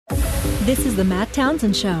This is the Matt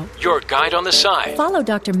Townsend Show. Your guide on the side. Follow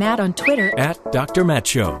Dr. Matt on Twitter at Dr. Matt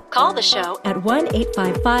Show. Call the show at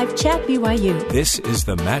 1-855-CHAT-BYU. This is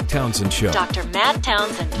the Matt Townsend Show. Dr. Matt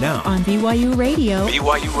Townsend. Now on BYU Radio.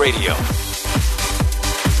 BYU Radio.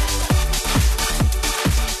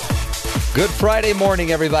 Good Friday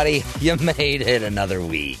morning, everybody. You made it another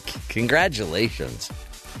week. Congratulations.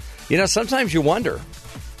 You know, sometimes you wonder,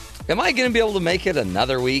 am I going to be able to make it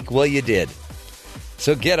another week? Well, you did.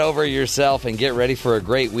 So get over yourself and get ready for a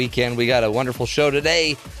great weekend. We got a wonderful show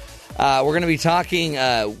today. We're going to be talking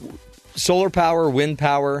solar power, wind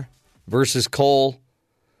power versus coal.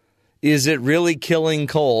 Is it really killing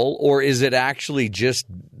coal, or is it actually just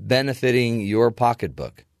benefiting your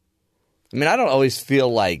pocketbook? I mean, I don't always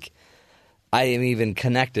feel like I am even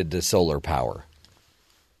connected to solar power,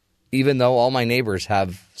 even though all my neighbors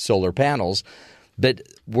have solar panels. But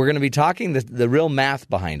we're going to be talking the real math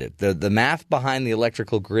behind it, the math behind the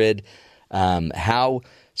electrical grid, how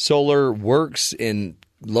solar works in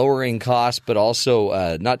lowering costs, but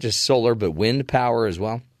also not just solar, but wind power as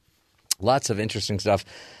well. Lots of interesting stuff.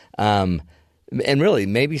 And really,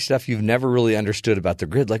 maybe stuff you've never really understood about the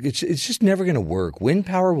grid. Like, it's just never going to work. Wind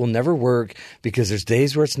power will never work because there's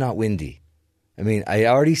days where it's not windy. I mean, I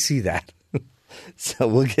already see that. So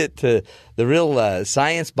we'll get to the real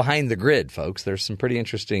science behind the grid, folks. There's some pretty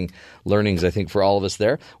interesting learnings, I think, for all of us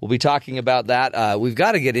there. We'll be talking about that. We've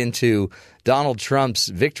got to get into Donald Trump's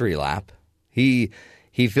victory lap. He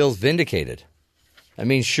feels vindicated. I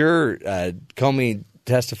mean, sure, Comey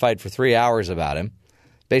testified for 3 hours about him,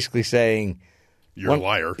 basically saying, You're a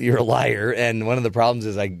liar. You're a liar. And one of the problems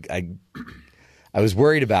is I was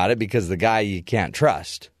worried about it because the guy you can't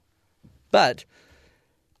trust. But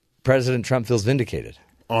President Trump feels vindicated.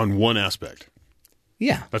 On one aspect.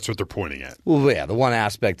 Yeah. That's what they're pointing at. Well, yeah, the one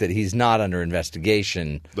aspect that he's not under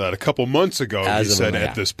investigation. That a couple months ago he said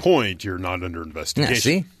at this point you're not under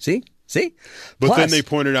investigation. Yeah, see? But Plus, then they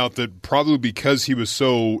pointed out that probably because he was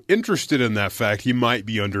so interested in that fact, he might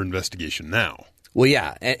be under investigation now. Well,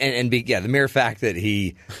 yeah. And the mere fact that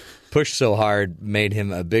he pushed so hard made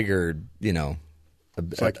him a bigger,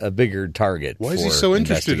 a bigger target. Why is he so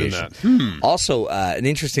interested in that? Also, an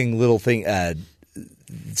interesting little thing,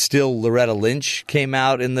 still Loretta Lynch came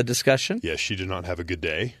out in the discussion. Yes, she did not have a good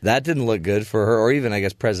day. That didn't look good for her, or even, I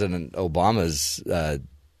guess, President Obama's,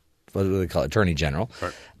 what do they call it, Attorney General.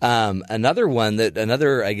 Right.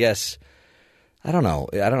 Another, I guess, I don't know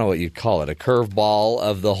what you'd call it, a curveball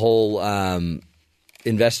of the whole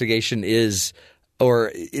investigation is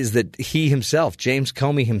that he himself, James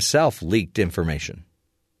Comey himself, leaked information.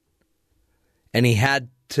 And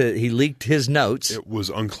he leaked his notes. It was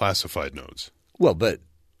unclassified notes. Well, but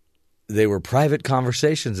they were private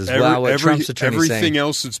conversations as well. What Trump's attorney everything saying.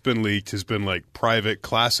 else that's been leaked has been like private,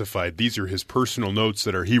 classified. These are his personal notes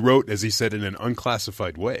that he wrote, as he said, in an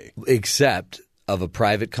unclassified way. Except of a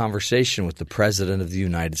private conversation with the President of the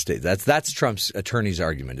United States. That's Trump's attorney's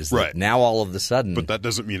argument, is that right. Now all of a sudden. But that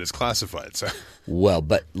doesn't mean it's classified. So. Well,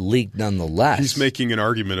 but leaked nonetheless. He's making an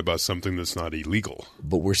argument about something that's not illegal.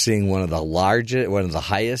 But we're seeing one of the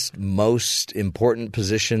highest, most important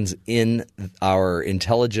positions in our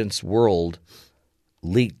intelligence world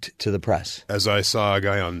leaked to the press. As I saw a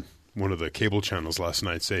guy on one of the cable channels last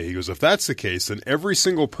night say, he goes, if that's the case, then every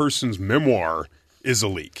single person's memoir is a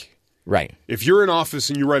leak. Right. If you're in office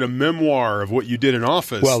and you write a memoir of what you did in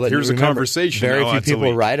office, here's a conversation. Very few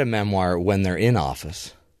people write a memoir when they're in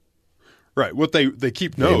office. Right. What they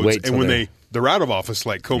keep notes, and when they're out of office,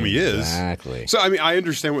 like Comey is. Exactly. So, I mean, I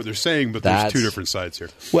understand what they're saying, but there's two different sides here.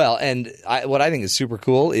 Well, and what I think is super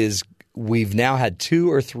cool is we've now had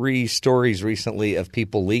 2 or 3 stories recently of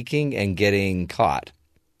people leaking and getting caught.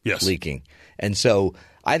 Yes. Leaking. And so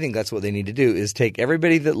I think that's what they need to do is take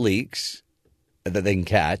everybody that leaks that they can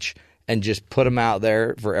catch and just put them out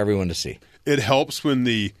there for everyone to see. It helps when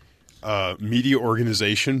the media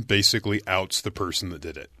organization basically outs the person that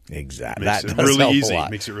did it. Exactly. Makes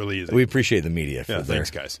it really easy. We appreciate the media for their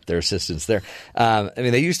assistance there. I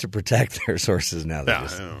mean, they used to protect their sources. Now they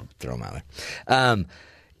just throw them out there.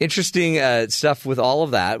 Interesting stuff with all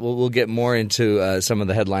of that. We'll get more into some of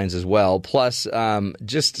the headlines as well. Plus,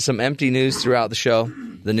 just some empty news throughout the show.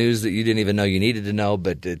 The news that you didn't even know you needed to know,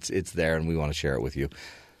 but it's there, and we want to share it with you.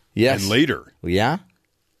 Yes. And later. Yeah?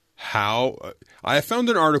 I found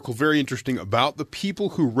an article very interesting about the people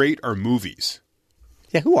who rate our movies.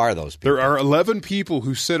 Yeah, who are those people? There are 11 people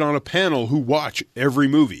who sit on a panel who watch every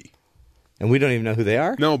movie. And we don't even know who they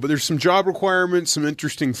are? No, but there's some job requirements, some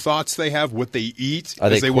interesting thoughts they have, what they eat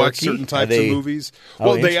as they watch certain types of movies.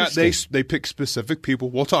 Oh, well, they pick specific people.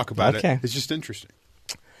 We'll talk about it. It's just interesting.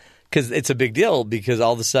 Because it's a big deal because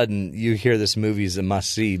all of a sudden you hear this movie is a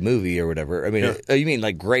must-see movie or whatever. I mean, you mean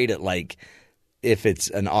like grade it like if it's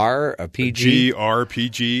an R, a PG? G, R,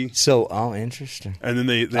 PG. So, interesting. And then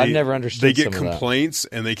they I've never understood They get some of complaints,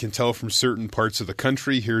 and they can tell from certain parts of the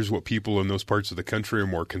country, here's what people in those parts of the country are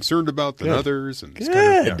more concerned about than others. And it's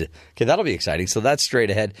Good. Okay, that'll be exciting. So that's straight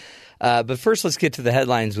ahead. But first, let's get to the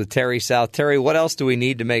headlines with Terry South. Terry, what else do we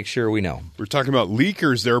need to make sure we know? We're talking about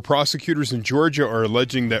leakers. There are prosecutors in Georgia are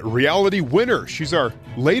alleging that Reality Winner, she's our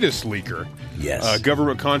latest leaker. Yes. A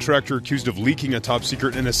government contractor accused of leaking a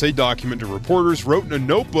top-secret NSA document to reporters wrote in a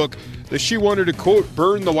notebook that she wanted to, quote,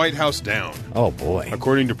 burn the White House down. Oh, boy.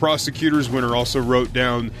 According to prosecutors, Winner also wrote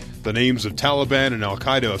down the names of Taliban and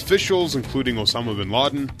al-Qaeda officials, including Osama bin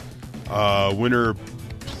Laden. Winner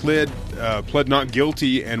pled not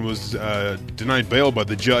guilty and was denied bail by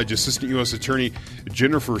the judge. Assistant U.S. Attorney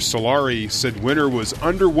Jennifer Solari said Winner was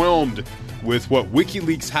underwhelmed with what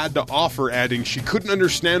WikiLeaks had to offer, adding she couldn't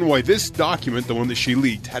understand why this document, the one that she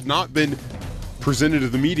leaked, had not been presented to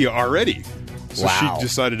the media already. So Wow. she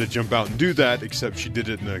decided to jump out and do that, except she did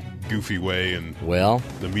it in a goofy way, and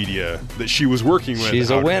the media that she was working with. She's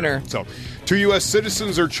a winner. So 2 U.S.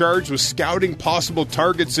 citizens are charged with scouting possible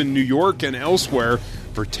targets in New York and elsewhere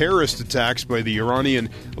for terrorist attacks by the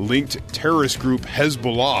Iranian-linked terrorist group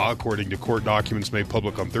Hezbollah, according to court documents made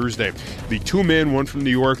public on Thursday. The two men, one from New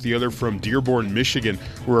York, the other from Dearborn, Michigan,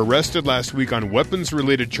 were arrested last week on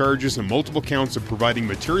weapons-related charges and multiple counts of providing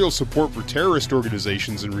material support for terrorist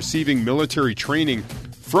organizations and receiving military training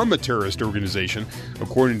from a terrorist organization,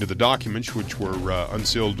 according to the documents, which were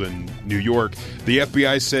unsealed in New York. The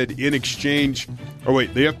FBI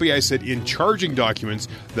said in charging documents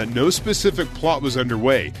that no specific plot was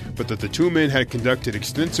underway, but that the two men had conducted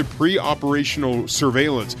extensive pre-operational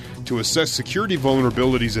surveillance to assess security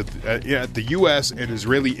vulnerabilities at the U.S. and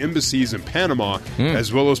Israeli embassies in Panama,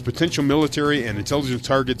 as well as potential military and intelligence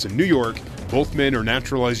targets in New York. Both men are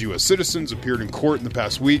naturalized U.S. citizens, appeared in court in the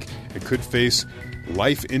past week, and could face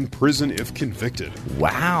life in prison if convicted.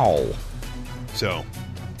 Wow. So,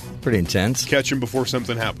 pretty intense. Catch him before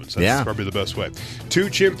something happens. That's probably the best way. 2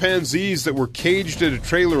 chimpanzees that were caged at a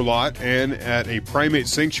trailer lot and at a primate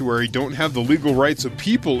sanctuary don't have the legal rights of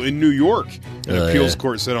people in New York, an appeals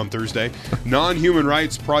court said on Thursday. Non-Human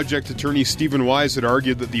Rights Project attorney Stephen Wise had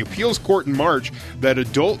argued that the appeals court in March that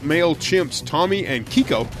adult male chimps Tommy and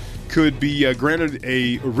Kiko could be granted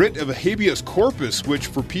a writ of habeas corpus, which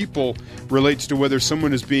for people relates to whether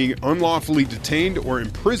someone is being unlawfully detained or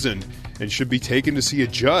imprisoned and should be taken to see a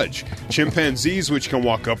judge. Chimpanzees, which can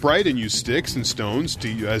walk upright and use sticks and stones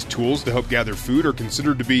as tools to help gather food, are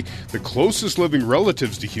considered to be the closest living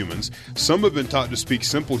relatives to humans. Some have been taught to speak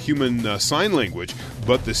simple human sign language,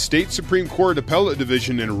 but the state Supreme Court Appellate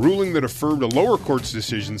Division, in a ruling that affirmed a lower court's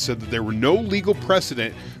decision, said that there were no legal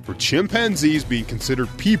precedent for chimpanzees being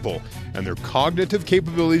considered people, and their cognitive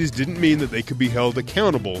capabilities didn't mean that they could be held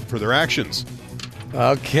accountable for their actions.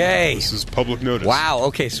 Okay. This is public notice. Wow.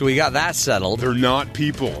 Okay, so we got that settled. They're not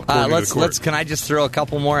people. Let's. Can I just throw a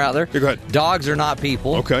couple more out there? Yeah, go ahead. Dogs are not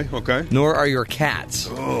people. Okay. Nor are your cats.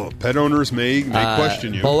 Oh, pet owners may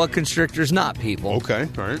question you. Boa constrictors, not people. Okay,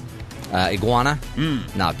 all right. Iguana,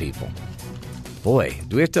 not people. Boy,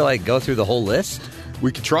 do we have to go through the whole list?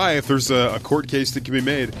 We could try if there's a court case that can be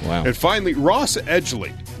made. Wow. And finally, Ross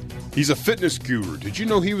Edgley. He's a fitness guru. Did you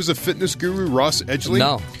know he was a fitness guru, Ross Edgley?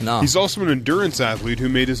 No. He's also an endurance athlete who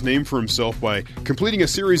made his name for himself by completing a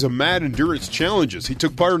series of mad endurance challenges. He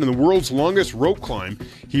took part in the world's longest rope climb.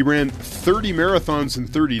 He ran 30 marathons in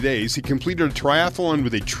 30 days. He completed a triathlon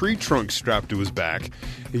with a tree trunk strapped to his back.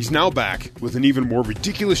 He's now back with an even more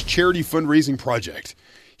ridiculous charity fundraising project.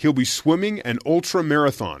 He'll be swimming an ultra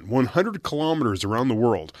marathon, 100 kilometers around the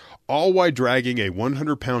world, all while dragging a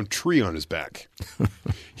 100-pound tree on his back.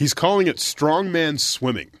 He's calling it strongman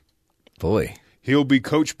swimming. Boy. He'll be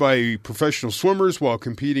coached by professional swimmers while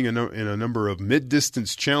competing in a number of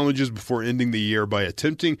mid-distance challenges before ending the year by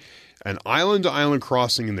attempting an island-to-island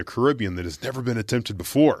crossing in the Caribbean that has never been attempted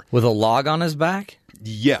before. With a log on his back?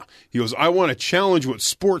 Yeah. He goes, I want to challenge what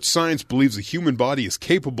sports science believes the human body is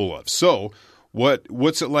capable of. So,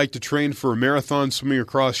 what's it like to train for a marathon swimming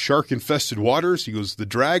across shark-infested waters? He goes, the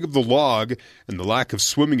drag of the log and the lack of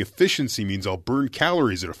swimming efficiency means I'll burn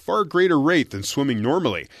calories at a far greater rate than swimming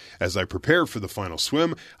normally. As I prepare for the final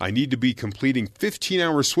swim, I need to be completing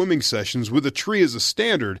 15-hour swimming sessions with a tree as a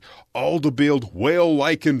standard, all to build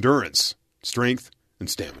whale-like endurance, strength, and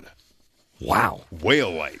stamina. Wow.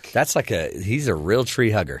 Whale-like. That's he's a real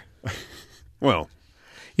tree hugger. Well...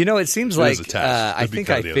 You know, it seems like I think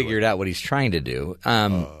I figured out what he's trying to do.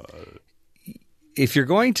 If you're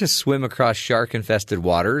going to swim across shark-infested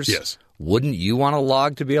waters, yes. wouldn't you want a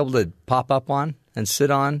log to be able to pop up on and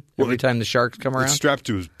sit on every time the sharks come around? It's strapped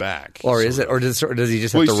to his back. Or is it? Or does he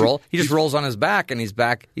just have to roll? He just rolls on his back and he's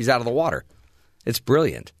back. He's out of the water. It's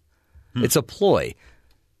brilliant. It's a ploy.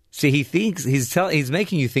 See, he thinks he's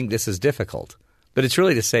making you think this is difficult, but it's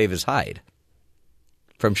really to save his hide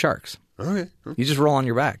from sharks. Okay. You just roll on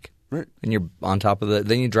your back. Right. And you're on top of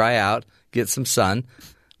then you dry out, get some sun.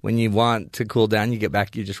 When you want to cool down, you get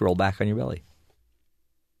back, you just roll back on your belly.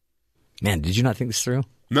 Man, did you not think this through?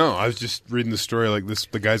 No, I was just reading the story like this.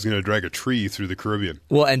 The guy's going to drag a tree through the Caribbean.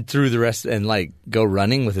 Well, and through the rest, and like go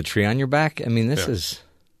running with a tree on your back. I mean, this is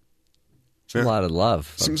a lot of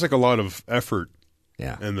love. Seems like a lot of effort.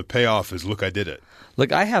 Yeah. And the payoff is, look, I did it.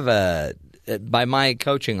 Look, I have by my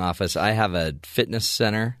coaching office, I have a fitness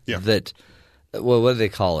center that, well, what do they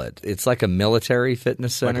call it? It's like a military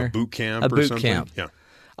fitness center. Like a boot camp or something? Boot camp. Yeah.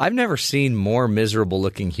 I've never seen more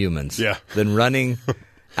miserable-looking humans than running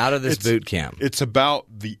out of this boot camp. It's about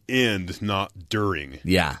the end, not during.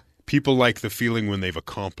 Yeah. People like the feeling when they've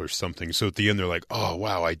accomplished something. So at the end, they're like, oh,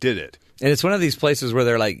 wow, I did it. And it's one of these places where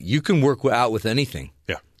they're like, you can work out with anything.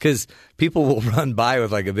 Yeah. Because people will run by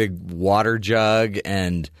with like a big water jug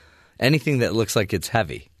and anything that looks like it's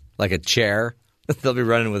heavy, like a chair. They'll be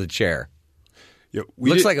running with a chair. Yeah,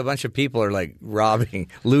 looks like a bunch of people are like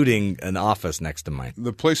looting an office next to mine.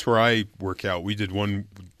 The place where I work out, we did one.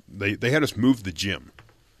 They had us move the gym.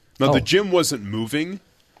 Now the gym wasn't moving.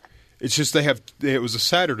 It's just it was a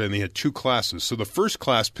Saturday and they had 2 classes. So the first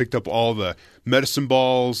class picked up all the medicine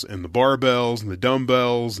balls and the barbells and the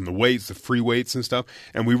dumbbells and the weights, the free weights and stuff,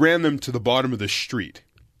 and we ran them to the bottom of the street.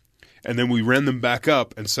 And then we ran them back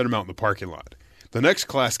up and set them out in the parking lot. The next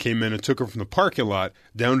class came in and took them from the parking lot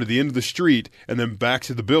down to the end of the street and then back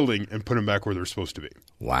to the building and put them back where they were supposed to be.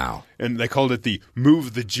 Wow. And they called it the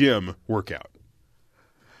Move the Gym workout.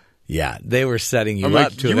 Yeah, they were setting you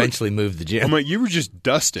up to eventually move the gym. I'm like, you were just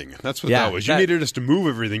dusting. That's what that was. You needed us to move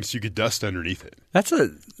everything so you could dust underneath it.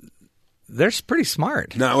 They're pretty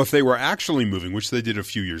smart. Now, if they were actually moving, which they did a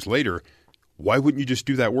few years later, why wouldn't you just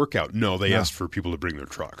do that workout? No, they asked for people to bring their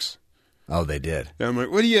trucks. Oh, they did. And I'm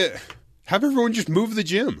like, have everyone just move the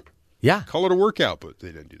gym. Yeah. Call it a workout, but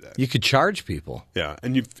they didn't do that. You could charge people. Yeah.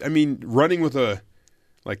 And running with a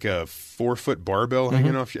 4-foot barbell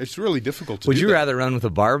hanging off, it's really difficult to do. Would you rather run with a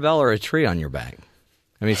barbell or a tree on your back?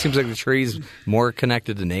 I mean, it seems like the tree's more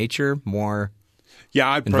connected to nature, more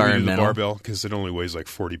I'd probably do the barbell because it only weighs like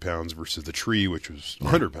 40 pounds versus the tree, which was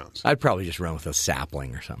 100 pounds. I'd probably just run with a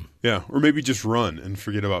sapling or something. Yeah, or maybe just run and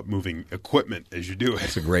forget about moving equipment as you do it.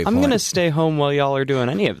 That's a great point. I'm going to stay home while y'all are doing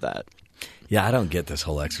any of that. Yeah, I don't get this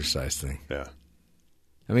whole exercise thing. Yeah.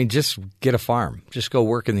 I mean, just get a farm. Just go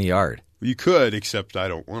work in the yard. You could, except I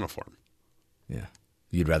don't want a farm. Yeah.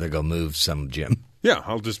 You'd rather go move some gym. Yeah,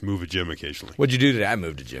 I'll just move a gym occasionally. What'd you do today? I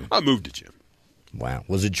moved a gym. I moved a gym. Wow.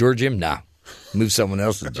 Was it your gym? Nah. Move someone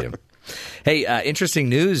else's gym. Hey, interesting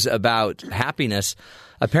news about happiness.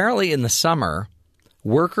 Apparently in the summer,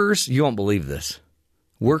 workers, you won't believe this,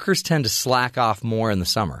 workers tend to slack off more in the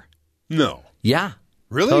summer. No. Yeah.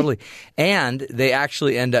 Really? Totally. And they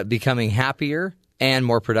actually end up becoming happier and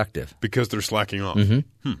more productive. Because they're slacking off.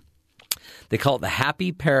 Mm-hmm. They call it the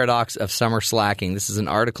happy paradox of summer slacking. This is an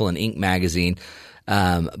article in Inc. magazine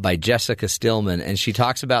by Jessica Stillman, and she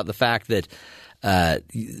talks about the fact that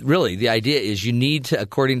really the idea is you need to,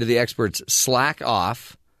 according to the experts, slack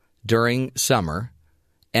off during summer,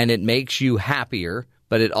 and it makes you happier.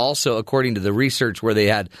 But it also, according to the research where they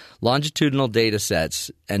had longitudinal data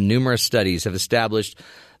sets and numerous studies have established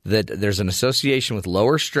that there's an association with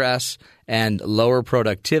lower stress and lower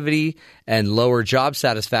productivity and lower job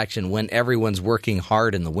satisfaction when everyone's working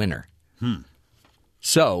hard in the winter.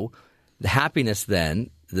 So the happiness then,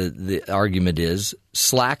 the argument is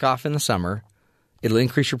slack off in the summer. It'll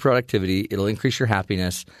increase your productivity. It'll increase your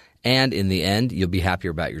happiness. And in the end, you'll be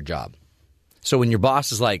happier about your job. So when your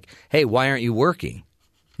boss is like, hey, why aren't you working?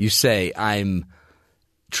 You say, I'm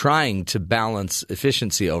trying to balance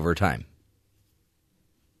efficiency over time.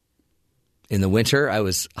 In the winter, I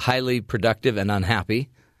was highly productive and unhappy.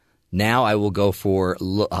 Now I will go for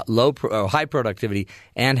high productivity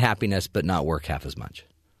and happiness, but not work half as much.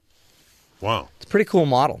 Wow. It's a pretty cool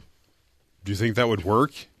model. Do you think that would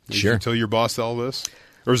work? Sure. You tell your boss all this?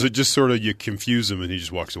 Or is it just sort of you confuse him and he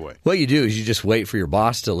just walks away? What you do is you just wait for your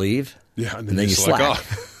boss to leave. Yeah, and then you slack slack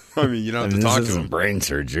off. I mean, you don't have to talk to this him. is brain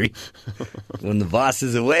surgery. When the boss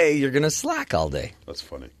is away, you're going to slack all day. That's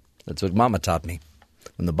funny. That's what Mama taught me.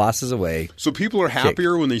 When the boss is away. So people are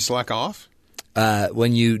happier when they slack off?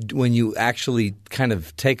 When you actually kind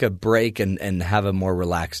of take a break and have a more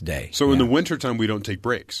relaxed day. So in the wintertime, we don't take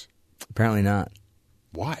breaks? Apparently not.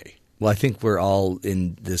 Why? Well, I think we're all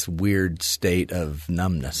in this weird state of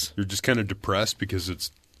numbness. You're just kind of depressed because it's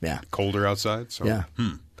colder outside? So. Yeah.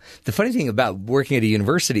 The funny thing about working at a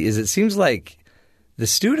university is it seems like the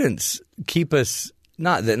students keep us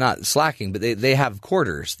not slacking, but they have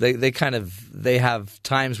quarters. They have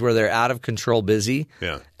times where they're out of control busy,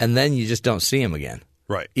 and then you just don't see them again.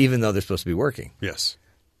 Right. Even though they're supposed to be working. Yes.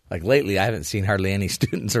 Like lately, I haven't seen hardly any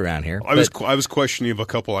students around here. I was questioning if a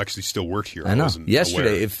couple actually still worked here. I know. Wasn't Yesterday,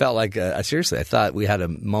 aware. it felt like seriously. I thought we had a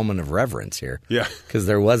moment of reverence here. Yeah. Because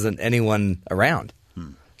there wasn't anyone around.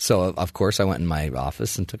 So of course, I went in my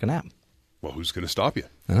office and took a nap. Well, who's going to stop you?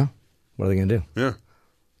 I know. What are they going to do? Yeah.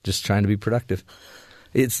 Just trying to be productive.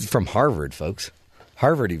 It's from Harvard, folks.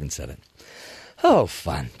 Harvard even said it. Oh,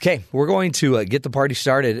 fun. Okay, we're going to get the party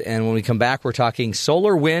started, and when we come back, we're talking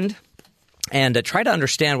solar, wind, and try to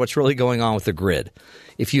understand what's really going on with the grid.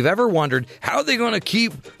 If you've ever wondered, how are they going to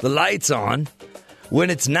keep the lights on when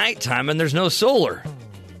it's nighttime and there's no solar?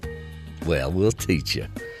 Well, we'll teach you.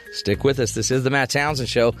 Stick with us. This is the Matt Townsend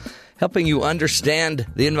Show, helping you understand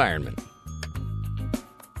the environment.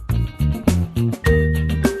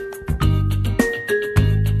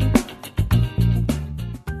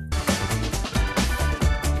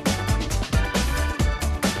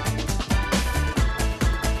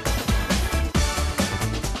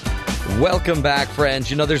 Welcome back,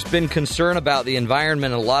 friends. You know, there's been concern about the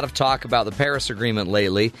environment and a lot of talk about the Paris Agreement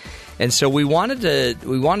lately. And so we wanted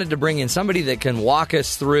to bring in somebody that can walk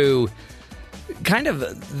us through kind of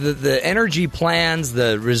the energy plans,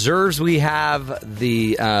 the reserves we have,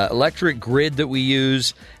 the electric grid that we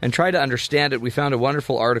use, and try to understand it. We found a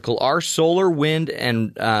wonderful article, Are solar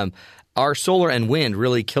and wind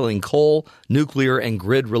really killing coal, nuclear, and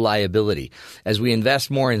grid reliability? As we invest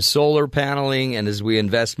more in solar paneling and as we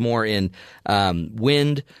invest more in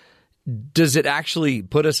wind, does it actually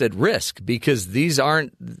put us at risk? Because these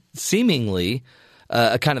aren't seemingly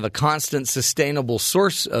a kind of a constant, sustainable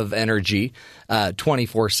source of energy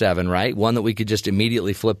 24/7, right? One that we could just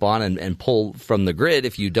immediately flip on and pull from the grid.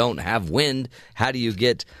 If you don't have wind, how do you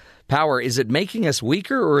get power? Is it making us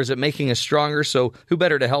weaker or is it making us stronger? So who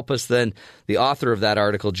better to help us than the author of that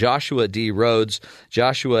article, Joshua D. Rhodes.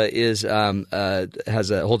 Joshua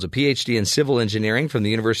holds a Ph.D. in civil engineering from the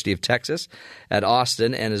University of Texas at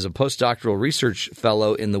Austin and is a postdoctoral research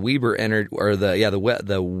fellow in the Weber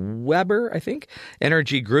the Weber, I think,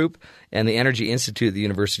 Energy Group and the Energy Institute at the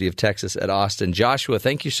University of Texas at Austin. Joshua,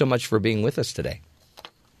 thank you so much for being with us today.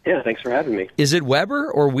 Yeah, thanks for having me. Is it Weber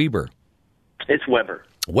or Weber? It's Weber.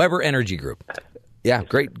 Weber Energy Group. Yeah,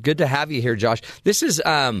 great. Good to have you here, Josh. This is,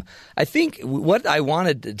 I think what I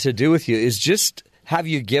wanted to do with you is just have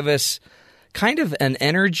you give us kind of an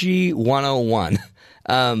energy 101.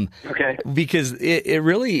 Okay. Because it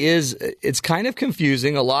really is, it's kind of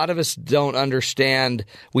confusing. A lot of us don't understand.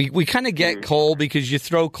 We kind of get coal because you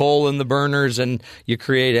throw coal in the burners and you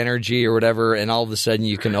create energy or whatever, and all of a sudden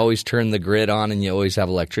you can always turn the grid on and you always have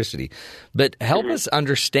electricity. But help us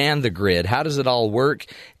understand the grid. How does it all work?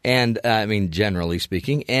 And generally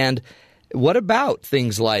speaking, and what about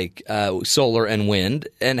things like solar and wind,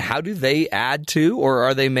 and how do they add to, or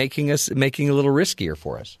are they making it a little riskier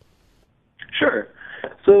for us? Sure.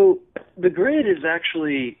 So the grid is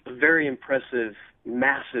actually a very impressive,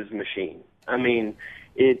 massive machine. I mean,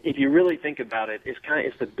 if you really think about it, it's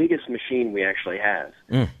the biggest machine we actually have.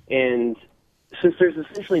 And since there's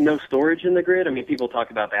essentially no storage in the grid, I mean, people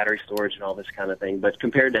talk about battery storage and all this kind of thing, but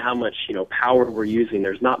compared to how much, power we're using,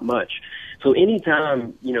 there's not much. So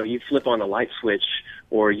anytime, you flip on a light switch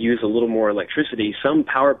or use a little more electricity, some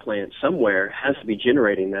power plant somewhere has to be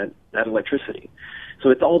generating that electricity. So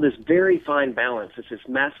it's all this very fine balance. It's this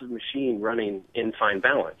massive machine running in fine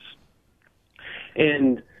balance.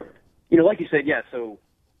 And, like you said, yeah, so,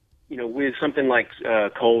 with something like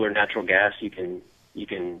coal or natural gas, you can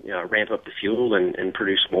ramp up the fuel and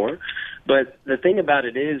produce more. But the thing about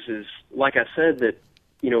it is like I said, that,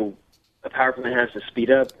 a power plant has to speed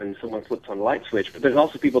up and someone flips on the light switch, but there's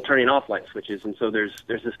also people turning off light switches. And so there's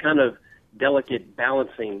this kind of delicate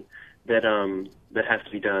balancing that has to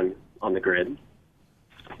be done on the grid.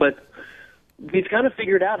 But we've kind of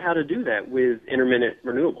figured out how to do that with intermittent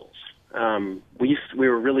renewables. We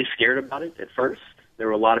were really scared about it at first. There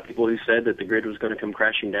were a lot of people who said that the grid was going to come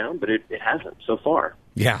crashing down, but it hasn't so far.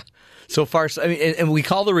 Yeah, so far. I mean, and we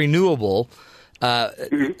call the renewable.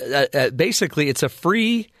 Basically, it's a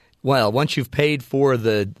free. Well, once you've paid for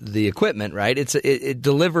the equipment, right? It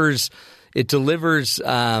delivers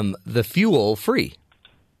the fuel free.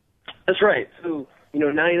 That's right. So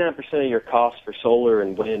 99% of your costs for solar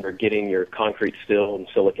and wind are getting your concrete steel and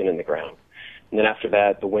silicon in the ground. And then after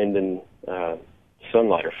that, the wind and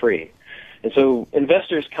sunlight are free. And so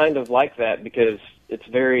investors kind of like that because it's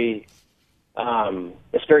very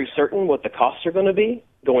certain what the costs are going to be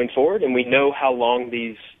going forward, and we know how long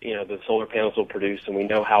these, the solar panels will produce, and we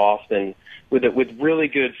know how often, with really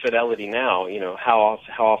good fidelity now, how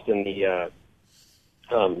often the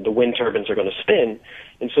wind turbines are going to spin,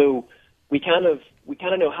 and so we kind of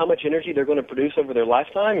know how much energy they're going to produce over their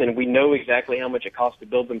lifetime, and we know exactly how much it costs to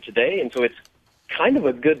build them today, and so it's kind of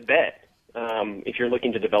a good bet if you're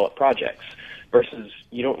looking to develop projects. Versus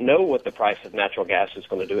you don't know what the price of natural gas is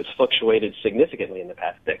going to do. It's fluctuated significantly in the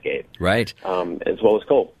past decade. Right. As well as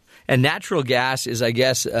coal. And natural gas is, I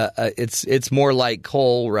guess, it's more like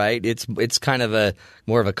coal, right? It's kind of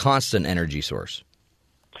more of a constant energy source.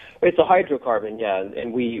 It's a hydrocarbon, yeah,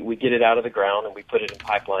 and we get it out of the ground and we put it in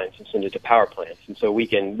pipelines and send it to power plants. And so we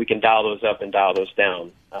can dial those up and dial those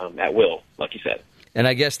down at will, like you said. And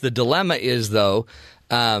I guess the dilemma is, though,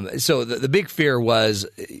 so the big fear was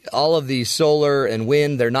all of these solar and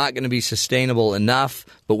wind, they're not going to be sustainable enough,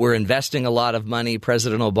 but we're investing a lot of money.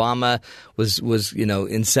 President Obama was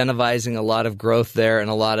incentivizing a lot of growth there and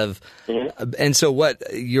a lot of and so what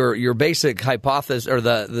your basic hypothesis or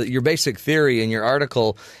your basic theory in your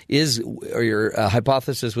article is, or your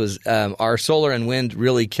hypothesis was, are solar and wind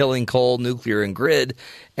really killing coal, nuclear, and grid?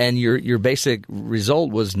 And your basic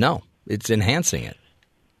result was no, it's enhancing it.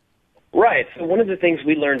 Right. So one of the things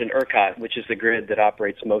we learned in ERCOT, which is the grid that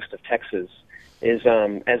operates most of Texas, is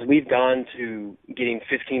as we've gone to getting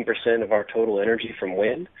 15% of our total energy from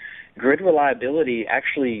wind, grid reliability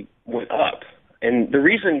actually went up. And the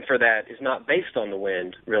reason for that is not based on the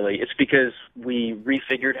wind, really. It's because we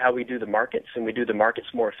refigured how we do the markets, and we do the markets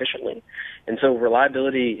more efficiently. And so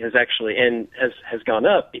reliability has actually has gone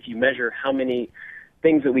up if you measure how many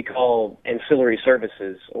things that we call ancillary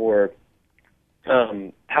services or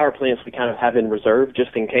power plants we kind of have in reserve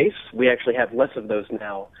just in case. We actually have less of those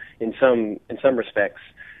now in some respects,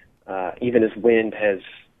 even as wind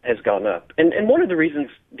has gone up. And one of the reasons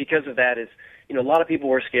because of that is, a lot of people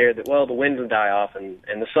were scared that, well, the wind will die off and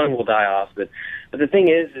the sun will die off. But the thing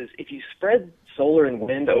is if you spread solar and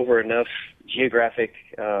wind over enough geographic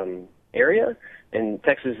area, and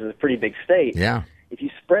Texas is a pretty big state. Yeah. If you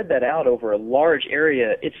spread that out over a large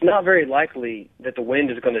area, it's not very likely that the wind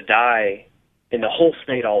is going to die in the whole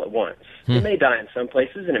state all at once. It may die in some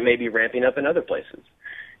places, and it may be ramping up in other places.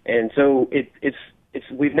 And so it's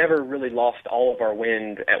we've never really lost all of our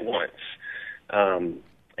wind at once.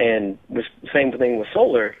 And the same thing with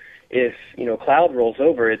solar. If cloud rolls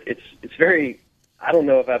over, it's very. I don't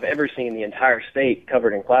know if I've ever seen the entire state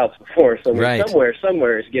covered in clouds before. So right.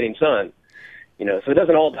 somewhere is getting sun. So it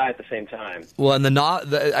doesn't all die at the same time. Well, and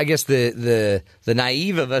I guess the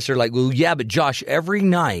naive of us are like, well, yeah, but Josh, every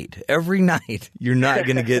night, you're not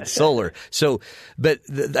going to get solar. So, but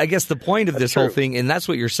I guess the point of this whole thing, and that's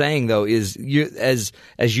what you're saying, though, is as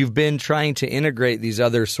you've been trying to integrate these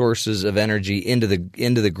other sources of energy into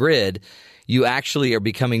the grid, you actually are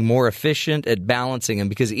becoming more efficient at balancing them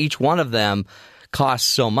because each one of them costs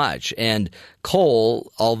so much. And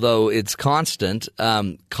coal, although it's constant,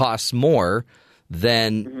 costs more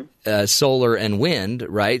than solar and wind,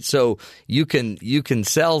 right? So you can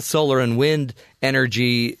sell solar and wind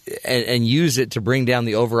energy and use it to bring down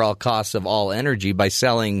the overall cost of all energy by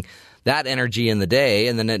selling that energy in the day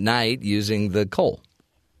and then at night using the coal.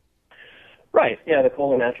 Right. Yeah, the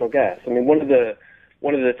coal and natural gas. I mean, one of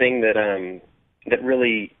the things that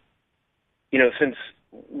really, since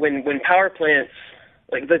when power plants,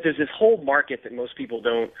 like there's this whole market that most people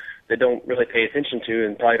don't really pay attention to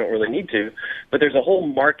and probably don't really need to, but there's a whole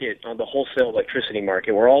market on the wholesale electricity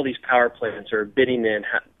market where all these power plants are bidding in,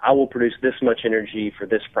 I will produce this much energy for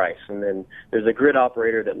this price, and then there's a grid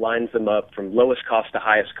operator that lines them up from lowest cost to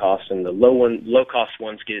highest cost, and the low cost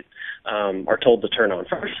ones are told to turn on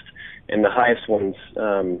first, and the highest ones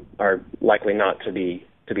are likely not to be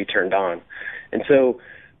turned on, and so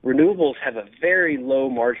renewables have a very low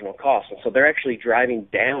marginal cost, and so they're actually driving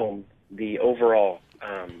down the overall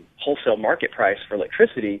wholesale market price for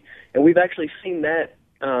electricity. And we've actually seen that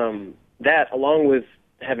along with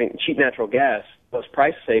having cheap natural gas, those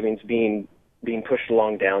price savings being pushed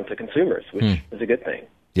along down to consumers, which is a good thing.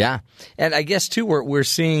 Yeah, and I guess too we're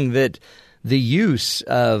seeing that the use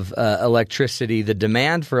of electricity, the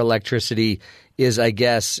demand for electricity is, I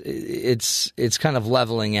guess, it's kind of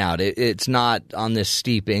leveling out. It's not on this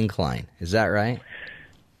steep incline. Is that right?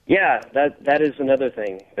 Yeah, that is another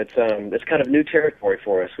thing that's kind of new territory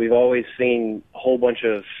for us. We've always seen a whole bunch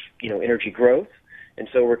of energy growth, and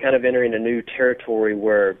so we're kind of entering a new territory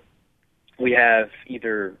where we have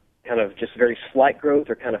either kind of just very slight growth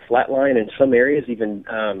or kind of flatline, in some areas even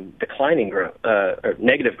declining growth or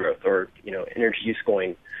negative growth, or energy use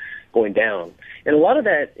going going down. And a lot of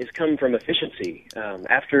that is come from efficiency.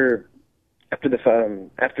 After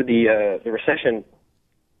the recession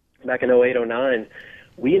back in 08, 09,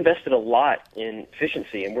 we invested a lot in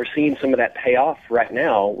efficiency, and we're seeing some of that pay off right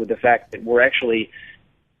now with the fact that we're actually,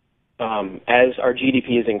 as our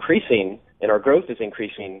GDP is increasing and our growth is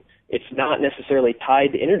increasing, it's not necessarily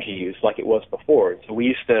tied to energy use like it was before. So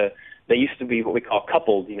they used to be what we call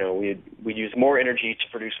coupled. We'd use more energy to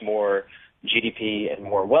produce more GDP and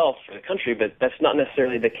more wealth for the country, but that's not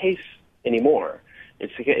necessarily the case anymore. But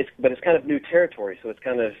it's kind of new territory, so it's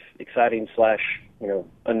kind of exciting /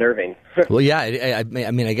 unnerving. Well, yeah, I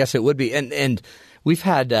mean, I guess it would be, and we've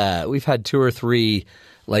had 2 or 3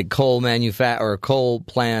 like coal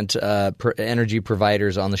plant energy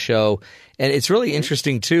providers on the show, and it's really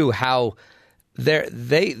interesting too how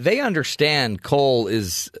they understand coal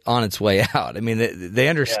is on its way out. I mean, they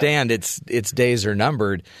understand its days are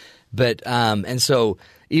numbered, but and so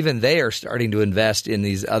even they are starting to invest in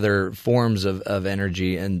these other forms of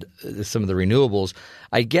energy and some of the renewables.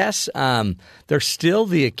 I guess they're still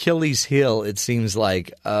the Achilles heel, it seems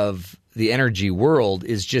like, of the energy world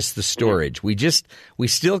is just the storage. We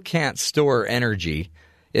still can't store energy.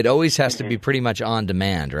 It always has to be pretty much on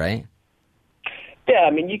demand, right? Yeah,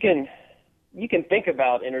 I mean, you can think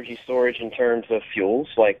about energy storage in terms of fuels,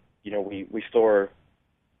 like, we store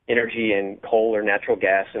energy in coal or natural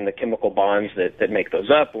gas and the chemical bonds that make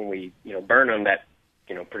those up. When we burn them, that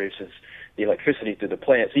produces the electricity through the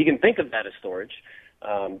plant. So you can think of that as storage,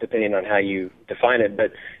 depending on how you define it.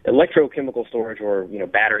 But electrochemical storage or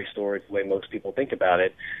battery storage, the way most people think about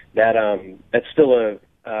it, that's still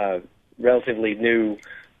a relatively new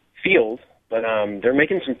field. But they're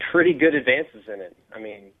making some pretty good advances in it. I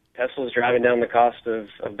mean, Tesla's driving down the cost of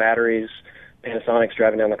batteries. Panasonic's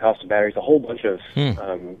driving down the cost of batteries. A whole bunch of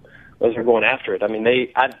those are going after it. I mean,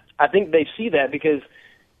 I think they see that because,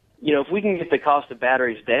 if we can get the cost of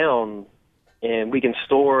batteries down and we can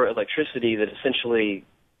store electricity that essentially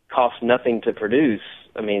costs nothing to produce,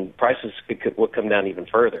 I mean, prices would come down even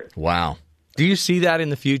further. Wow. Do you see that in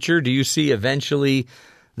the future? Do you see eventually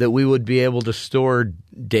that we would be able to store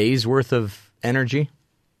days' worth of energy?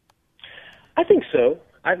 I think so.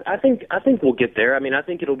 I think we'll get there. I mean, I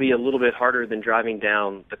think it'll be a little bit harder than driving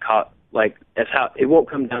down the cost. It won't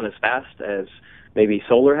come down as fast as maybe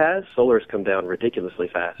solar has. Solar has come down ridiculously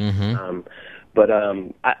fast. But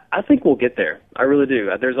I think we'll get there. I really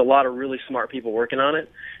do. There's a lot of really smart people working on it,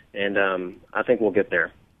 and I think we'll get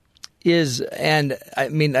there.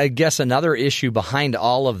 I guess another issue behind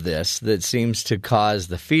all of this that seems to cause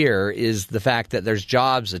the fear is the fact that there's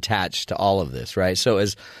jobs attached to all of this, right? So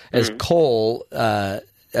as coal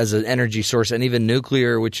as an energy source, and even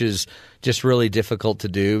nuclear, which is just really difficult to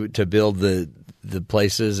do, to build the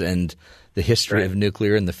places and the history of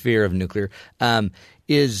nuclear and the fear of nuclear,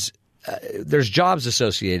 there's jobs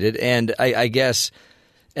associated, and I guess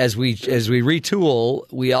as we retool,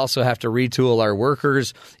 we also have to retool our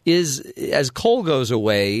workers. As coal goes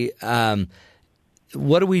away,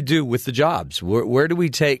 what do we do with the jobs? Where do we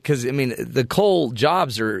take? Because I mean, the coal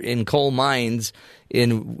jobs are in coal mines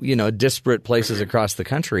in disparate places across the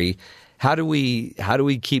country. How do we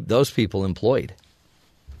keep those people employed?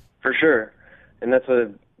 For sure, and that's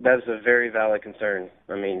a very valid concern.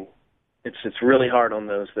 I mean, it's really hard on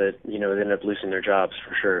those that end up losing their jobs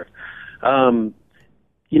for sure.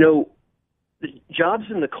 The jobs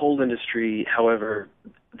in the coal industry, however,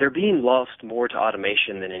 they're being lost more to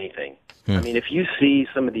automation than anything. I mean, if you see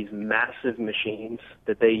some of these massive machines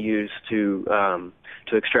that they use to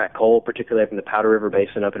extract coal, particularly up in the Powder River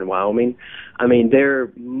Basin up in Wyoming, I mean,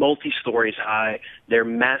 they're multi-stories high. They're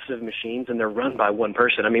massive machines, and they're run by one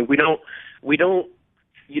person. I mean, you don't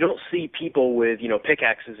see people with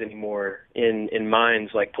pickaxes anymore in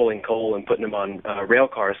mines, like pulling coal and putting them on rail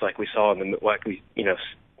cars like we saw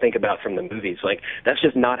think about from the movies. Like, that's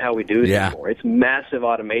just not how we do it anymore. It's massive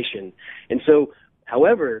automation. And so,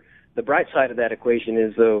 however, the bright side of that equation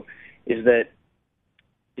is that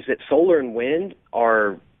solar and wind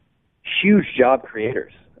are huge job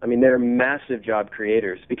creators. I mean, they're massive job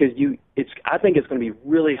creators because I think it's going to be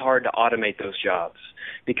really hard to automate those jobs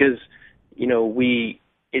because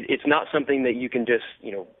it's not something that you can just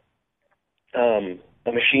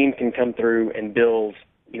a machine can come through and build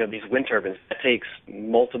these wind turbines. It takes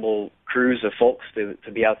multiple crews of folks to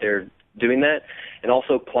be out there doing that, and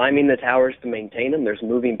also climbing the towers to maintain them. There's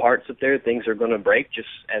moving parts up there. Things are going to break just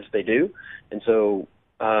as they do. And so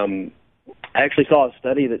I actually saw a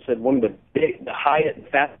study that said one of the highest and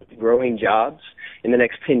fastest growing jobs in the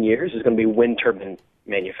next 10 years is going to be wind turbine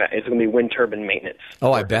manufacturing. It's going to be wind turbine maintenance.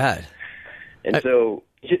 Oh, I bet. And so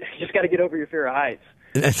you just got to get over your fear of heights.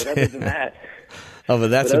 But other than that. Oh,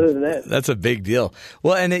 but other than that, that's a big deal.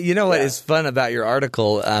 Well, and you know what is fun about your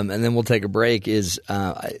article, and then we'll take a break, is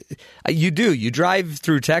you drive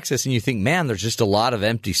through Texas and you think, man, there's just a lot of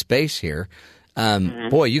empty space here.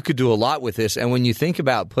 Boy, you could do a lot with this. And when you think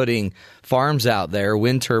about putting farms out there,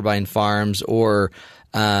 wind turbine farms or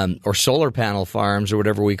solar panel farms or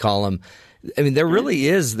whatever we call them, I mean, there really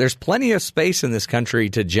is. There's plenty of space in this country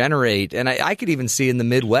to generate. And I could even see in the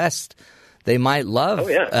Midwest, they might love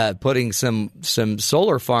putting some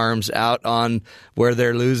solar farms out on where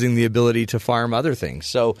they're losing the ability to farm other things.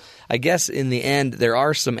 So I guess in the end, there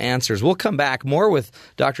are some answers. We'll come back more with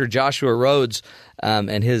Dr. Joshua Rhodes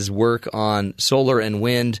and his work on solar and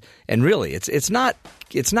wind. And really, it's not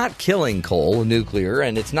killing coal, nuclear,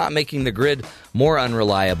 and it's not making the grid more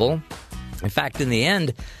unreliable. In fact, in the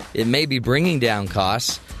end, it may be bringing down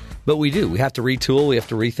costs, but we have to retool, we have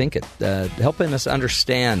to rethink it, helping us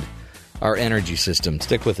understand our energy system.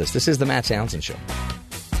 Stick with us. This is the Matt Townsend Show.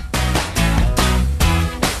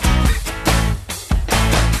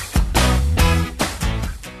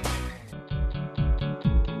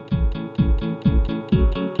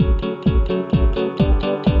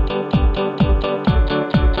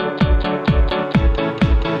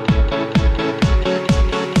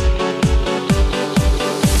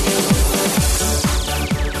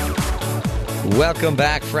 Welcome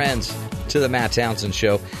back, friends, to the Matt Townsend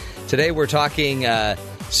Show. Today we're talking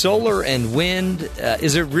solar and wind.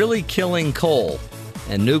 Is it really killing coal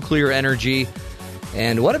and nuclear energy?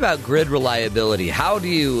 And what about grid reliability? How do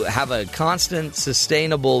you have a constant,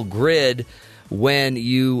 sustainable grid when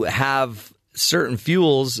you have certain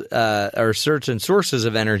fuels or certain sources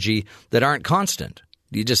of energy that aren't constant?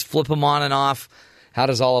 Do you just flip them on and off? How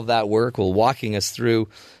does all of that work? Well, walking us through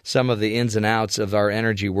some of the ins and outs of our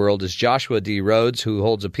energy world is Joshua D. Rhodes, who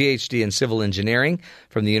holds a Ph.D. in civil engineering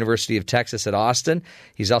from the University of Texas at Austin.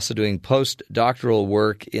 He's also doing postdoctoral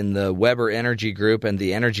work in the Weber Energy Group and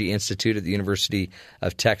the Energy Institute at the University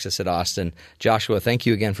of Texas at Austin. Joshua, thank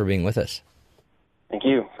you again for being with us. Thank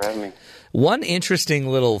you for having me. One interesting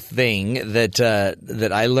little thing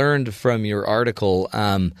that I learned from your article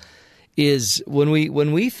is when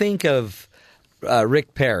we think of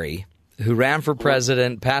Rick Perry, who ran for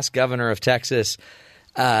president, past governor of Texas,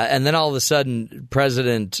 and then all of a sudden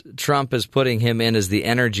President Trump is putting him in as the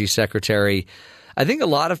energy secretary. I think a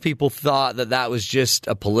lot of people thought that was just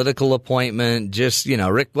a political appointment. Just,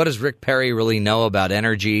 what does Rick Perry really know about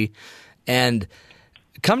energy? And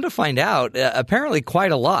come to find out, apparently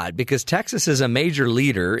quite a lot, because Texas is a major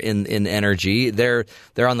leader in energy. They're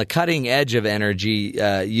on the cutting edge of energy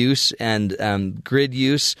use and grid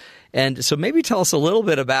use. And so maybe tell us a little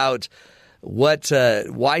bit about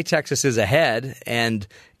why Texas is ahead and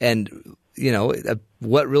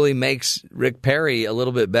what really makes Rick Perry a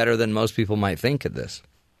little bit better than most people might think of this.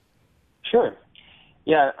 Sure.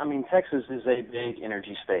 Yeah, I mean, Texas is a big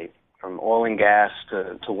energy state, from oil and gas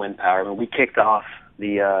to wind power. I mean, we kicked off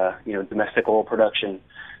the domestic oil production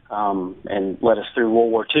and led us through World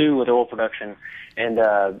War II with oil production and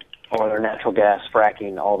oil or natural gas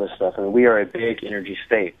fracking, all this stuff. I mean, we are a big energy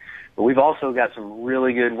state. But we've also got some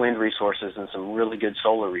really good wind resources and some really good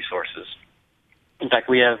solar resources. In fact,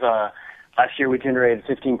 we have last year we generated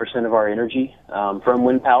 15% of our energy from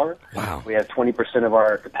wind power. Wow. We have 20% of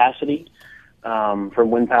our capacity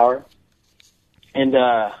from wind power. And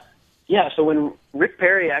so when Rick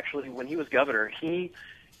Perry when he was governor, he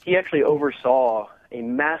actually oversaw a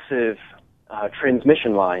massive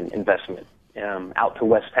transmission line investment out to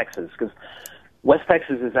West Texas, because West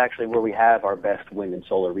Texas is actually where we have our best wind and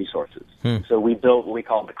solar resources. So we built what we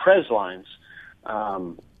call the CREZ lines.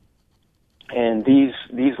 And these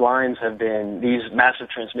lines these massive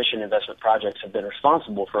transmission investment projects have been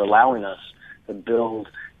responsible for allowing us to build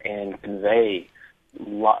and convey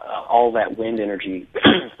all that wind energy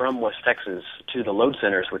from West Texas to the load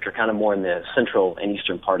centers, which are kind of more in the central and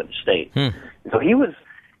eastern part of the state. So he was,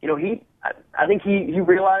 I think he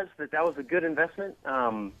realized that was a good investment.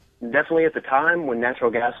 Definitely at the time when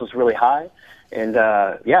natural gas was really high, and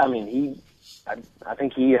I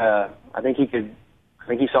think he saw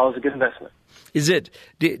it as a good investment. Is it?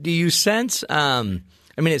 Do you sense?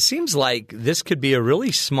 It seems like this could be a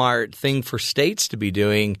really smart thing for states to be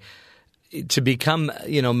doing, to become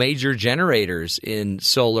major generators in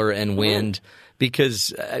solar and wind.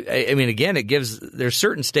 Because again, there's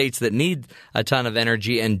certain states that need a ton of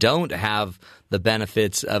energy and don't have the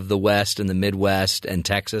benefits of the West and the Midwest and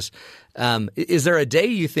Texas. Is there a day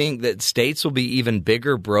you think that states will be even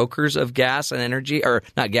bigger brokers of gas and energy, or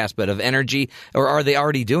not gas, but of energy, or are they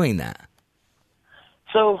already doing that?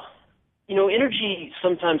 So, energy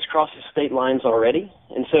sometimes crosses state lines already,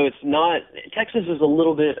 and so it's not. Texas is a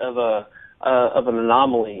little bit of an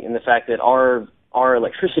anomaly in the fact that our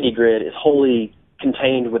electricity grid is wholly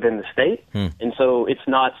contained within the state, and so it's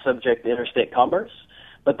not subject to interstate commerce.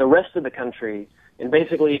 But the rest of the country, and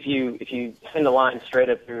basically, if you send a line straight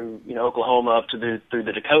up through Oklahoma up to through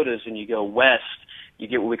the Dakotas, and you go west, you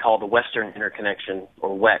get what we call the Western Interconnection,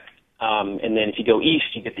 or WEC. And then if you go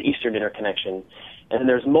east, you get the Eastern Interconnection. And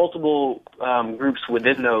there's multiple groups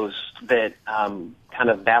within those that kind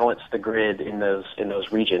of balance the grid in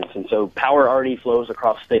those regions. And so power already flows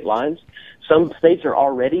across state lines. Some states are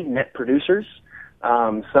already net producers.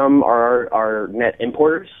 Some are net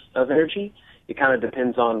importers of energy. It kind of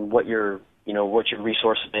depends on what your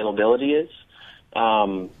resource availability is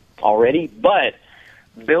already. But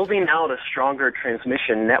building out a stronger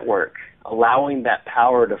transmission network, allowing that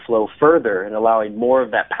power to flow further and allowing more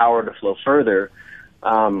of that power to flow further,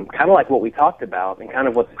 kind of like what we talked about and kind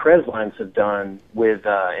of what the CREZ lines have done with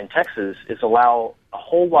in Texas, is allow a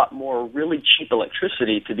whole lot more really cheap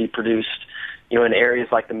electricity to be produced, in areas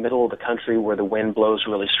like the middle of the country where the wind blows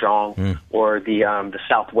really strong, or the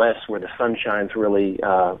Southwest where the sun shines really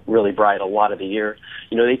bright a lot of the year.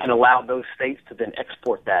 They can allow those states to then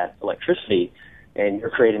export that electricity, and you're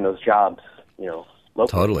creating those jobs, locally.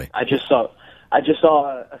 Totally. I just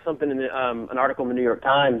saw something in an article in the New York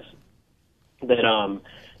Times that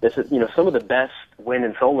this is, some of the best wind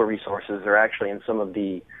and solar resources are actually in some of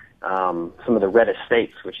the reddest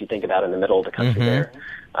states, which you think about in the middle of the country there,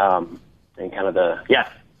 and kind of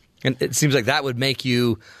And it seems like that would make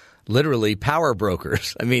you literally power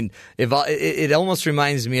brokers. I mean, it almost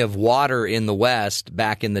reminds me of water in the West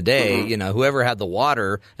back in the day. Whoever had the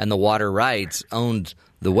water and the water rights owned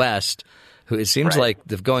the West. It seems like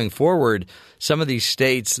going forward, some of these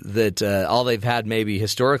states that all they've had maybe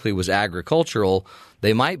historically was agricultural,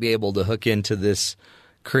 they might be able to hook into this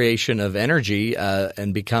creation of energy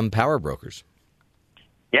and become power brokers.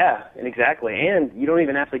 Yeah, and exactly. And you don't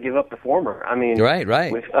even have to give up the former. I mean, right.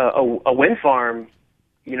 With a wind farm,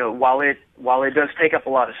 while it does take up a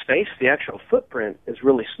lot of space, the actual footprint is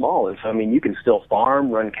really small. And so, I mean, you can still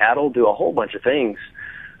farm, run cattle, do a whole bunch of things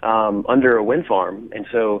under a wind farm. And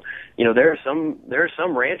so, there are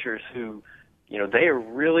some ranchers who, they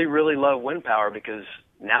really, really love wind power because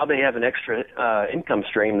now they have an extra income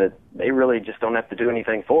stream that they really just don't have to do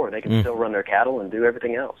anything for. They can still run their cattle and do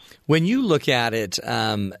everything else. When you look at it,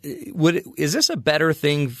 is this a better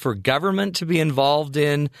thing for government to be involved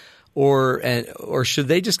in, or should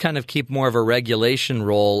they just kind of keep more of a regulation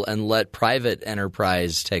role and let private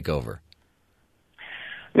enterprise take over?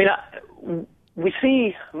 I mean, we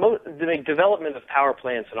see the development of power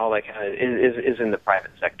plants and all that kind of is in the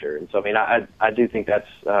private sector, and so I mean, I do think that's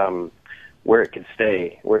where it should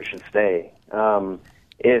stay.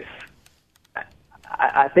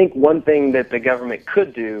 I think one thing that the government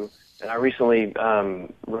could do, and I recently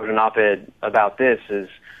wrote an op-ed about this, is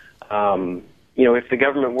if the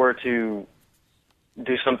government were to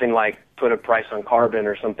do something like put a price on carbon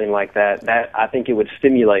or something like that I think it would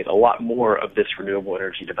stimulate a lot more of this renewable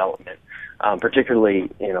energy development, particularly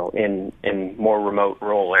in more remote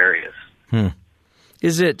rural areas.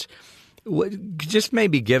 Is it? Just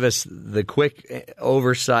maybe give us the quick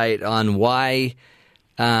oversight on why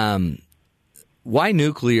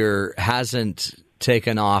nuclear hasn't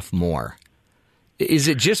taken off more. Is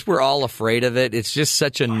it just we're all afraid of it? It's just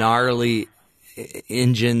such a gnarly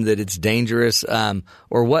engine that it's dangerous,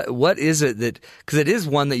 or what is it that? Because it is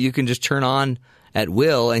one that you can just turn on at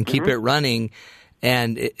will and keep it running,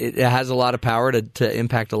 and it has a lot of power to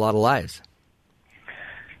impact a lot of lives.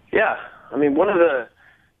 Yeah, I mean one of the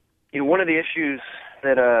issues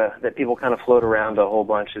that people kind of float around a whole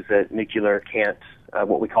bunch is that nuclear can't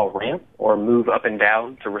what we call ramp or move up and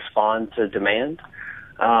down to respond to demand.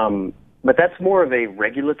 But that's more of a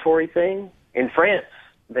regulatory thing. In France,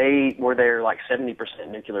 they were there like 70%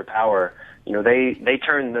 nuclear power. They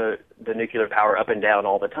turn the nuclear power up and down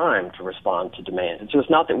all the time to respond to demand. And so it's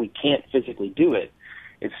not that we can't physically do it.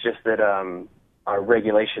 It's just that our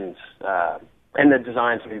regulations and the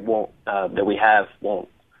designs that we have won't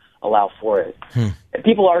allow for it. And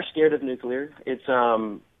people are scared of nuclear. It's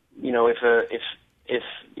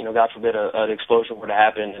if God forbid an explosion were to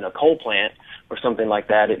happen in a coal plant or something like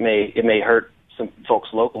that, it may hurt some folks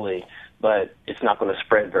locally, but it's not going to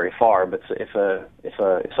spread very far. But if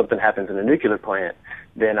something happens in a nuclear plant,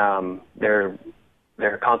 then there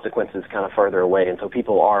are consequences kind of further away, and so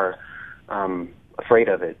people are afraid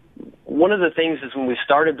of it. One of the things is when we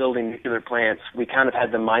started building nuclear plants, we kind of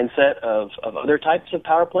had the mindset of other types of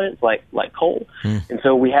power plants like coal. And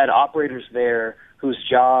so we had operators there whose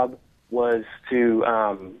job was to,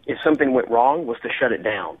 if something went wrong, was to shut it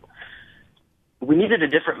down. We needed a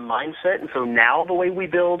different mindset, and so now the way we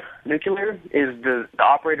build nuclear is the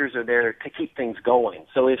operators are there to keep things going.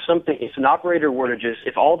 So if an operator were to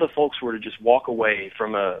if all the folks were to just walk away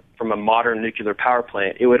from a modern nuclear power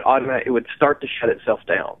plant, it would start to shut itself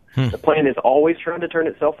down. The plant is always trying to turn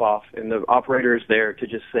itself off, and the operator is there to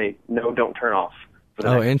just say, no, don't turn off. For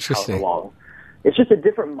the next interesting. however long. It's just a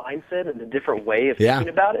different mindset and a different way of thinking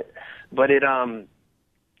about it, but it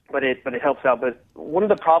helps out. But one of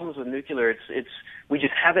the problems with nuclear, it's we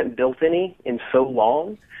just haven't built any in so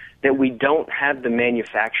long that we don't have the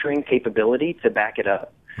manufacturing capability to back it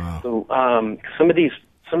up. Wow. So some of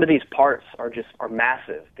these parts are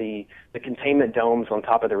massive. The containment domes on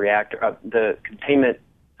top of the reactor, the containment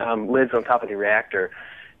lids on top of the reactor.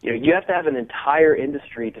 You have to have an entire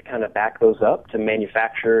industry to kind of back those up, to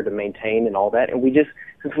manufacture, to maintain, and all that. And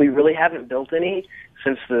since we really haven't built any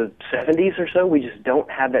since the 70s or so, we just don't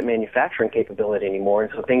have that manufacturing capability anymore.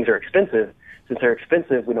 And so things are expensive. Since they're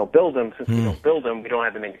expensive, we don't build them. Since we don't build them, we don't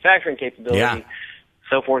have the manufacturing capability,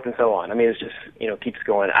 so forth and so on. I mean, it's just, keeps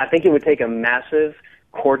going. I think it would take a massive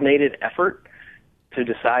coordinated effort to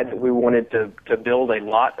decide that we wanted to build a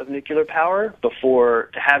lot of nuclear power before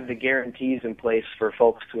to have the guarantees in place for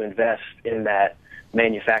folks to invest in that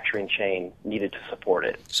manufacturing chain needed to support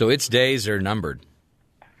it. So its days are numbered.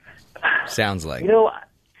 Sounds like.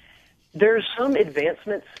 There's some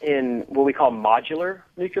advancements in what we call modular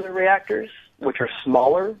nuclear reactors, which are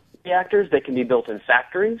smaller reactors that can be built in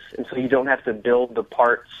factories, and so you don't have to build the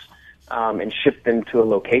parts and ship them to a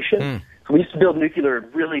location. So we used to build nuclear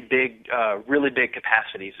at really big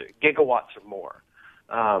capacities, gigawatts or more,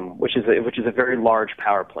 which is a very large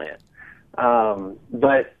power plant.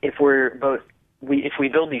 But if we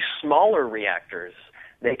build these smaller reactors,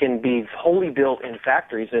 they can be wholly built in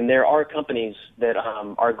factories, and there are companies that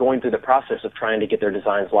are going through the process of trying to get their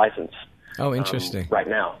designs licensed. Oh, interesting. Right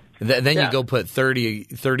now. Then you go put 30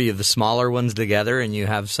 of the smaller ones together, and you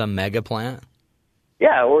have some mega plant?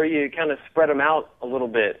 Yeah, or you kind of spread them out a little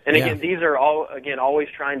bit. And again, these are always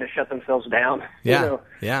trying to shut themselves down. Yeah,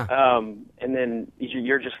 and then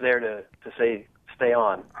you're just there to say, stay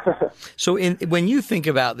on. So when you think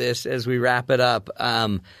about this as we wrap it up,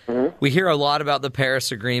 we hear a lot about the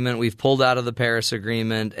Paris Agreement. We've pulled out of the Paris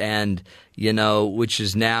Agreement, and which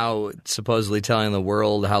is now supposedly telling the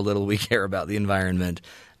world how little we care about the environment.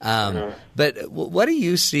 But what do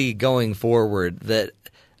you see going forward? That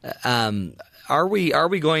are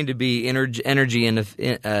we going to be energy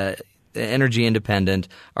independent?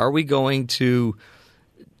 Are we going to,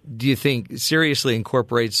 do you think, seriously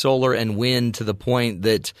incorporate solar and wind to the point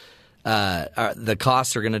that the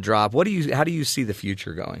costs are going to drop? How do you see the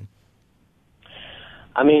future going?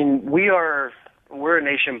 I mean, we're a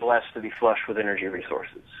nation blessed to be flush with energy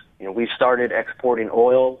resources. We started exporting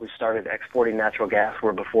oil. We started exporting natural gas,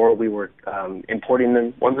 where before we were importing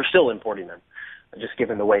them. Well, we're still importing them, just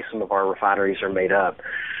given the way some of our refineries are made up.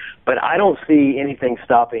 But I don't see anything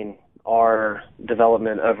stopping our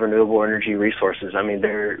development of renewable energy resources. I mean,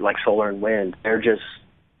 they're like solar and wind. They're just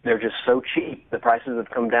so cheap. The prices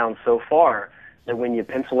have come down so far that when you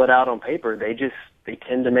pencil it out on paper, they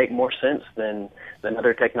tend to make more sense than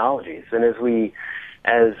other technologies. And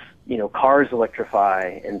as cars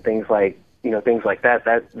electrify and things like that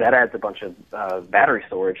adds a bunch of battery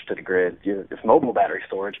storage to the grid. It's mobile battery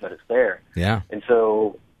storage, but it's there. Yeah. And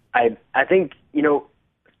so I think,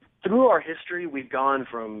 through our history, we've gone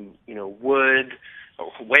from, wood,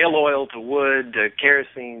 whale oil to wood to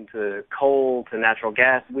kerosene to coal to natural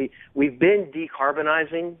gas. We've been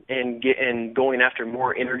decarbonizing and going after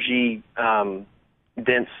more energy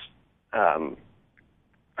dense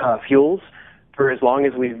fuels for as long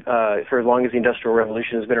as the Industrial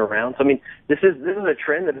Revolution has been around. So I mean, this is a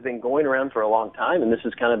trend that has been going around for a long time, and this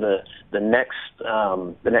is kind of the next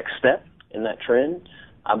step in that trend,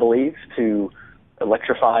 I believe, to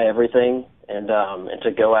electrify everything and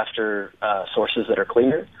to go after sources that are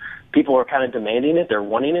cleaner. People are kind of demanding it; they're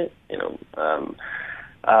wanting it.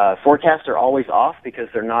 Forecasts are always off because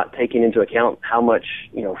they're not taking into account how much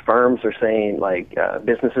firms are saying,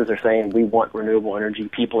 businesses are saying we want renewable energy.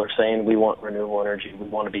 People are saying we want renewable energy. We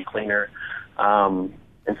want to be cleaner.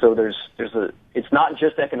 And so it's not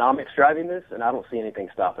just economics driving this, and I don't see anything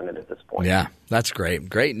stopping it at this point. Yeah, that's great.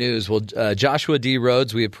 Great news. Well, Joshua D.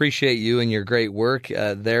 Rhodes, we appreciate you and your great work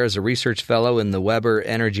there as a research fellow in the Weber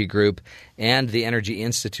Energy Group and the Energy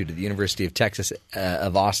Institute at the University of Texas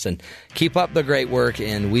of Austin. Keep up the great work,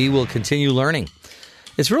 and we will continue learning.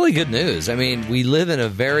 It's really good news. I mean, we live in a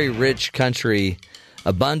very rich country,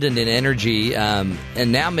 abundant in energy,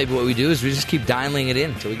 and now maybe what we do is we just keep dialing it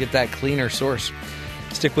in until we get that cleaner source.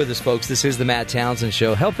 Stick with us, folks. This is the Matt Townsend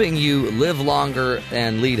Show, helping you live longer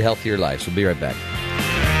and lead healthier lives. We'll be right back.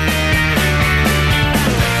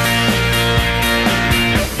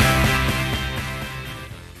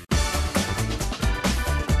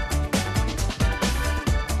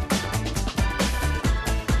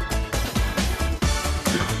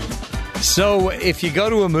 So if you go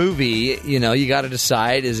to a movie, you got to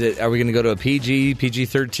decide, are we going to go to a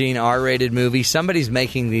PG-13, R-rated movie? Somebody's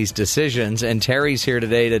making these decisions, and Terry's here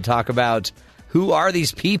today to talk about who are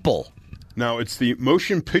these people. Now, it's the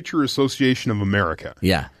Motion Picture Association of America.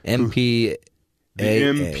 Yeah, MPAA. The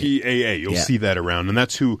MPAA. You'll see that around, and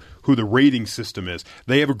that's who the rating system is.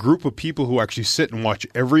 They have a group of people who actually sit and watch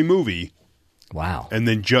every movie. Wow. And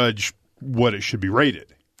then judge what it should be rated.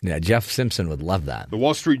 Yeah, Jeff Simpson would love that. The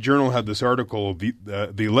Wall Street Journal had this article,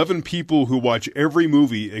 the 11 people who watch every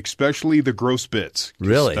movie, especially the gross bits.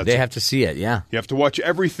 Really? They have to see it, yeah. You have to watch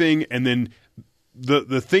everything, and then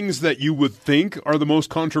the things that you would think are the most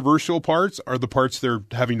controversial parts are the parts they're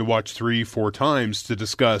having to watch 3-4 times to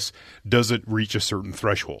discuss, does it reach a certain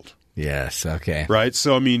threshold? Yes, okay. Right?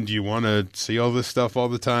 So, I mean, do you want to see all this stuff all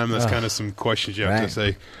the time? That's kind of some questions you have to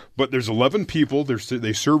say. But there's 11 people.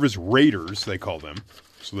 They serve as raters, they call them.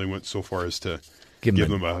 So they went so far as to give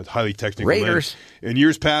them a highly technical raters. name. In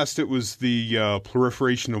years past, it was the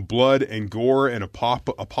proliferation of blood and gore and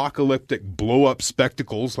apocalyptic blow-up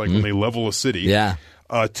spectacles, like when they level a city. Yeah.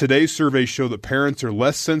 Today's surveys show that parents are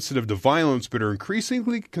less sensitive to violence but are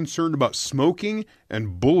increasingly concerned about smoking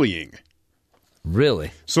and bullying. Really?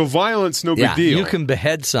 So violence, no big deal. You can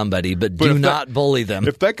behead somebody, but do not bully them.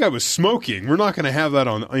 If that guy was smoking, we're not going to have that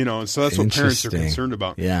on, and so that's what parents are concerned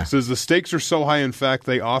about. Yeah. It says the stakes are so high, in fact,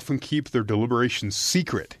 they often keep their deliberations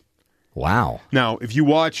secret. Wow. Now, if you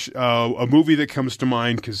watch a movie that comes to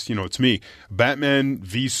mind, because, it's me, Batman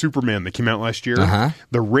v Superman that came out last year,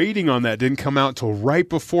 the rating on that didn't come out till right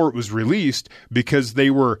before it was released because they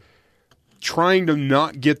were trying to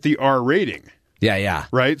not get the R rating. Yeah.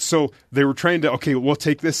 Right? So they were trying to, okay, we'll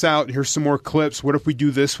take this out. Here's some more clips. What if we do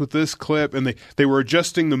this with this clip? And they were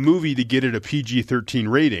adjusting the movie to get it a PG-13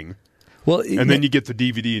 rating. Well, and then you get the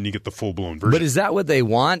DVD and you get the full-blown version. But is that what they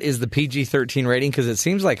want, is the PG-13 rating? Because it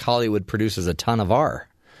seems like Hollywood produces a ton of R.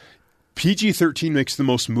 PG-13 makes the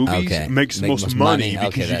most movies, makes the most money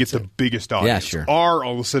because you get the biggest audience. Yeah, sure. R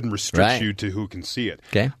all of a sudden restricts you to who can see it.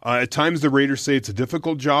 Okay. At times, the raters say it's a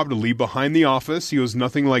difficult job to leave behind the office. He goes,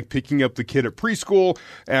 nothing like picking up the kid at preschool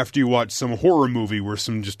after you watch some horror movie where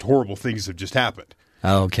some just horrible things have just happened.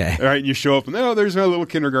 Okay. All right, and you show up and, there's a little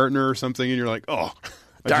kindergartner or something, and you're like,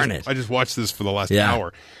 darn it. I just watched this for the last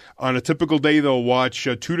hour. On a typical day, they'll watch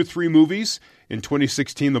 2 to 3 movies. In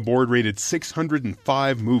 2016, the board rated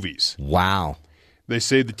 605 movies. Wow. They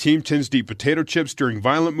say the team tends to eat potato chips during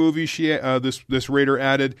violent movies, this rater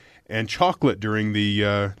added, and chocolate during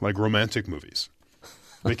the romantic movies.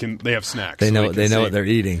 They have snacks. They know what they're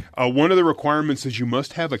eating. One of the requirements is you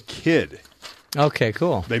must have a kid. Okay,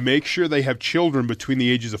 cool. They make sure they have children between the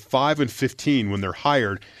ages of 5 and 15 when they're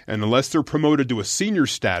hired, and unless they're promoted to a senior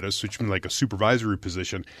status, which means like a supervisory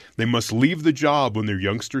position, they must leave the job when their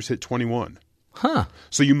youngsters hit 21. Huh.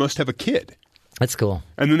 So you must have a kid. That's cool.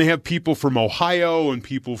 And then they have people from Ohio and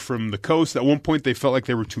people from the coast. At one point, they felt like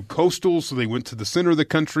they were too coastal, so they went to the center of the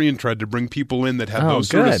country and tried to bring people in that had those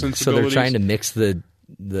sort of sensibilities. So they're trying to mix the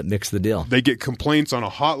deal. They get complaints on a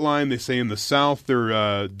hotline. They say in the South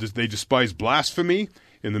they despise blasphemy.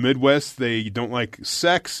 In the Midwest, they don't like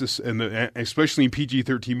sex, and especially in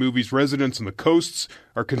PG-13 movies. Residents on the coasts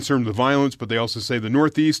are concerned with violence, but they also say the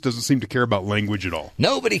Northeast doesn't seem to care about language at all.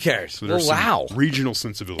 Nobody cares. So there's some regional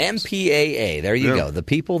sensibilities. MPAA. There you go. The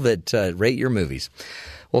people that rate your movies.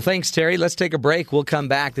 Well, thanks, Terry. Let's take a break. We'll come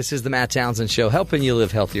back. This is the Matt Townsend Show, helping you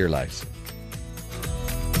live healthier lives.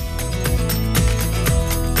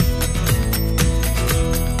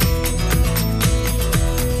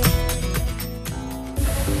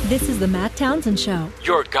 This is the Matt Townsend Show.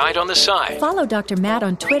 Your guide on the side. Follow Dr. Matt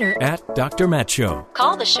on Twitter At Dr. Matt Show.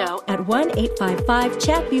 Call the show at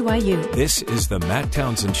 1-855-CHAT-BYU. This is the Matt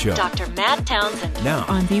Townsend Show. Dr. Matt Townsend. Now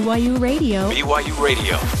on BYU Radio. BYU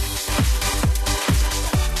Radio.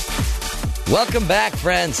 Welcome back,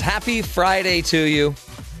 friends. Happy Friday to you.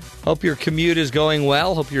 Hope your commute is going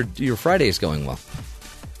well. Hope your Friday is going well.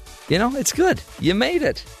 It's good. You made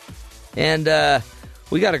it. And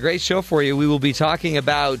we got a great show for you. We will be talking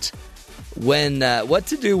about what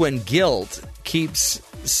to do when guilt keeps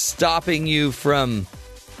stopping you from,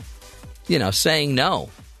 saying no.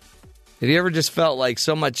 Have you ever just felt like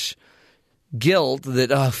so much guilt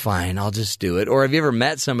that, fine, I'll just do it? Or have you ever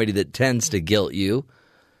met somebody that tends to guilt you?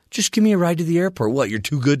 Just give me a ride to the airport. What, you're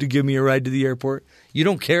too good to give me a ride to the airport? You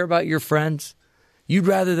don't care about your friends? You'd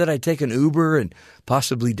rather that I take an Uber and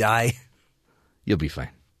possibly die? You'll be fine.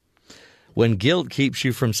 When guilt keeps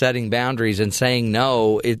you from setting boundaries and saying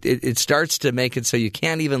no, it starts to make it so you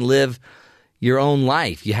can't even live your own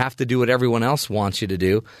life. You have to do what everyone else wants you to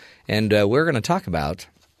do. And we're going to talk about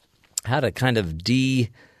how to kind of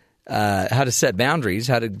how to set boundaries,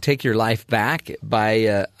 how to take your life back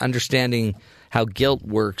by understanding how guilt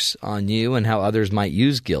works on you and how others might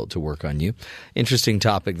use guilt to work on you. Interesting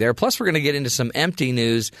topic there. Plus, we're going to get into some empty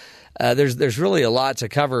news. There's really a lot to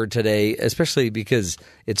cover today, especially because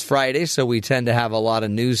it's Friday, so we tend to have a lot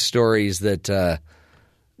of news stories that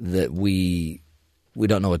we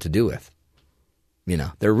don't know what to do with. You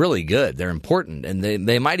know, they're really good. They're important, and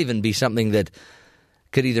they might even be something that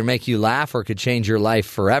could either make you laugh or could change your life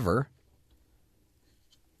forever.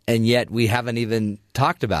 And yet we haven't even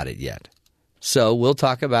talked about it yet. So we'll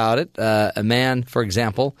talk about it. A man, for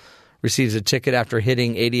example, receives a ticket after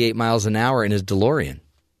hitting 88 miles an hour in his DeLorean.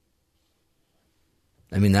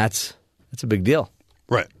 I mean, that's a big deal.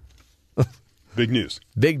 Right. Big news.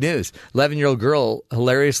 Big news. 11-year-old girl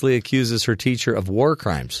hilariously accuses her teacher of war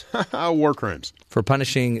crimes. War crimes. For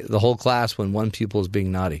punishing the whole class when one pupil is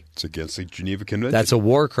being naughty. It's against the Geneva Convention. That's a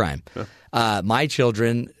war crime. Huh. My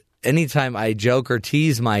children, anytime I joke or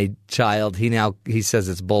tease my child, he says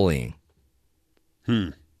it's bullying.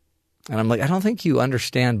 And I'm like, I don't think you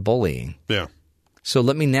understand bullying. Yeah. So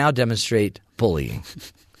let me now demonstrate bullying.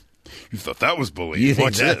 You thought that was bullying.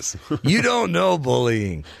 Watch this. You don't know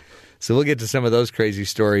bullying. So we'll get to some of those crazy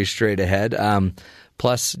stories straight ahead.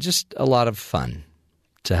 Plus, just a lot of fun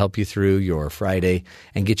to help you through your Friday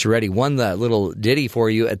and get you ready. One little ditty for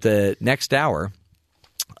you at the next hour.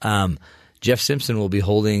 Jeff Simpson will be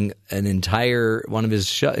holding an entire one of his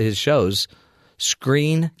shows.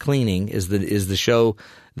 Screen Cleaning is the show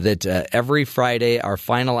that every Friday, our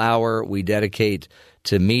final hour, we dedicate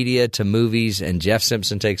to media, to movies, and Jeff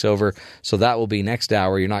Simpson takes over. So that will be next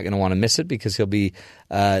hour. You're not going to want to miss it because he'll be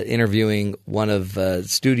interviewing one of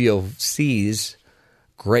Studio C's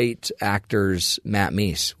great actors. Matt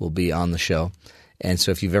Meese will be on the show. And so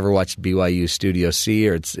if you've ever watched BYU Studio C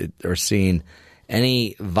or seen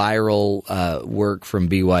any viral work from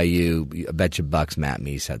BYU, I bet you bucks Matt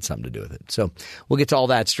Meese had something to do with it. So we'll get to all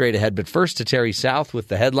that straight ahead. But first to Terry South with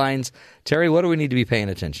the headlines. Terry, what do we need to be paying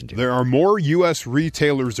attention to? There are more U.S.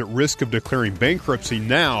 retailers at risk of declaring bankruptcy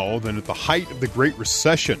now than at the height of the Great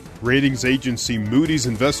Recession. Ratings agency Moody's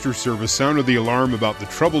Investor Service sounded the alarm about the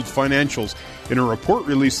troubled financials in a report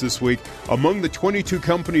released this week. Among the 22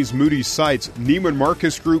 companies Moody's cites, Neiman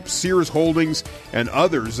Marcus Group, Sears Holdings, and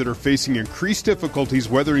others that are facing increased difficulties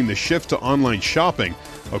weathering the shift to online shopping,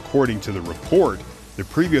 according to the report. The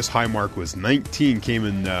previous high mark was 19, came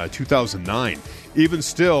in 2009. Even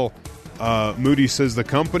still, Moody's says the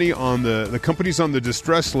companies on the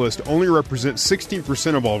distress list only represent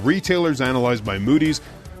 16% of all retailers analyzed by Moody's,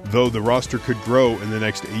 though the roster could grow in the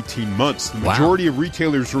next 18 months. The majority of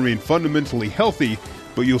retailers remain fundamentally healthy,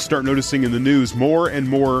 but you'll start noticing in the news more and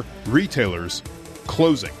more retailers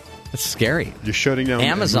closing. That's scary. Just shutting down.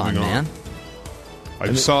 Amazon, man.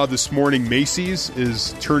 I saw this morning Macy's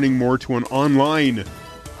is turning more to an online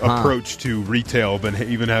approach to retail than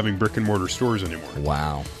even having brick and mortar stores anymore.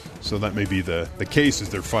 Wow. So that may be the case as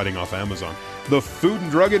they're fighting off Amazon. The Food and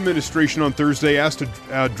Drug Administration on Thursday asked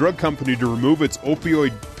a drug company to remove its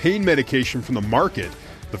opioid pain medication from the market.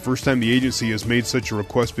 The first time the agency has made such a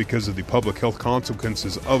request because of the public health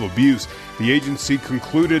consequences of abuse. The agency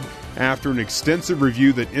concluded after an extensive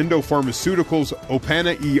review that Endo Pharmaceuticals'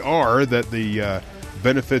 Opana ER that the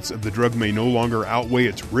benefits of the drug may no longer outweigh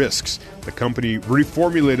its risks. The company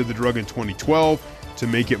reformulated the drug in 2012 to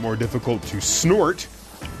make it more difficult to snort.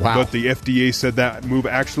 Wow. But the FDA said that move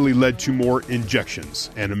actually led to more injections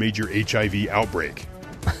and a major HIV outbreak.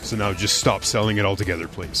 So now just stop selling it altogether,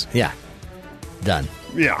 please. Yeah. Done.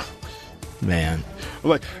 Yeah. Man.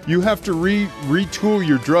 Like, you have to retool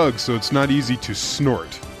your drug so it's not easy to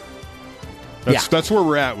snort. That's where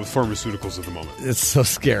we're at with pharmaceuticals at the moment. It's so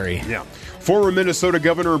scary. Yeah. Former Minnesota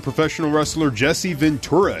governor and professional wrestler Jesse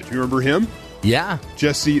Ventura. Do you remember him? Yeah.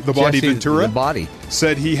 Jesse Ventura? The Body.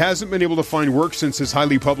 Said he hasn't been able to find work since his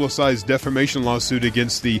highly publicized defamation lawsuit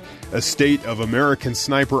against the estate of American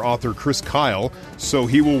Sniper author Chris Kyle, so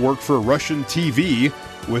he will work for Russian TV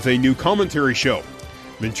with a new commentary show.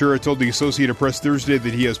 Ventura told the Associated Press Thursday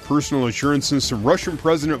that he has personal assurances from Russian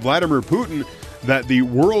President Vladimir Putin that the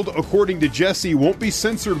world, according to Jesse, won't be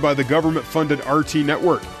censored by the government-funded RT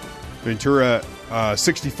network. Ventura,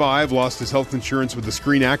 65, lost his health insurance with the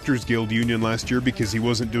Screen Actors Guild union last year because he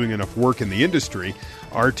wasn't doing enough work in the industry.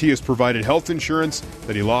 RT has provided health insurance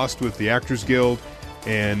that he lost with the Actors Guild.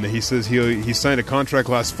 And he says he signed a contract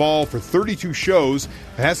last fall for 32 shows.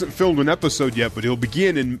 Hasn't filmed an episode yet, but he'll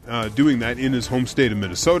begin doing that in his home state of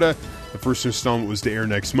Minnesota. The first installment was to air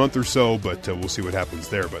next month or so, but we'll see what happens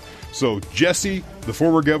there. But so Jesse, the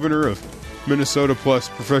former governor of Minnesota plus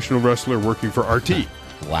professional wrestler working for RT.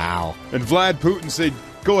 Wow. And Vlad Putin said,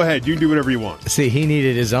 go ahead, you can do whatever you want. See, he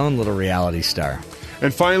needed his own little reality star.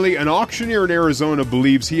 And finally, an auctioneer in Arizona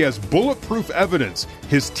believes he has bulletproof evidence.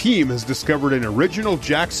 His team has discovered an original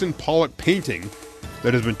Jackson Pollock painting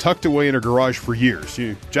that has been tucked away in a garage for years.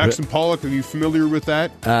 Jackson Pollock, are you familiar with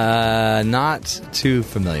that? Not too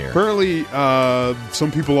familiar. Apparently,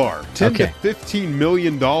 some people are. $10 to $15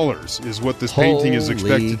 million is what this painting is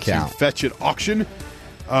expected to fetch at auction.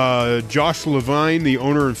 Josh Levine, the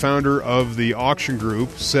owner and founder of the auction group,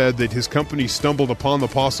 said that his company stumbled upon the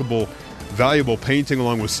possible valuable painting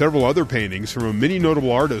along with several other paintings from many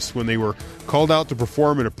notable artists when they were called out to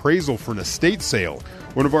perform an appraisal for an estate sale.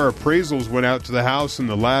 One of our appraisals went out to the house and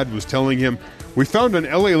the lad was telling him, we found an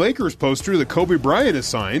LA Lakers poster that Kobe Bryant has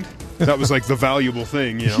signed. That was like the valuable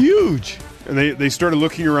thing, Huge. And they started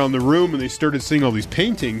looking around the room and they started seeing all these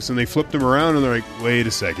paintings and they flipped them around and they're like, wait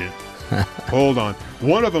a second. Hold on.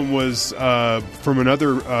 One of them was from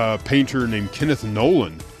another painter named Kenneth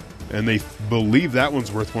Nolan. And they believe that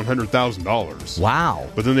one's worth $100,000. Wow.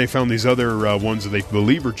 But then they found these other ones that they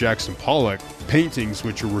believe are Jackson Pollock paintings,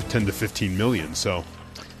 which are worth $10 to $15 million. So,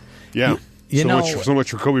 yeah. So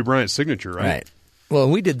much for Kobe Bryant's signature, right? Right. Well,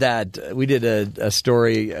 we did that. We did a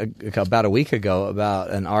story about a week ago about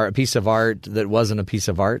a piece of art that wasn't a piece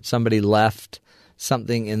of art. Somebody left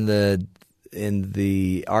something in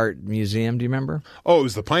the art museum. Do you remember? Oh, it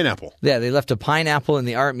was the pineapple. Yeah, they left a pineapple in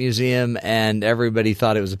the art museum, and everybody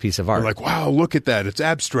thought it was a piece of art. They're like, wow, look at that. It's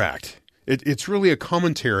abstract. It's really a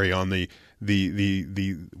commentary on the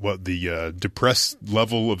depressed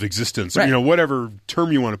level of existence, right. Whatever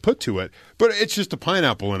term you want to put to it. But it's just a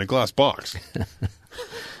pineapple in a glass box.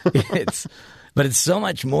 But it's so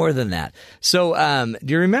much more than that. So,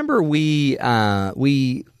 do you remember we had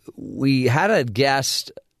a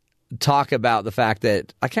guest talk about the fact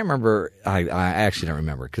that I can't remember. I actually don't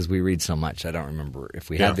remember because we read so much. I don't remember if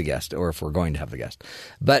we had the guest or if we're going to have the guest.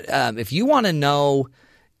 But if you want to know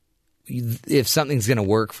if something's going to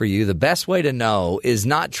work for you, the best way to know is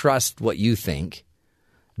not trust what you think,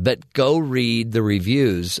 but go read the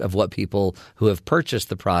reviews of what people who have purchased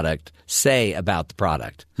the product say about the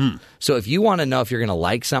product. So if you want to know if you're going to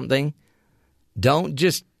like something, don't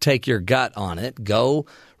just take your gut on it. Go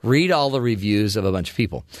read all the reviews of a bunch of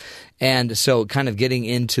people. And so kind of getting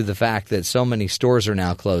into the fact that so many stores are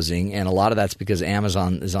now closing, and a lot of that's because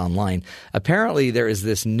Amazon is online. Apparently there is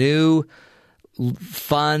this new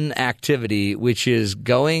fun activity, which is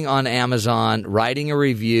going on Amazon, writing a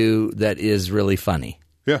review that is really funny.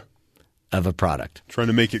 Yeah. Of a product. Trying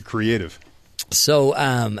to make it creative.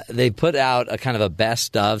 So they put out a kind of a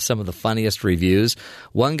best of some of the funniest reviews.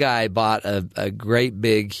 One guy bought a great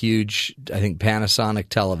big, huge, I think, Panasonic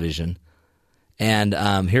television. And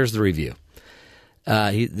here's the review.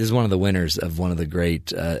 This is one of the winners of one of the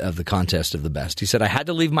great of the contest of the best. He said, I had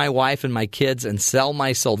to leave my wife and my kids and sell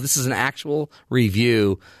my soul. This is an actual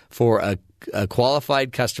review for a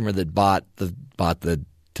qualified customer that bought the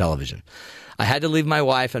television. I had to leave my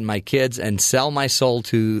wife and my kids and sell my soul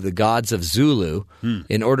to the gods of Zulu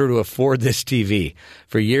in order to afford this TV.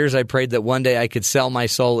 For years, I prayed that one day I could sell my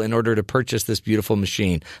soul in order to purchase this beautiful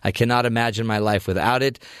machine. I cannot imagine my life without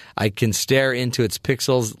it. I can stare into its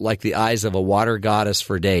pixels like the eyes of a water goddess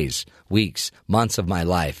for days, weeks, months of my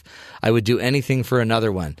life. I would do anything for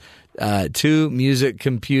another one. 2 music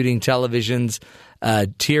computing televisions.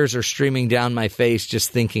 Tears are streaming down my face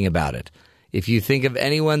just thinking about it. If you think of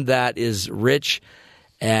anyone that is rich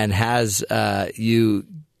and has you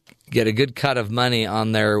get a good cut of money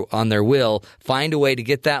on their will, find a way to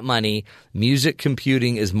get that money. Music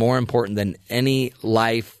computing is more important than any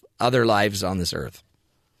other lives on this earth.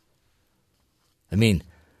 I mean,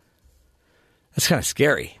 that's kind of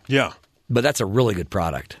scary. Yeah. But that's a really good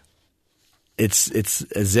product. It's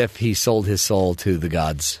as if he sold his soul to the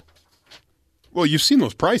gods. Well, you've seen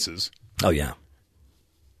those prices. Oh, yeah.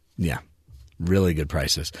 Yeah. Really good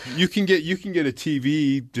prices. You can get a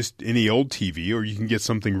TV, just any old TV, or you can get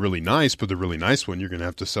something really nice, but the really nice one, you're going to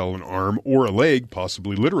have to sell an arm or a leg,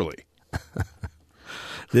 possibly literally.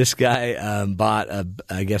 This guy bought,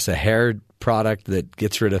 a hair product that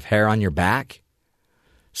gets rid of hair on your back.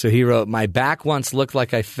 So he wrote, my back once looked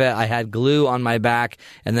like I had glue on my back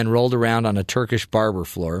and then rolled around on a Turkish barber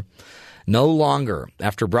floor. No longer.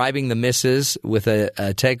 After bribing the missus with a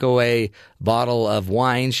takeaway bottle of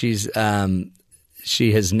wine, she's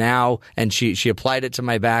she has now, and she applied it to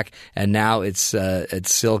my back, and now it's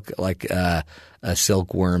silk, like a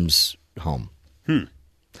silkworm's home.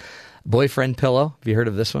 Boyfriend pillow. Have you heard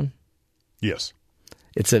of this one? Yes.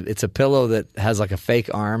 It's a pillow that has like a fake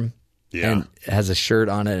arm. Yeah. And it has a shirt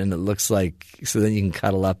on it, and it looks like, so then you can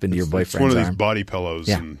cuddle up into your boyfriend's arm. It's one of these body pillows.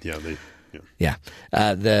 Yeah.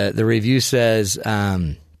 And The review says,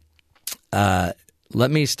 let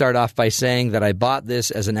me start off by saying that I bought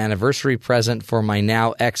this as an anniversary present for my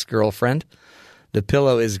now ex-girlfriend. The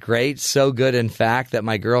pillow is great, so good in fact that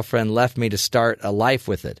my girlfriend left me to start a life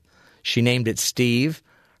with it. She named it Steve.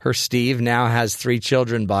 Her Steve now has 3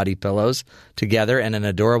 children body pillows together and an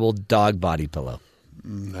adorable dog body pillow.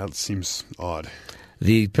 That seems odd.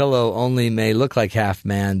 The pillow only may look like half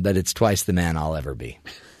man, but it's twice the man I'll ever be.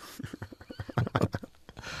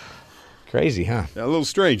 Crazy, huh? Yeah, a little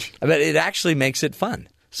strange. But it actually makes it fun.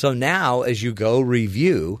 So now as you go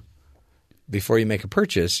review, before you make a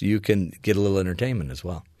purchase, you can get a little entertainment as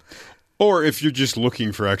well. Or if you're just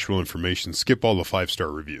looking for actual information, skip all the 5-star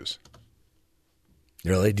reviews.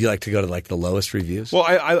 Really? Do you like to go to like the lowest reviews? Well,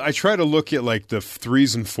 I try to look at like the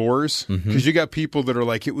 3s and 4s because you got people that are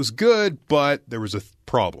like, it was good, but there was a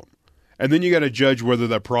problem. And then you got to judge whether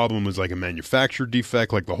that problem was like a manufacturer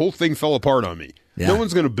defect, like the whole thing fell apart on me. Yeah. No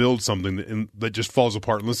one's going to build something that just falls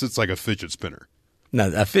apart unless it's like a fidget spinner.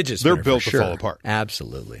 No, a fidget spinner. They're built to fall apart.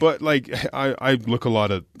 Absolutely. But like I look a lot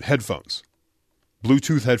at headphones,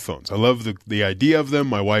 Bluetooth headphones. I love the idea of them.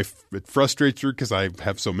 My wife, it frustrates her because I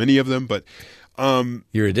have so many of them, but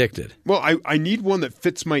you're addicted. Well, I need one that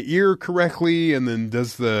fits my ear correctly and then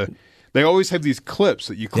does the... They always have these clips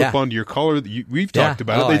that you clip onto your collar. We've talked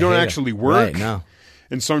about it. They don't actually work. Right, no.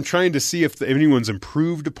 And so I'm trying to see if anyone's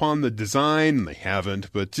improved upon the design, and they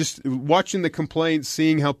haven't. But just watching the complaints,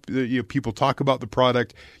 seeing how people talk about the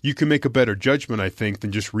product, you can make a better judgment, I think,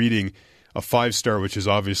 than just reading a 5-star, which is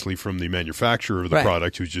obviously from the manufacturer of the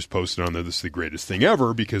product, who's just posted on there, this is the greatest thing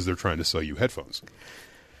ever, because they're trying to sell you headphones.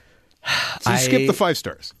 So skip the 5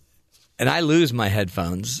 stars. And I lose my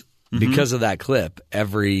headphones because of that clip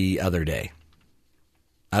every other day.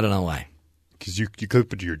 I don't know why. Because you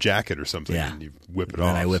clip it to your jacket or something and you whip it off.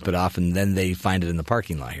 And I whip it off, and then they find it in the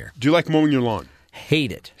parking lot here. Do you like mowing your lawn?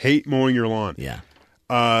 Hate it. Hate mowing your lawn. Yeah.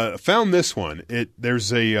 Found this one. There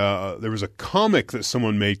was a comic that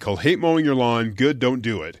someone made called "Hate Mowing Your Lawn, Good, Don't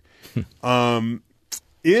Do It." In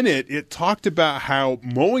it talked about how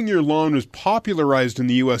mowing your lawn was popularized in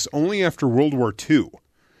the U.S. only after World War II.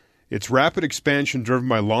 Its rapid expansion driven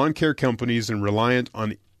by lawn care companies and reliant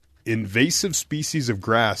on invasive species of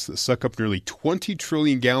grass that suck up nearly 20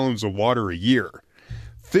 trillion gallons of water a year.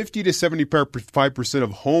 50 to 75%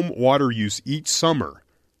 of home water use each summer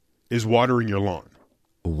is watering your lawn.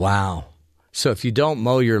 Wow. So if you don't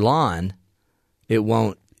mow your lawn, it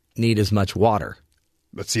won't need as much water.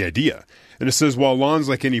 That's the idea. And it says, while lawns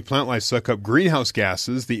like any plant life suck up greenhouse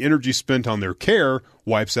gases, the energy spent on their care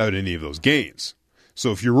wipes out any of those gains.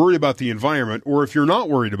 So if you're worried about the environment, or if you're not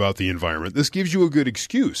worried about the environment, this gives you a good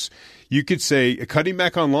excuse. You could say cutting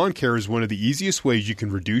back on lawn care is one of the easiest ways you can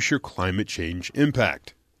reduce your climate change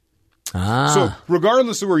impact. So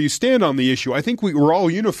regardless of where you stand on the issue, I think we're all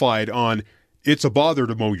unified on it's a bother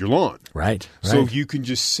to mow your lawn. Right. So you can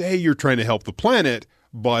just say you're trying to help the planet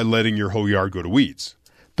by letting your whole yard go to weeds.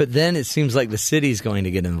 But then it seems like the city's going to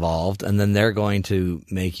get involved, and then they're going to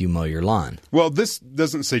make you mow your lawn. Well, this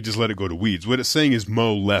doesn't say just let it go to weeds. What it's saying is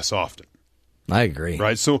mow less often. I agree.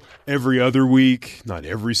 Right? So every other week, not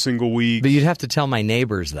every single week. But you'd have to tell my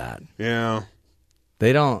neighbors that. Yeah.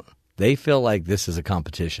 They don't. They feel like this is a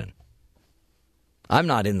competition. I'm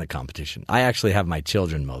not in the competition. I actually have my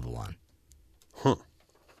children mow the lawn. Huh.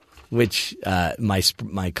 Which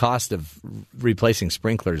my cost of replacing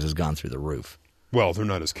sprinklers has gone through the roof. Well, they're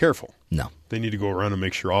not as careful. No. They need to go around and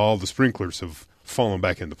make sure all the sprinklers have fallen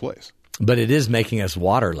back into place. But it is making us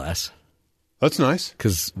water less. That's nice.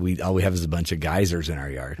 Because all we have is a bunch of geysers in our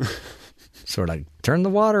yard. Sort of like, turn the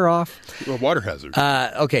water off. Well, water hazard.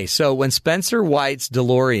 Okay, so when Spencer White's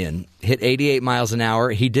DeLorean hit 88 miles an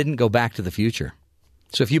hour, he didn't go back to the future.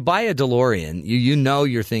 So if you buy a DeLorean, you know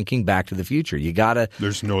you're thinking Back to the Future. You gotta.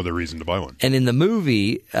 There's no other reason to buy one. And in the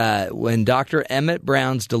movie, when Dr. Emmett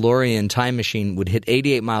Brown's DeLorean time machine would hit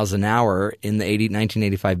 88 miles an hour in the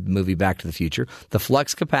 1985 movie Back to the Future, the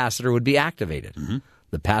flux capacitor would be activated. Mm-hmm.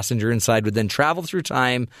 The passenger inside would then travel through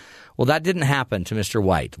time. Well, that didn't happen to Mr.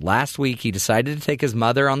 White. Last week, he decided to take his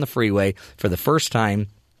mother on the freeway for the first time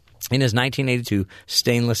in his 1982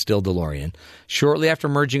 stainless steel DeLorean. Shortly after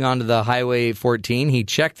merging onto the Highway 14, he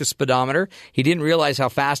checked the speedometer. He didn't realize how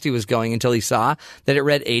fast he was going until he saw that it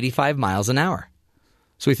read 85 miles an hour.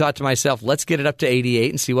 So he thought to myself, let's get it up to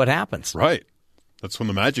 88 and see what happens. Right. That's when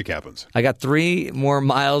the magic happens. I got 3 more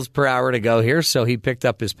miles per hour to go here, so he picked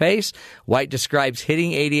up his pace. White describes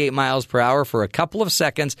hitting 88 miles per hour for a couple of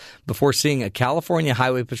seconds before seeing a California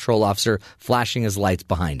Highway Patrol officer flashing his lights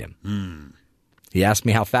behind him. He asked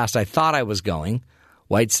me how fast I thought I was going.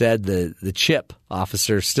 White said the CHIP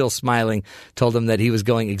officer, still smiling, told him that he was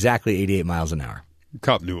going exactly 88 miles an hour. The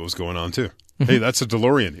cop knew what was going on, too. Hey, that's a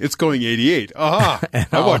DeLorean. It's going 88. Aha!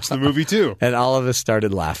 I watched the movie, too. And all of us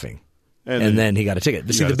started laughing. And then he got a ticket.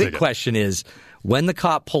 But see, the big question is, when the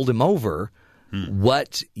cop pulled him over,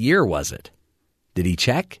 what year was it? Did he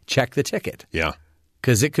check the ticket? Yeah.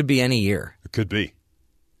 Because it could be any year. It could be.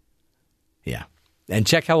 Yeah. And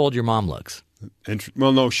check how old your mom looks.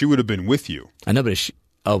 Well, no, she would have been with you. I know,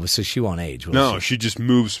 but so she won't age, will No, she? she just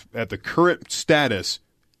moves at the current status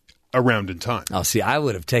around in time. Oh, see, I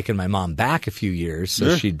would have taken my mom back a few years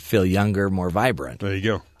so she'd feel younger, more vibrant. There you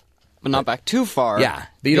go. But not back too far. Yeah,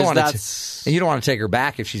 but you don't want to take her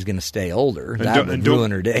back if she's going to stay older. That would ruin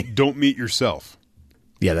her day. Don't meet yourself.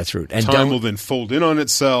 Yeah, that's rude. And time will then fold in on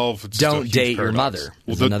itself. It's don't date your mother.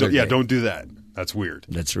 Well, don't do that. That's weird.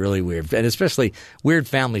 That's really weird, and especially weird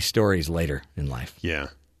family stories later in life. Yeah.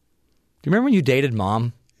 Do you remember when you dated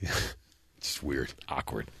mom? Yeah. It's weird.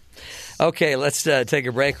 Awkward. Okay, let's take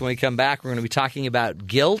a break. When we come back, we're going to be talking about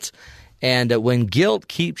guilt, and when guilt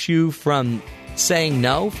keeps you from saying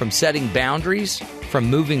no, from setting boundaries, from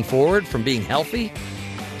moving forward, from being healthy.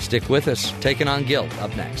 Stick with us. Taking on guilt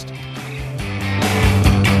up next.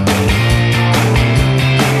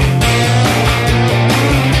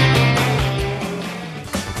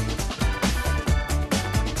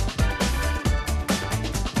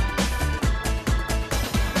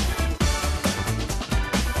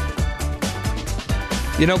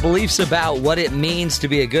 You know, beliefs about what it means to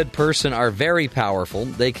be a good person are very powerful.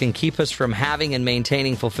 They can keep us from having and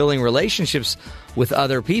maintaining fulfilling relationships with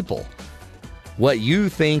other people. What you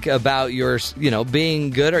think about your,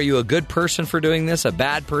 being good. Are you a good person for doing this? A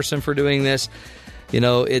bad person for doing this?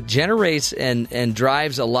 It generates and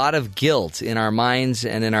drives a lot of guilt in our minds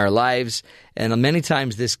and in our lives. And many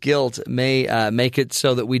times this guilt may make it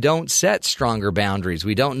so that we don't set stronger boundaries.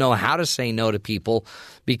 We don't know how to say no to people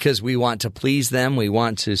because we want to please them. We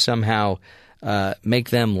want to somehow make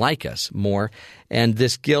them like us more. And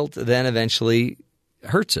this guilt then eventually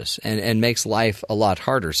hurts us and makes life a lot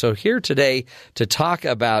harder. So here today to talk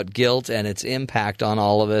about guilt and its impact on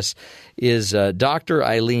all of us is Dr.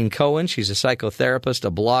 Ilene Cohen. She's a psychotherapist, a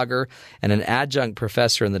blogger, and an adjunct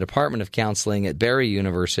professor in the Department of Counseling at Barry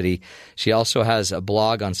University. She also has a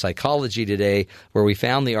blog on Psychology Today where we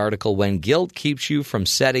found the article, When Guilt Keeps You from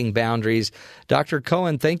Setting Boundaries. Dr.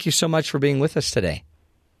 Cohen, thank you so much for being with us today.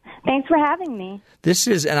 Thanks for having me. This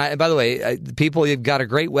is, and by the way, people, you've got a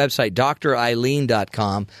great website,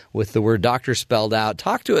 drilene.com, with the word doctor spelled out.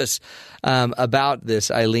 Talk to us about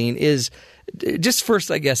this, Ilene. Just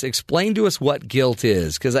first, I guess, explain to us what guilt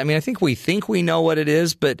is. Because, I think we know what it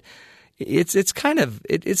is, but it's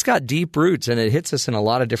got deep roots, and it hits us in a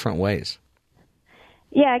lot of different ways.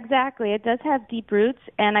 Yeah, exactly. It does have deep roots,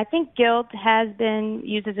 and I think guilt has been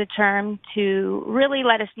used as a term to really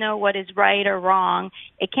let us know what is right or wrong.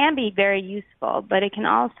 It can be very useful, but it can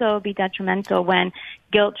also be detrimental when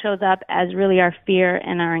guilt shows up as really our fear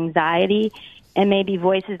and our anxiety and maybe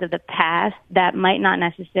voices of the past that might not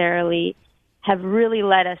necessarily have really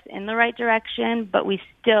led us in the right direction, but we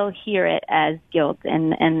still hear it as guilt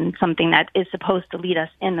and something that is supposed to lead us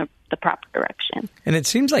in the proper direction. And it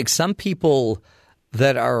seems like some people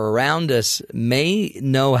that are around us may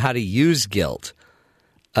know how to use guilt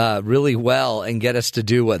really well and get us to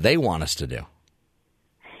do what they want us to do.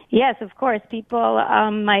 Yes, of course. People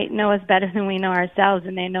might know us better than we know ourselves,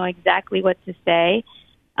 and they know exactly what to say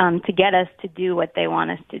to get us to do what they want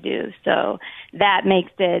us to do. So that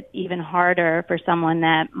makes it even harder for someone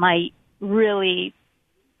that might really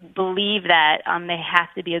believe that they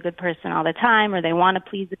have to be a good person all the time, or they want to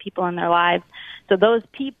please the people in their lives. So those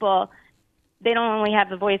people, they don't only have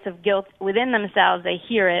the voice of guilt within themselves, they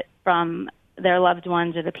hear it from their loved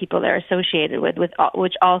ones or the people they're associated with,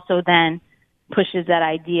 which also then pushes that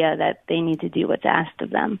idea that they need to do what's asked of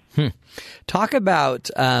them. Talk about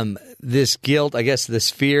this guilt, I guess this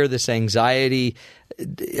fear, this anxiety.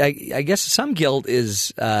 I guess some guilt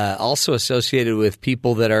is also associated with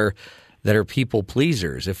people that are people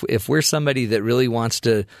pleasers. If we're somebody that really wants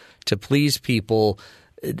to please people,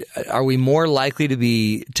 are we more likely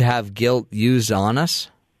to have guilt used on us?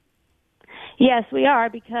 Yes, we are,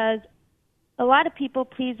 because a lot of people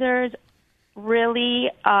pleasers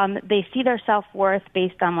really they see their self-worth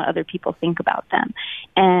based on what other people think about them,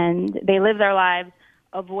 and they live their lives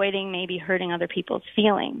avoiding maybe hurting other people's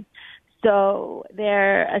feelings. So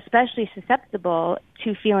they're especially susceptible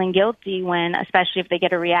to feeling guilty when, especially if they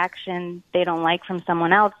get a reaction they don't like from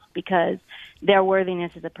someone else, because their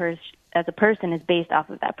worthiness as a person is based off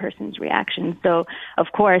of that person's reaction. So,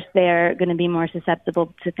 of course, they're going to be more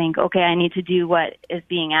susceptible to think, okay, I need to do what is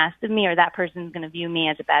being asked of me, or that person's going to view me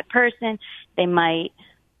as a bad person. They might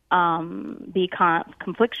be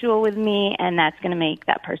conflictual with me, and that's going to make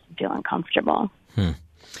that person feel uncomfortable.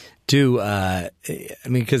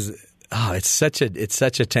 Because it's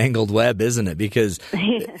such a tangled web, isn't it? Because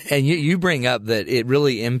and you bring up that it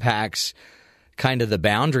really impacts kind of the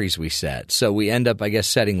boundaries we set. So we end up, I guess,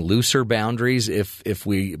 setting looser boundaries if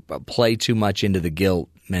we play too much into the guilt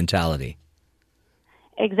mentality.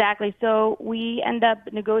 Exactly. So we end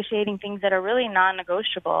up negotiating things that are really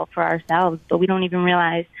non-negotiable for ourselves, but we don't even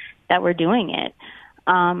realize that we're doing it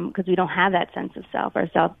because we don't have that sense of self. Our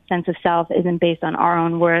sense of self isn't based on our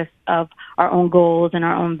own worth of our own goals and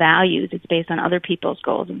our own values. It's based on other people's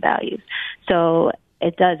goals and values. So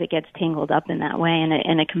it gets tangled up in that way,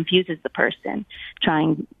 and it confuses the person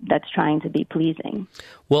that's trying to be pleasing.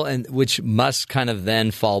 Well, and which must kind of then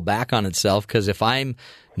fall back on itself, because if I'm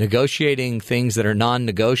negotiating things that are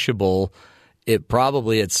non-negotiable, it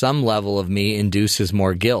probably at some level of me induces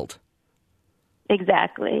more guilt.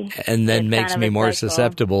 Exactly. And then makes me more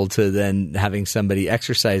susceptible to then having somebody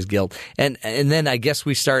exercise guilt. And then I guess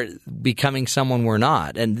we start becoming someone we're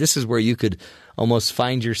not. And this is where you could almost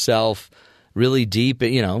find yourself really deep,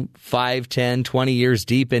 5, 10, 20 years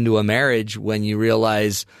deep into a marriage when you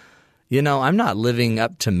realize, I'm not living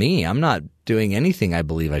up to me. I'm not doing anything I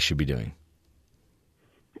believe I should be doing.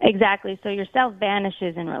 Exactly. So your self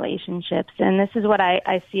vanishes in relationships. And this is what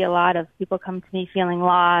I see a lot of. People come to me feeling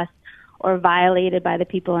lost or violated by the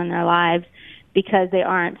people in their lives because they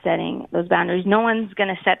aren't setting those boundaries. No one's going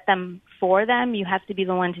to set them for them. You have to be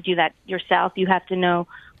the one to do that yourself. You have to know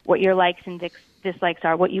what your likes and dislikes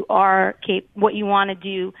are, what you what you want to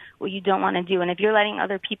do, what you don't want to do. And if you're letting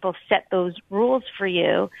other people set those rules for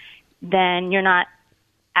you, then you're not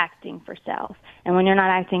acting for self. And when you're not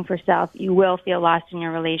acting for self, you will feel lost in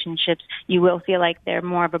your relationships. You will feel like they're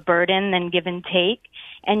more of a burden than give and take.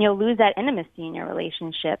 And you'll lose that intimacy in your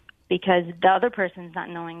relationship because the other person's not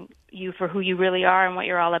knowing you for who you really are and what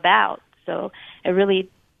you're all about. So it really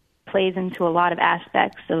plays into a lot of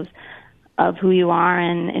aspects of who you are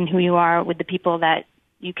and who you are with the people that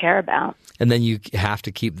you care about. And then you have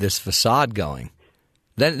to keep this facade going.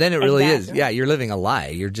 Then it really is. Yeah, you're living a lie.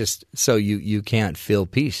 You're just so you can't feel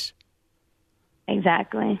peace.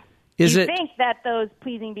 Exactly. You think that those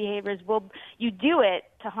pleasing behaviors you do it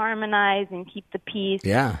to harmonize and keep the peace.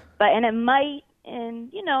 Yeah. And it might, in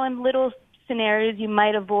little scenarios, you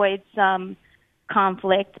might avoid some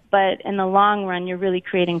conflict, but in the long run, you're really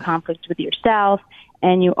creating conflict with yourself,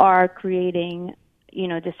 and you are creating,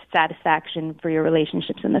 dissatisfaction for your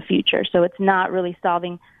relationships in the future. So it's not really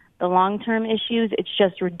solving the long-term issues. It's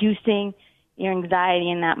just reducing your anxiety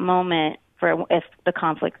in that moment for if the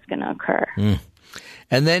conflict's going to occur.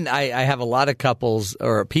 And then I have a lot of couples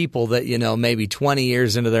or people that, maybe 20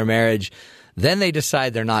 years into their marriage, then they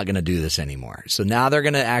decide they're not going to do this anymore. So now they're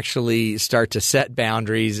going to actually start to set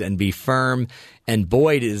boundaries and be firm. And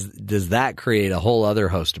boy, does that create a whole other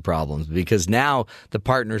host of problems, because now the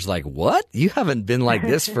partner's like, what? You haven't been like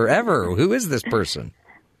this forever. Who is this person?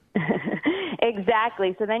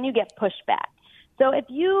 Exactly. So then you get pushed back. So if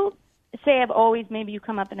you say maybe you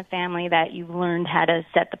come up in a family that you've learned how to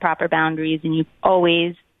set the proper boundaries and you've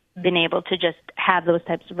always been able to just have those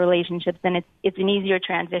types of relationships, then it's an easier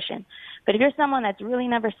transition. But if you're someone that's really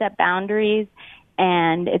never set boundaries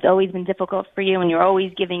and it's always been difficult for you and you're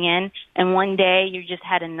always giving in and one day you just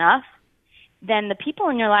had enough, then the people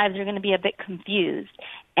in your lives are going to be a bit confused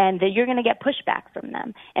and that you're going to get pushback from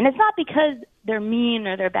them. And it's not because they're mean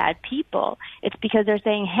or they're bad people. It's because they're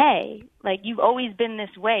saying, hey, you've always been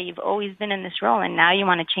this way. You've always been in this role, and now you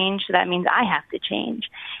want to change, so that means I have to change.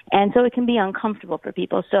 And so it can be uncomfortable for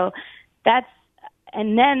people. So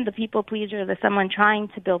and then the people pleaser, someone trying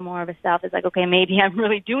to build more of a self is like, okay, maybe I'm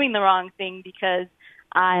really doing the wrong thing because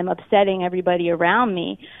I'm upsetting everybody around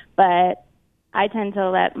me. But I tend to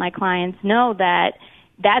let my clients know that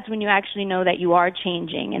that's when you actually know that you are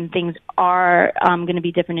changing and things are going to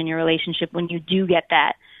be different in your relationship when you do get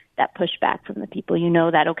that pushback from the people. You know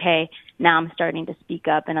that, okay, now I'm starting to speak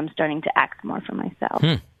up and I'm starting to act more for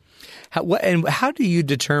myself. How do you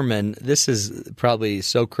determine, this is probably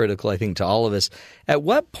so critical, I think, to all of us, at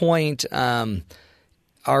what point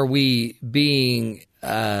are we being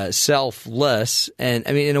selfless and,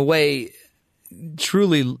 in a way,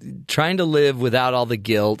 truly trying to live without all the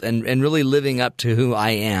guilt and really living up to who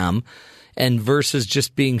I am and versus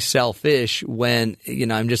just being selfish when,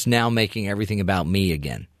 I'm just now making everything about me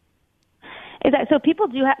again. Exactly. So people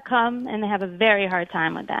do come and they have a very hard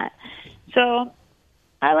time with that. So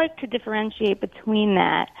I like to differentiate between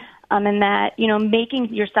that and that,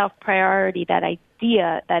 making yourself priority, that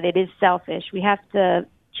idea that it is selfish. We have to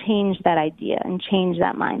change that idea and change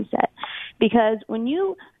that mindset. Because when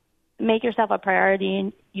you make yourself a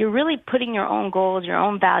priority, you're really putting your own goals, your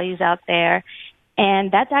own values out there,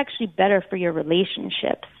 and that's actually better for your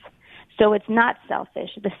relationships. So it's not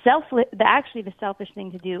selfish. The selfish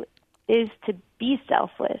thing to do is to be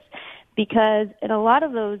selfless, because in a lot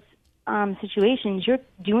of those situations, you're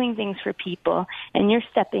doing things for people and you're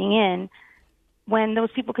stepping in when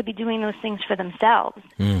those people could be doing those things for themselves.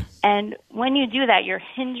 And when you do that, you're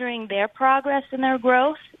hindering their progress and their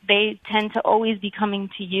growth. They tend to always be coming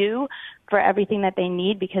to you for everything that they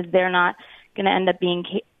need because they're not going to end up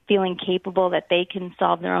feeling capable that they can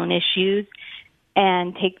solve their own issues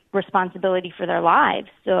and take responsibility for their lives.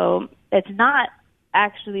 So it's not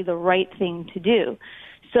actually the right thing to do.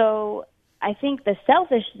 So I think the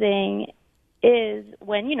selfish thing is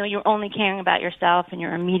when, you're only caring about yourself and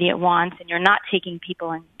your immediate wants and you're not taking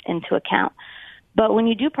people into account. But when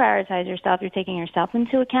you do prioritize yourself, you're taking yourself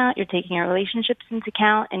into account, you're taking your relationships into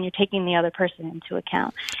account, and you're taking the other person into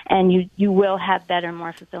account. And you will have better,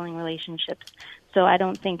 more fulfilling relationships. So I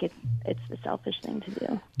don't think it's the selfish thing to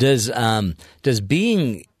do. Does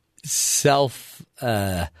being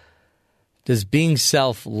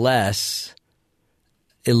selfless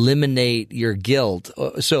eliminate your guilt?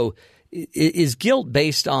 So is guilt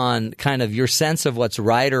based on kind of your sense of what's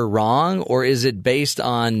right or wrong, or is it based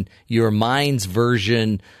on your mind's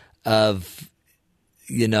version of,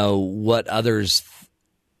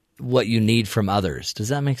 what you need from others? Does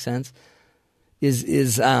that make sense?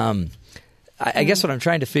 I guess what I'm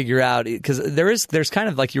trying to figure out, because there's kind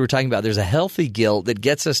of like you were talking about, there's a healthy guilt that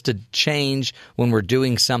gets us to change when we're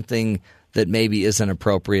doing something that maybe isn't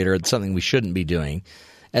appropriate or something we shouldn't be doing.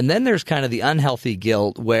 And then there's kind of the unhealthy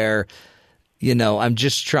guilt where, I'm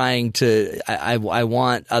just trying to I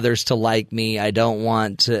want others to like me. I don't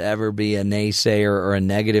want to ever be a naysayer or a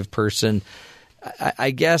negative person.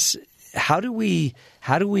 I guess how do we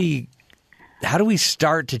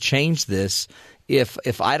start to change this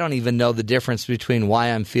if I don't even know the difference between why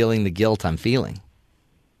I'm feeling the guilt I'm feeling?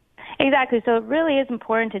 Exactly. So it really is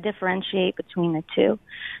important to differentiate between the two.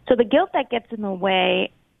 So the guilt that gets in the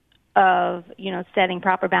way of, setting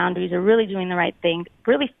proper boundaries or really doing the right thing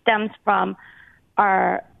really stems from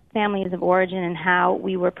our families of origin and how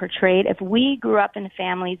we were portrayed. If we grew up in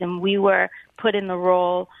families and we were put in the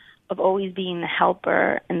role of always being the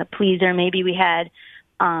helper and the pleaser, maybe we had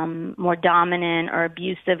more dominant or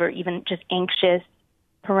abusive or even just anxious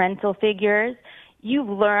parental figures, you've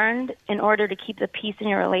learned in order to keep the peace in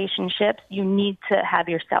your relationships, you need to have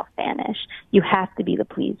yourself vanish. You have to be the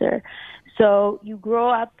pleaser. So you grow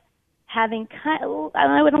up having I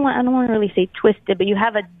don't want to really say twisted, but you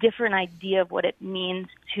have a different idea of what it means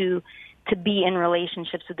to be in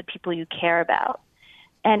relationships with the people you care about.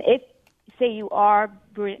 And if, say, you are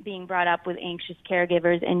being brought up with anxious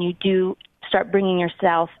caregivers and you do start bringing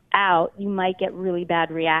yourself out, you might get really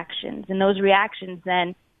bad reactions. And those reactions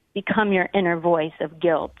then become your inner voice of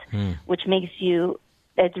guilt, which makes you,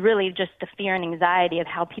 it's really just the fear and anxiety of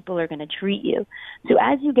how people are going to treat you. So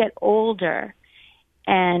as you get older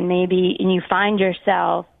and you find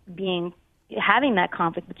yourself having that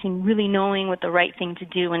conflict between really knowing what the right thing to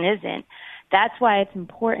do and isn't, that's why it's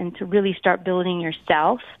important to really start building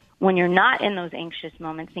yourself when you're not in those anxious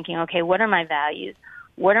moments, thinking, okay, what are my values?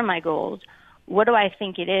 What are my goals? What do I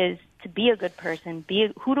think it is to be a good person?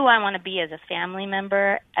 Who do I want to be as a family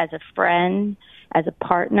member, as a friend, as a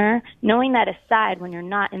partner? Knowing that aside when you're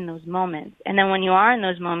not in those moments. And then when you are in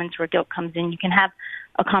those moments where guilt comes in, you can have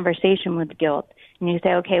a conversation with guilt. And you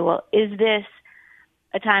say, okay, well, is this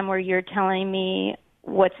a time where you're telling me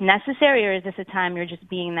what's necessary, or is this a time you're just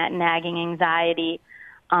being that nagging anxiety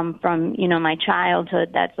from, my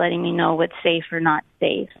childhood that's letting me know what's safe or not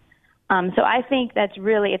safe? So I think that's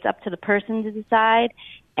really, it's up to the person to decide,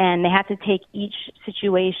 and they have to take each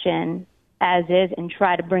situation as is and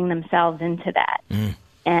try to bring themselves into that.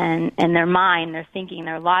 And their mind, their thinking,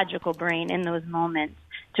 their logical brain in those moments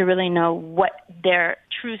to really know what their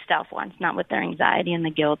true self wants, not what their anxiety and the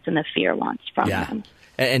guilt and the fear wants from them.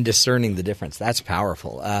 And discerning the difference. That's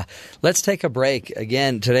powerful. Let's take a break.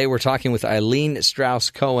 Again, today we're talking with Ilene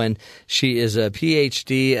Strauss Cohen. She is a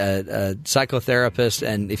Ph.D., a psychotherapist,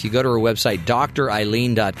 and if you go to her website,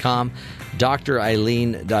 drilene.com,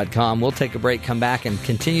 drilene.com. We'll take a break, come back, and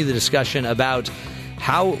continue the discussion about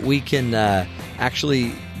how we can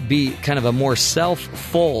actually be kind of a more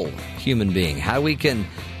self-full human being, how we can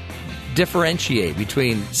differentiate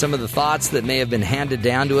between some of the thoughts that may have been handed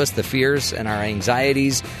down to us, the fears and our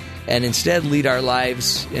anxieties, and instead lead our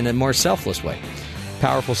lives in a more selfless way.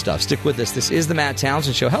 Powerful stuff. Stick with us. This is the Matt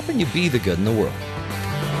Townsend Show, helping you be the good in the world.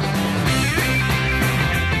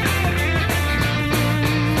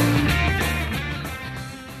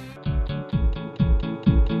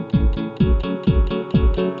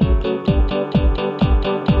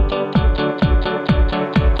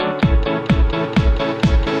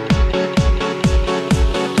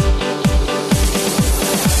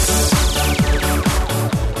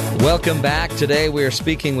 Welcome back. Today we are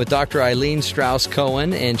speaking with Dr. Ilene Strauss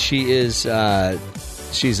Cohen, and she's a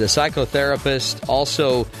psychotherapist,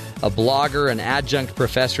 also a blogger, an adjunct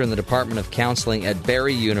professor in the Department of Counseling at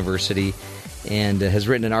Barry University, and has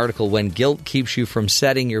written an article, When Guilt Keeps You from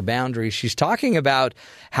Setting Your Boundaries. She's talking about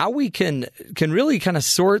how we can really kind of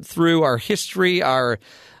sort through our history, our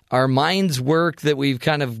mind's work that we've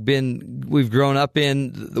grown up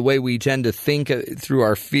in, the way we tend to think through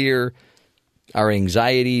our fear, our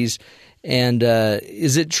anxieties. And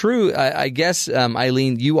is it true? I guess,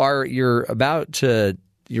 Ilene,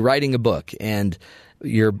 you're writing a book, and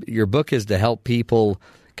your book is to help people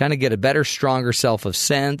kind of get a better, stronger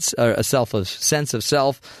sense of self,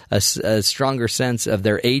 a stronger sense of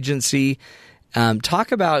their agency.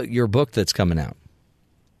 Talk about your book that's coming out.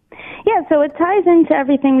 Yeah, so it ties into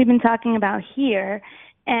everything we've been talking about here,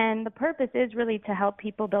 and the purpose is really to help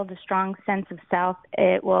people build a strong sense of self.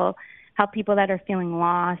 It will help people that are feeling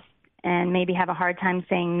lost and maybe have a hard time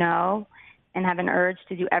saying no and have an urge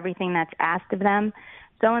to do everything that's asked of them.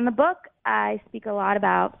 So in the book, I speak a lot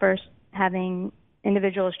about first having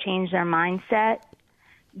individuals change their mindset,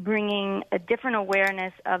 bringing a different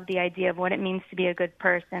awareness of the idea of what it means to be a good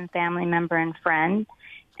person, family member, and friend.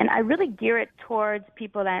 And I really gear it towards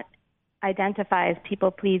people that identify as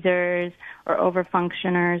people pleasers or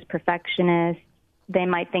overfunctioners, perfectionists. They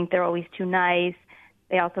might think they're always too nice.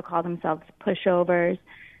 They also call themselves pushovers.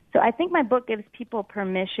 So I think my book gives people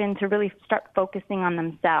permission to really start focusing on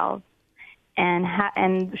themselves, and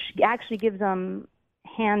actually gives them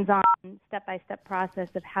hands-on, step-by-step process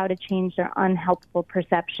of how to change their unhelpful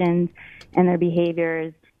perceptions and their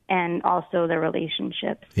behaviors, and also their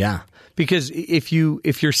relationships. Yeah, because if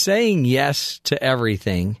you're saying yes to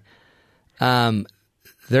everything,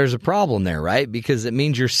 there's a problem there, right? Because it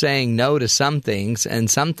means you're saying no to some things, and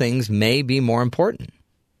some things may be more important.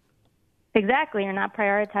 Exactly. You're not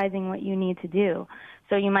prioritizing what you need to do.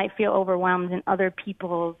 So you might feel overwhelmed in other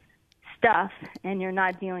people's stuff, and you're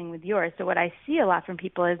not dealing with yours. So what I see a lot from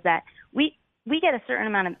people is that we get a certain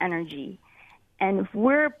amount of energy, and if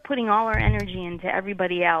we're putting all our energy into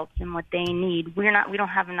everybody else and what they need, we don't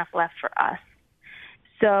have enough left for us.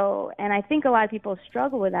 So, and I think a lot of people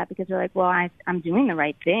struggle with that because they're like, well, I'm doing the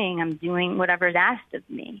right thing. I'm doing whatever's asked of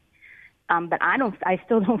me. But I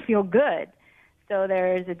still don't feel good. So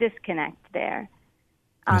there's a disconnect there.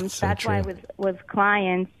 That's why with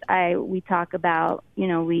clients, we talk about,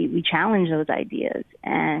 we challenge those ideas,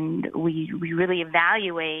 and we really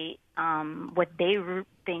evaluate what they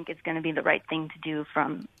think is going to be the right thing to do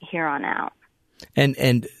from here on out.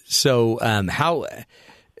 And so how,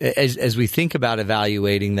 as we think about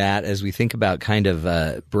evaluating that, as we think about kind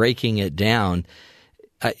of breaking it down,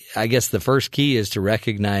 I guess the first key is to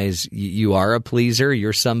recognize you are a pleaser.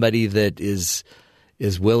 You're somebody that is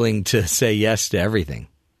willing to say yes to everything.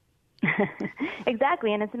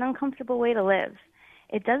 Exactly, and it's an uncomfortable way to live.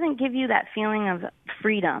 It doesn't give you that feeling of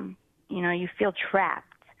freedom. You feel trapped.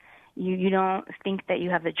 You don't think that you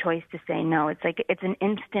have the choice to say no. It's like it's an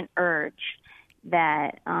instant urge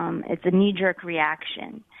that it's a knee-jerk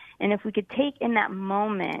reaction. And if we could take in that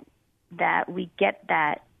moment that we get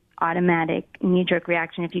that automatic knee-jerk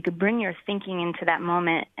reaction, if you could bring your thinking into that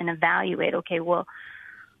moment and evaluate, okay, well,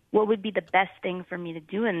 what would be the best thing for me to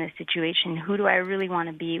do in this situation? Who do I really want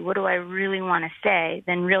to be? What do I really want to say?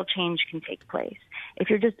 Then real change can take place. If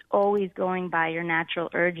you're just always going by your natural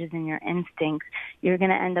urges and your instincts, you're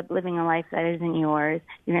going to end up living a life that isn't yours.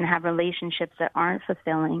 You're going to have relationships that aren't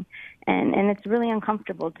fulfilling. And it's really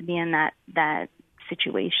uncomfortable to be in that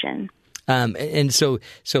situation. And so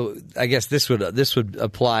I guess this would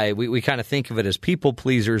apply. We kind of think of it as people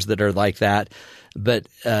pleasers that are like that, but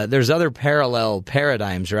there's other parallel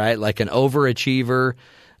paradigms, right? Like an overachiever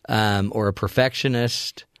or a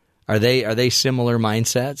perfectionist. Are they similar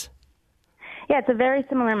mindsets? Yeah, it's a very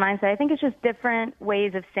similar mindset. I think it's just different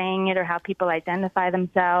ways of saying it or how people identify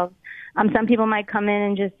themselves. Some people might come in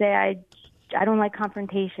and just say, I don't like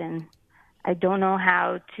confrontation. I don't know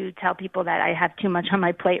how to tell people that I have too much on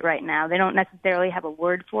my plate right now. They don't necessarily have a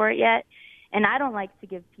word for it yet. And I don't like to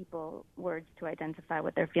give people words to identify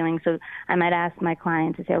what they're feeling. So I might ask my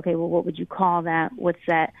client to say, okay, well, what would you call that? What's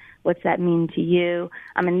that mean to you?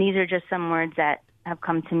 I mean, these are just some words that have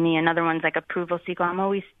come to me. Another one's like approval seeker. I'm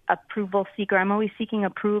always seeking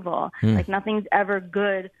approval. Like nothing's ever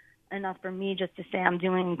good enough for me just to say I'm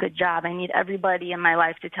doing a good job. I need everybody in my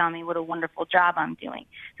life to tell me what a wonderful job I'm doing.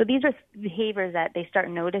 So these are behaviors that they start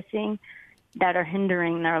noticing that are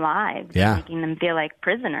hindering their lives, making them feel like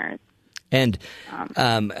prisoners. And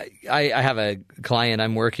I have a client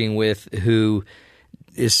I'm working with who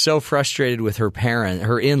is so frustrated with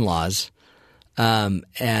her in-laws,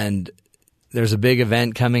 and there's a big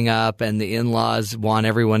event coming up, and the in-laws want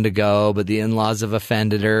everyone to go, but the in-laws have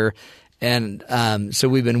offended her. And so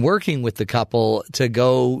we've been working with the couple to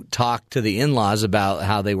go talk to the in-laws about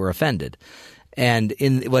how they were offended. And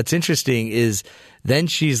what's interesting is then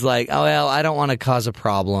she's like, oh, well, I don't want to cause a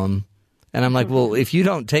problem. And I'm like, well, if you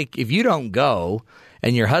don't go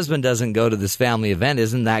and your husband doesn't go to this family event,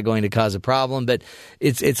 isn't that going to cause a problem? But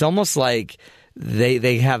it's almost like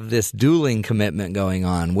they have this dueling commitment going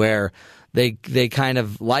on where they kind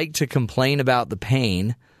of like to complain about the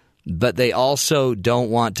pain, but they also don't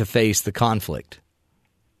want to face the conflict.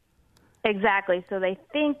 Exactly. So they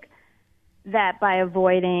think that by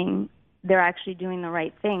avoiding, they're actually doing the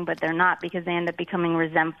right thing, but they're not, because they end up becoming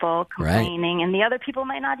resentful, complaining, right. And the other people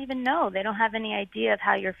might not even know. They don't have any idea of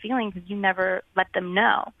how you're feeling because you never let them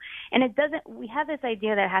know. And we have this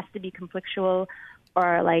idea that it has to be conflictual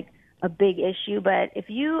or like a big issue, but if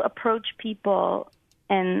you approach people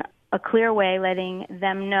in a clear way, letting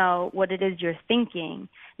them know what it is you're thinking,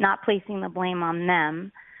 not placing the blame on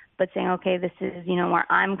them, but saying, okay, this is, where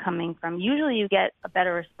I'm coming from. Usually you get a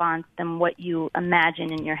better response than what you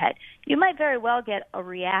imagine in your head. You might very well get a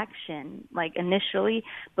reaction, like initially,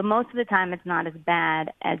 but most of the time it's not as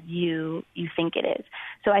bad as you think it is.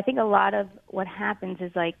 So I think a lot of what happens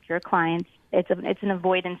is like your clients, it's an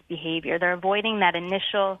avoidance behavior. They're avoiding that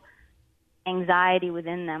initial anxiety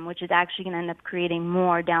within them, which is actually going to end up creating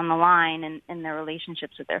more down the line in their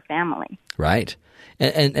relationships with their family. Right.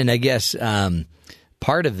 And I guess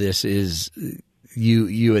part of this is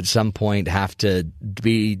you at some point have to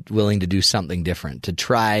be willing to do something different, to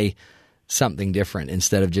try something different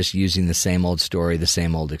instead of just using the same old story, the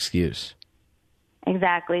same old excuse.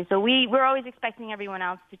 Exactly. So we're always expecting everyone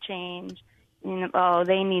else to change.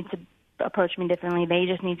 They need to approach me differently. They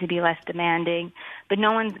just need to be less demanding. But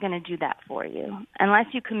no one's going to do that for you.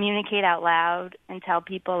 Unless you communicate out loud and tell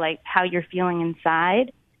people like how you're feeling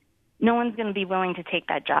inside, no one's going to be willing to take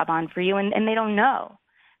that job on for you, and they don't know.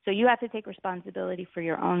 So you have to take responsibility for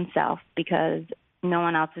your own self because no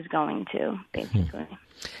one else is going to, basically.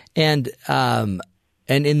 And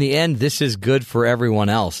in the end, this is good for everyone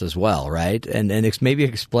else as well, right? And maybe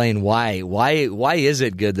explain why. Why is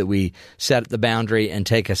it good that we set the boundary and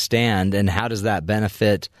take a stand, and how does that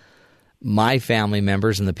benefit my family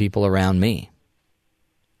members and the people around me?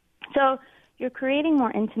 So you're creating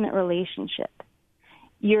more intimate relationships.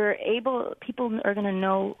 People are going to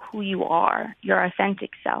know who you are, your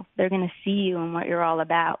authentic self. They're going to see you and what you're all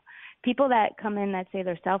about. People that come in that say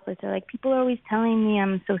they're selfless are like, people are always telling me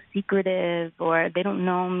I'm so secretive, or they don't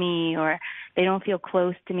know me, or they don't feel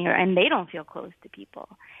close to me, and they don't feel close to people.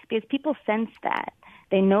 Because people sense that.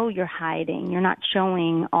 They know you're hiding. You're not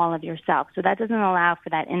showing all of yourself. So that doesn't allow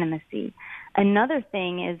for that intimacy. Another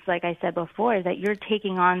thing is, like I said before, is that you're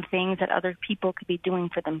taking on things that other people could be doing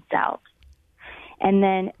for themselves. And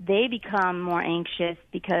then they become more anxious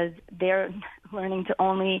because they're learning to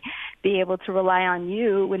only be able to rely on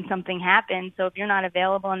you when something happens. So if you're not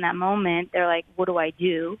available in that moment, they're like, what do I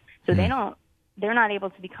do? So they're not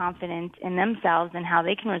able to be confident in themselves and how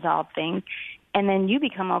they can resolve things. And then you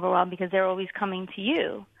become overwhelmed because they're always coming to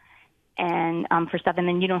you and for stuff, and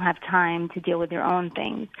then you don't have time to deal with your own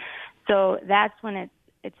things. So that's when it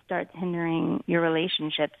starts hindering your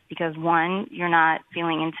relationships because, one, you're not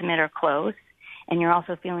feeling intimate or close, and you're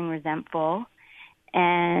also feeling resentful.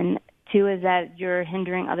 And two is that you're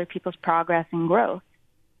hindering other people's progress and growth.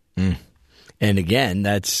 And again,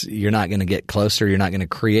 you're not going to get closer. You're not going to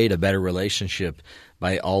create a better relationship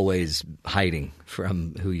by always hiding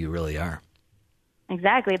from who you really are.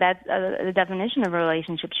 Exactly. That's the definition of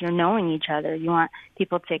relationships. You're knowing each other. You want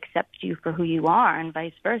people to accept you for who you are, and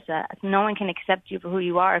vice versa. No one can accept you for who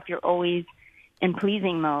you are if you're always in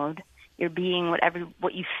pleasing mode. You're being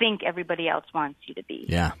what you think everybody else wants you to be.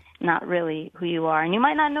 Yeah. Not really who you are. And you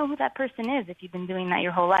might not know who that person is if you've been doing that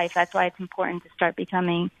your whole life. That's why it's important to start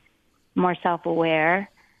becoming more self-aware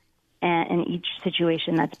in each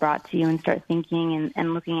situation that's brought to you, and start thinking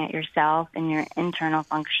and looking at yourself and your internal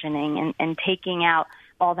functioning and taking out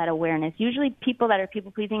all that awareness. Usually people that are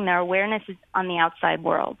people-pleasing, their awareness is on the outside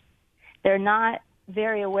world. They're not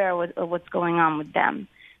very aware of what's going on with them.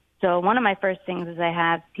 So one of my first things is I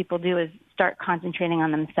have people do is start concentrating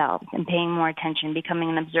on themselves and paying more attention, becoming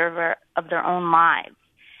an observer of their own lives,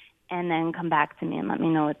 and then come back to me and let me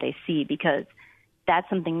know what they see, because that's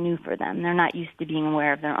something new for them. They're not used to being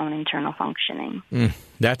aware of their own internal functioning.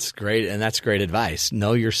 That's great, and that's great advice.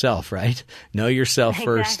 Know yourself, right? Know yourself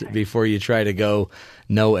first before you try to go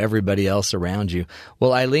know everybody else around you.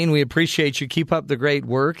 Well, Ilene, we appreciate you. Keep up the great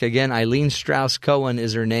work. Again, Ilene Strauss Cohen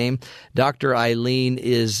is her name. Dr. Ilene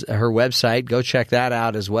is her website. Go check that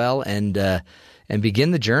out as well, and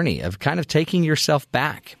begin the journey of kind of taking yourself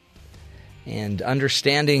back and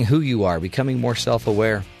understanding who you are, becoming more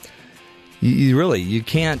self-aware. You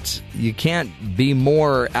can't be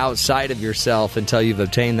more outside of yourself until you've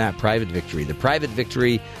obtained that private victory. The private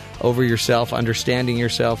victory over yourself, understanding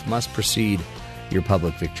yourself, must precede your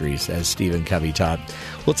public victories, as Stephen Covey taught.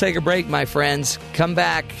 We'll take a break, my friends. Come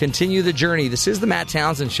back, continue the journey. This is the Matt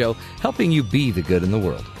Townsend Show, helping you be the good in the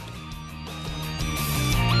world.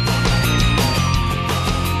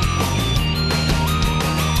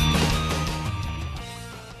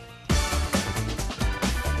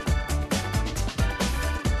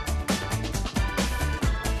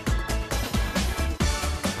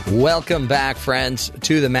 Welcome back, friends,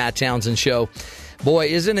 to the Matt Townsend Show. Boy,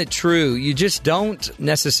 isn't it true? You just don't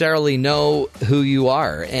necessarily know who you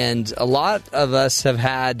are. And a lot of us have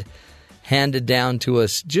had handed down to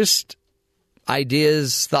us just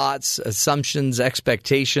ideas, thoughts, assumptions,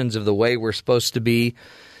 expectations of the way we're supposed to be.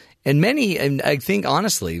 And many, and I think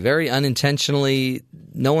honestly, very unintentionally,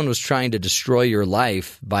 no one was trying to destroy your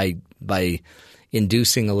life by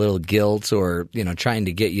inducing a little guilt, or, trying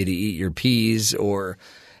to get you to eat your peas, or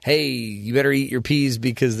hey, you better eat your peas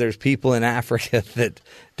because there's people in Africa that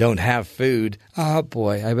don't have food. Oh,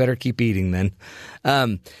 boy, I better keep eating then.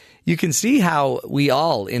 You can see how we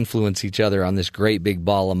all influence each other on this great big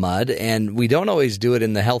ball of mud, and we don't always do it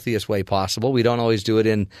in the healthiest way possible. We don't always do it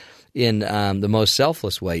in the most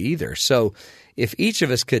selfless way either. So if each of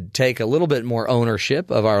us could take a little bit more ownership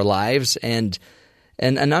of our lives and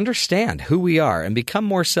understand who we are and become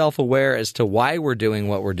more self-aware as to why we're doing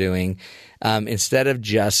what we're doing, instead of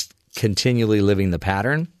just continually living the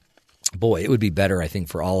pattern, boy, it would be better, I think,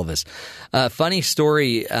 for all of us. Funny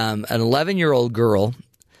story, an 11-year-old girl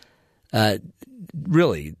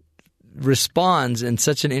really responds in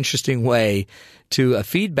such an interesting way to a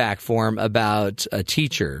feedback form about a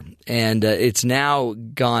teacher, and it's now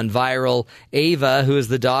gone viral. Ava, who is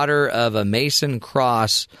the daughter of a Mason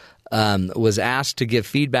Cross, was asked to give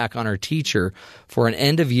feedback on her teacher for an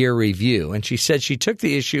end-of-year review, and she said she took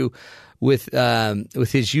the issue with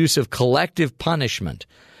his use of collective punishment.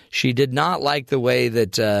 She did not like the way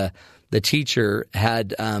that the teacher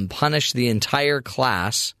had punished the entire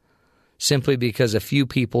class simply because a few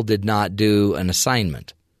people did not do an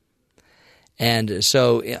assignment. And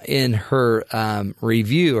so in her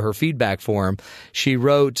review, her feedback form, she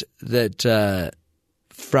wrote that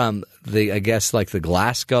from the, I guess, like the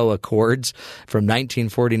Glasgow Accords from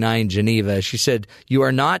 1949 Geneva, she said, "You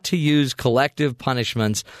are not to use collective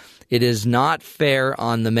punishments. It is not fair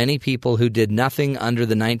on the many people who did nothing under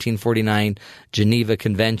the 1949 Geneva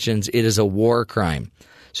Conventions. It is a war crime."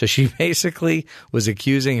 So she basically was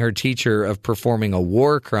accusing her teacher of performing a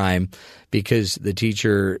war crime because the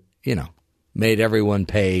teacher, made everyone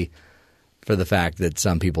pay for the fact that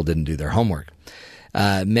some people didn't do their homework.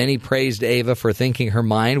 Many praised Ava for thinking her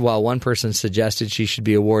mind, while one person suggested she should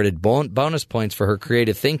be awarded bonus points for her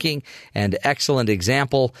creative thinking and excellent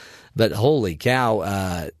example. But holy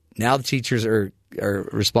cow, now the teachers are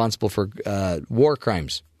responsible for war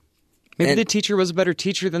crimes. Maybe the teacher was a better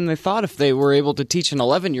teacher than they thought if they were able to teach an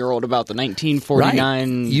 11-year-old about the 1949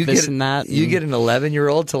 and that. You get an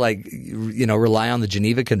 11-year-old to rely on the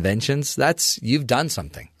Geneva Conventions. You've done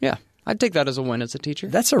something. Yeah. I'd take that as a win as a teacher.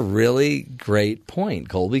 That's a really great point,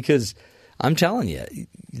 Cole, because I'm telling you,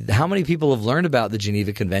 how many people have learned about the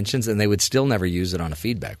Geneva Conventions and they would still never use it on a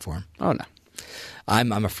feedback form? Oh, no.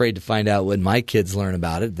 I'm afraid to find out when my kids learn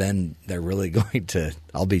about it, then they're really going to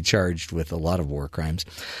 – I'll be charged with a lot of war crimes.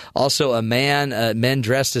 Also, men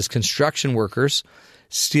dressed as construction workers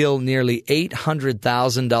steal nearly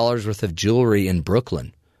 $800,000 worth of jewelry in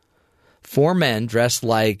Brooklyn. 4 men dressed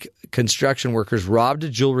like construction workers robbed a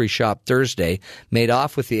jewelry shop Thursday, made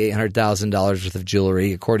off with the $800,000 worth of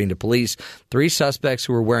jewelry, according to police. 3 suspects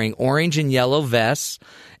who were wearing orange and yellow vests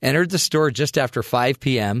entered the store just after 5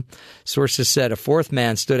 p.m. Sources said a 4th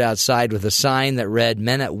man stood outside with a sign that read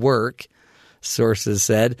 "Men at Work." sources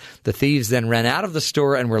said. The thieves then ran out of the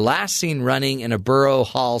store and were last seen running in a Borough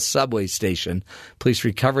Hall subway station. Police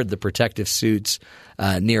recovered the protective suits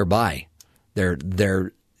nearby,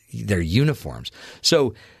 their uniforms.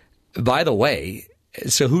 So, by the way,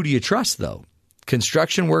 so who do you trust, though?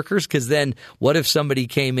 Construction workers? Because then what if somebody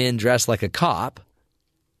came in dressed like a cop,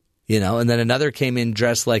 and then another came in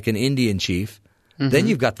dressed like an Indian chief? Mm-hmm. Then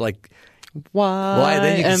you've got YMCA.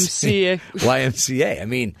 YMCA. I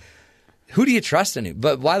mean, who do you trust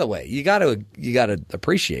But by the way, you got to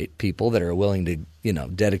appreciate people that are willing to,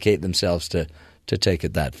 dedicate themselves to take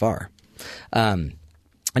it that far.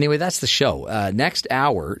 Anyway, that's the show. Next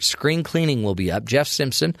hour, Screen Cleaning will be up. Jeff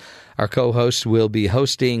Simpson, our co-host, will be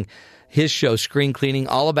hosting his show, Screen Cleaning,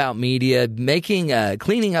 all about media,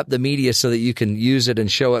 cleaning up the media so that you can use it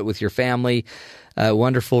and show it with your family.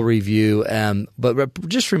 Wonderful review. But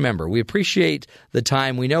just remember, we appreciate the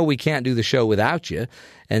time. We know we can't do the show without you.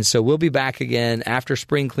 And so we'll be back again after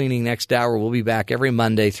Spring Cleaning next hour. We'll be back every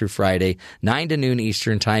Monday through Friday, 9 to noon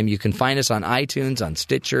Eastern Time. You can find us on iTunes, on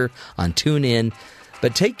Stitcher, on TuneIn.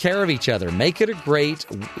 But take care of each other. Make it a great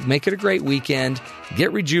weekend.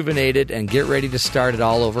 Get rejuvenated and get ready to start it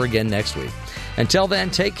all over again next week. Until then,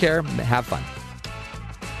 take care. Have fun.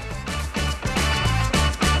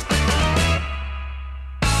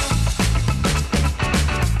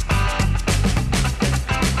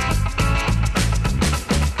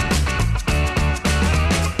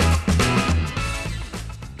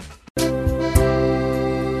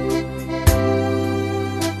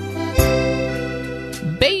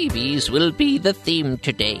 Will be the theme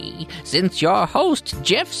today, since your host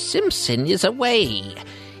Jeff Simpson is away.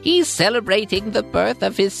 He's celebrating the birth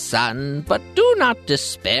of his son, but do not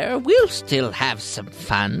despair, we'll still have some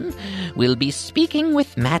fun. We'll be speaking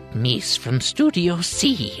with Matt Meese from Studio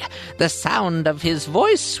C. The sound of his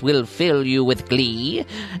voice will fill you with glee.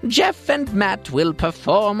 Jeff and Matt will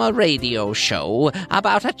perform a radio show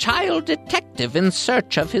about a child detective in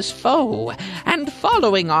search of his foe. And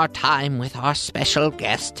following our time with our special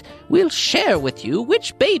guest, we'll share with you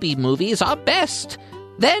which baby movies are best.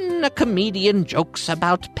 Then a comedian jokes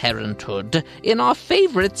about parenthood in our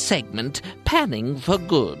favorite segment, Panning for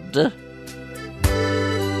Good.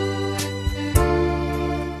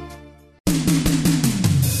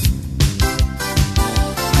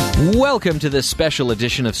 Welcome to this special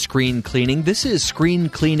edition of Screen Cleaning. This is Screen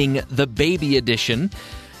Cleaning, the baby edition.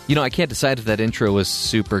 I can't decide if that intro was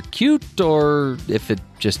super cute or if it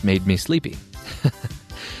just made me sleepy.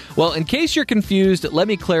 Well, in case you're confused, let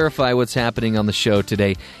me clarify what's happening on the show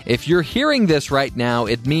today. If you're hearing this right now,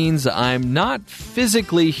 it means I'm not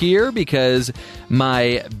physically here because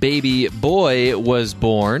my baby boy was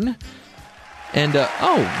born. And,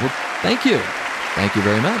 thank you. Thank you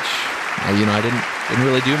very much. I didn't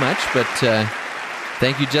really do much, but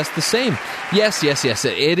thank you just the same. Yes.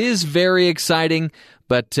 It is very exciting.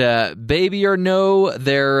 But baby or no,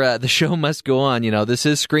 the show must go on. This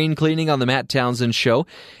is Screen Cleaning on the Matt Townsend Show.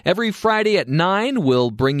 Every Friday at 9,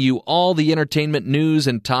 we'll bring you all the entertainment news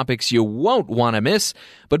and topics you won't want to miss.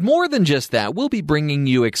 But more than just that, we'll be bringing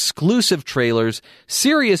you exclusive trailers,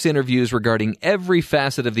 serious interviews regarding every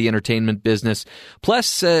facet of the entertainment business.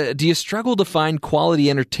 Plus, do you struggle to find quality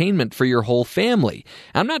entertainment for your whole family?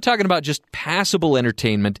 I'm not talking about just passable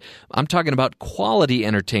entertainment. I'm talking about quality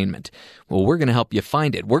entertainment. Well, we're going to help you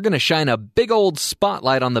find it. We're going to shine a big old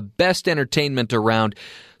spotlight on the best entertainment around.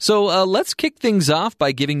 So let's kick things off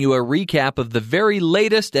by giving you a recap of the very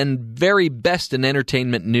latest and very best in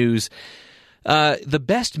entertainment news. The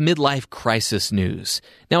best midlife crisis news.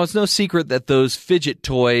 Now, it's no secret that those fidget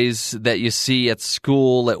toys that you see at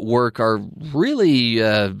school, at work, are really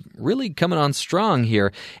coming on strong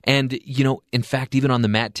here. And, in fact, even on the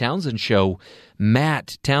Matt Townsend Show,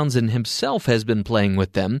 Matt Townsend himself has been playing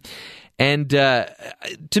with them. And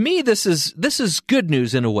to me, this is good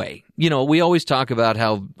news in a way. We always talk about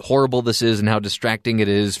how horrible this is and how distracting it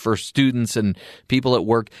is for students and people at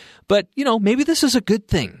work. But, maybe this is a good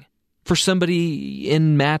thing for somebody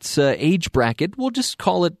in Matt's age bracket. We'll just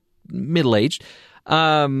call it middle-aged,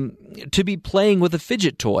 to be playing with a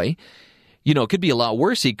fidget toy. It could be a lot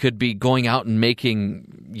worse. He could be going out and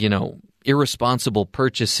making, irresponsible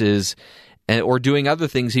purchases or doing other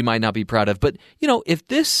things he might not be proud of. But, if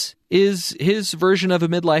this is his version of a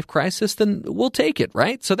midlife crisis, then we'll take it,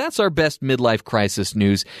 right? So that's our best midlife crisis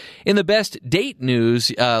news. In the best date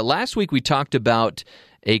news, last week we talked about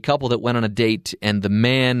a couple that went on a date, and the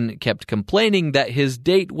man kept complaining that his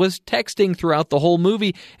date was texting throughout the whole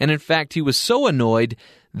movie, and in fact, he was so annoyed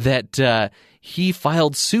that he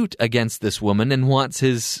filed suit against this woman and wants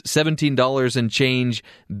his $17 and change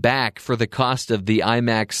back for the cost of the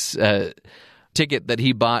IMAX ticket that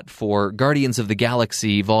he bought for Guardians of the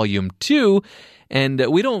Galaxy Volume 2, and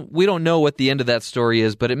we don't know what the end of that story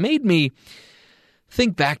is, but it made me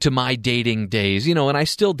think back to my dating days, and I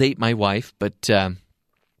still date my wife, but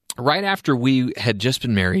right after we had just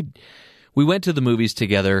been married, we went to the movies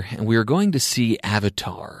together, and we were going to see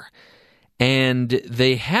Avatar. And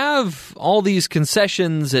they have all these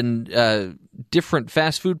concessions and different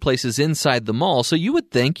fast food places inside the mall, so you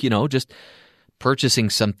would think, just purchasing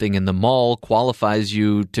something in the mall qualifies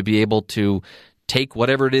you to be able to take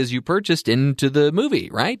whatever it is you purchased into the movie,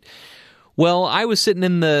 right? Well, I was sitting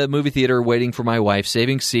in the movie theater waiting for my wife,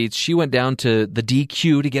 saving seats. She went down to the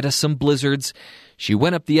DQ to get us some blizzards. She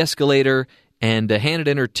went up the escalator and handed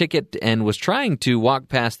in her ticket and was trying to walk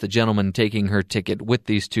past the gentleman taking her ticket with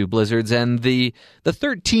these 2 blizzards. And the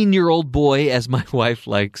 13-year-old boy, as my wife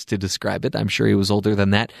likes to describe it, I'm sure he was older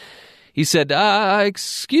than that, he said,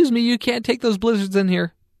 excuse me, you can't take those blizzards in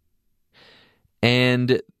here.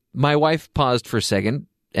 And my wife paused for a second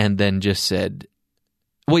and then just said,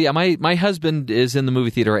 well, yeah, my husband is in the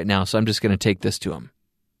movie theater right now, so I'm just going to take this to him.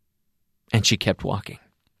 And she kept walking.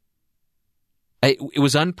 It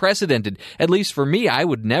was unprecedented. At least for me, I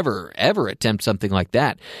would never, ever attempt something like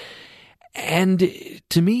that. And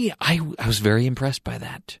to me, I was very impressed by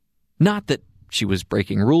that. Not that she was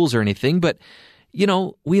breaking rules or anything, but,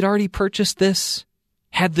 we'd already purchased this.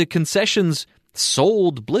 Had the concessions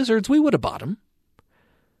sold blizzards, we would have bought them.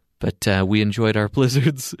 But we enjoyed our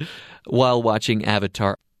blizzards while watching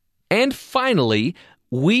Avatar. And finally,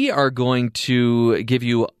 we are going to give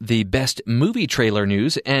you the best movie trailer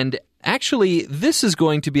news. And actually, this is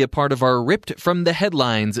going to be a part of our Ripped from the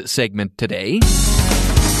Headlines segment today.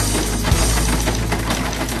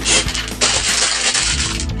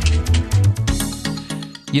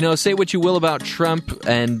 Say what you will about Trump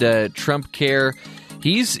and Trump Care.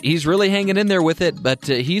 He's really hanging in there with it, but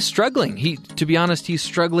he's struggling. To be honest, he's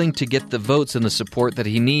struggling to get the votes and the support that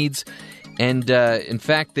he needs. And in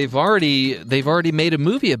fact, they've already made a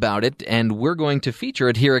movie about it, and we're going to feature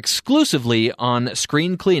it here exclusively on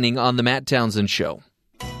Screen Cleaning on the Matt Townsend Show.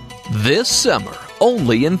 This summer,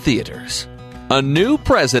 only in theaters. A new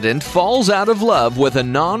president falls out of love with a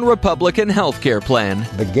non-Republican health care plan.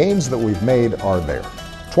 The gains that we've made are there.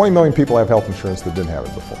 20 million people have health insurance that didn't have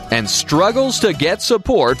it before. And struggles to get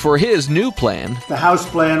support for his new plan. The House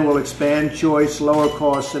plan will expand choice, lower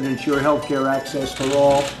costs, and ensure health care access for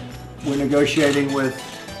all. We're negotiating with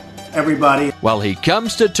everybody. While he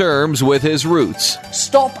comes to terms with his roots.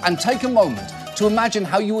 Stop and take a moment to imagine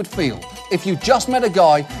how you would feel if you just met a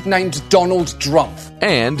guy named Donald Trump.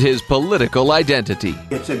 And his political identity.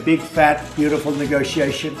 It's a big, fat, beautiful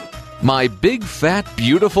negotiation. My big, fat,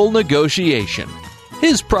 beautiful negotiation.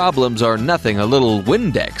 His problems are nothing a little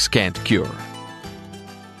Windex can't cure.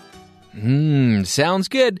 Sounds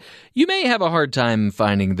good. You may have a hard time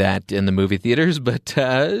finding that in the movie theaters, but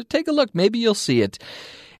take a look. Maybe you'll see it.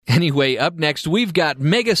 Anyway, up next, we've got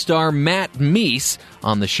megastar Matt Meese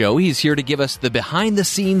on the show. He's here to give us the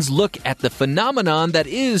behind-the-scenes look at the phenomenon that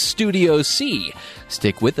is Studio C.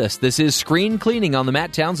 Stick with us. This is Screen Cleaning on the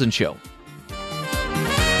Matt Townsend Show.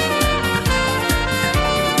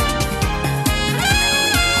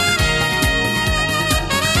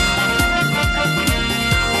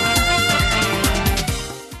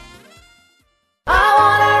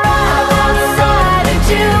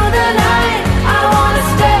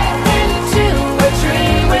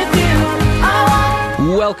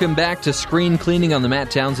 Welcome back to Screen Cleaning on the Matt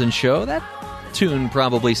Townsend Show. That tune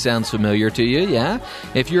probably sounds familiar to you, yeah?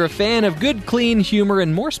 If you're a fan of good, clean humor,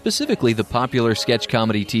 and more specifically the popular sketch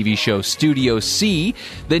comedy TV show Studio C,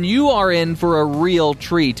 then you are in for a real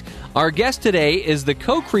treat. Our guest today is the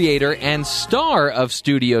co-creator and star of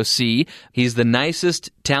Studio C. He's the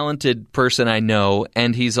nicest, talented person I know,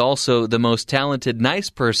 and he's also the most talented, nice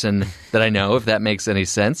person that I know, if that makes any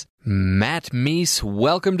sense. Matt Meese,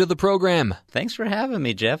 welcome to the program. Thanks for having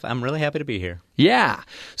me, Jeff. I'm really happy to be here. Yeah.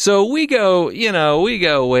 So we go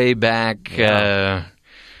way back, I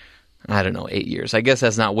don't know, 8 years. I guess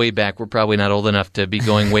that's not way back. We're probably not old enough to be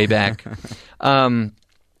going way back.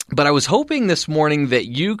 But I was hoping this morning that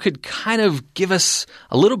you could kind of give us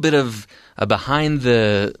a little bit of a behind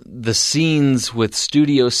the scenes with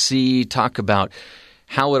Studio C, talk about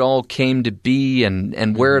how it all came to be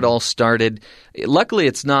and where it all started. Luckily,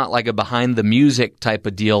 it's not like a behind the music type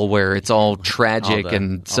of deal where it's all tragic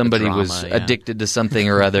and somebody was addicted to something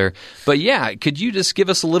or other. But yeah, could you just give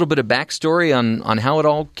us a little bit of backstory on how it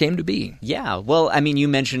all came to be? Yeah, well, I mean, you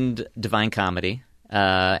mentioned Divine Comedy.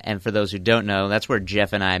 And for those who don't know, that's where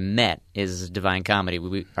Jeff and I met, is Divine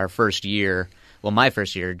Comedy. Our first year Well, my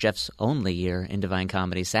first year, Jeff's only year in Divine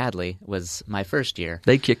Comedy, sadly, was my first year.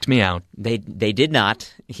 They kicked me out. They did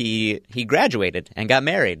not. He graduated and got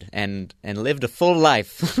married and lived a full life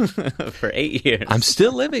for 8 years. I'm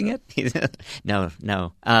still living it. No.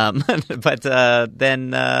 But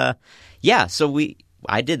then, so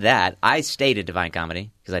I did that. I stayed at Divine Comedy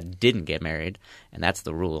because I didn't get married, and that's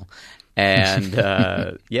the rule. And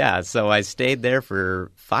so I stayed there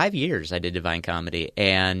for 5 years. I did Divine Comedy,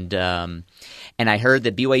 and I heard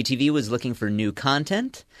that BYU TV was looking for new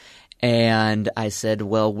content, and I said,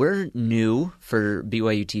 "Well, we're new for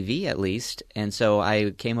BYU TV at least," and so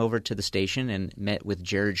I came over to the station and met with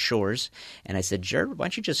Jared Shores, and I said, "Jared, why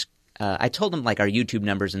don't you just?" I told him like our YouTube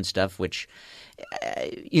numbers and stuff, which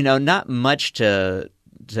not much to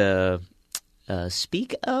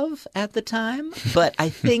speak of at the time, but I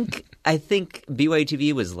think BYU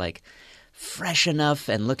TV was like fresh enough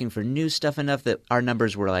and looking for new stuff enough that our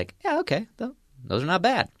numbers were like, yeah, okay, those are not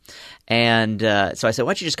bad. And so I said,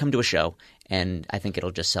 why don't you just come to a show, and I think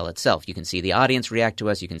it'll just sell itself. You can see the audience react to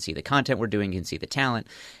us, you can see the content we're doing, you can see the talent,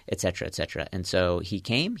 et cetera, et cetera. And so he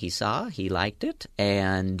came, he saw, he liked it,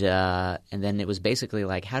 and then it was basically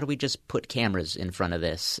like, how do we just put cameras in front of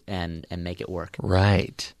this and make it work?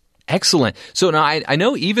 Right. Excellent. So now I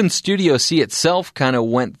know even Studio C itself kind of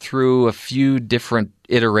went through a few different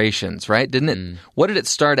iterations, right? Didn't it? What did it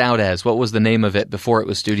start out as? What was the name of it before it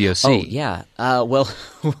was Studio C? Oh, yeah. Well,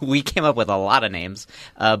 we came up with a lot of names,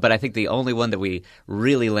 but I think the only one that we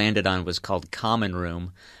really landed on was called Common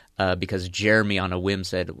Room. Because Jeremy on a whim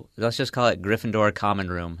said, let's just call it Gryffindor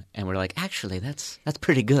Common Room. And we're like, actually, that's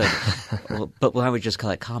pretty good. But why don't we just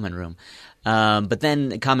call it Common Room? But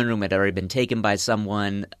then Common Room had already been taken by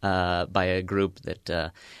someone, by a group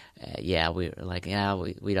that, we were like,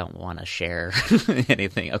 we don't want to share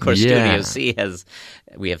anything. Of course, Studio C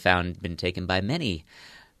we have found, been taken by many,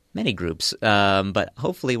 many groups. But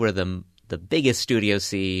hopefully we're the biggest Studio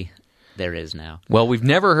C there is now. Well, we've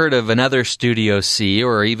never heard of another Studio C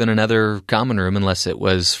or even another Common Room unless it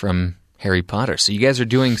was from Harry Potter. So you guys are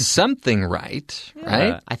doing something right,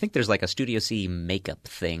 right? I think there's like a Studio C makeup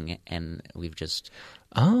thing, and we've just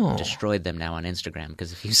destroyed them now on Instagram,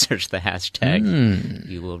 because if you search the hashtag,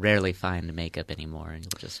 you will rarely find makeup anymore, and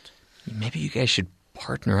you'll just... Maybe you guys should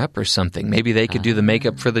partner up or something. Maybe they could do the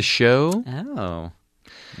makeup for the show. Oh,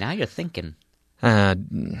 now you're thinking.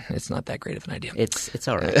 It's not that great of an idea. It's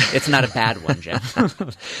all right. It's not a bad one, Jeff.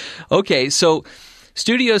 Okay, so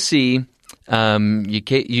Studio C,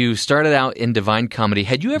 you started out in Divine Comedy.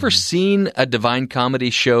 Had you ever seen a Divine Comedy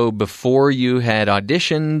show before you had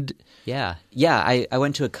auditioned? Yeah. I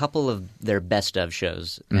went to a couple of their best of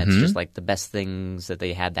shows. And it's just like the best things that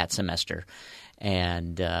they had that semester,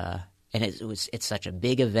 and it's such a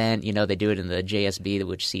big event. They do it in the JSB,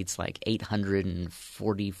 which seats like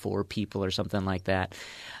 844 people or something like that.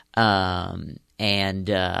 And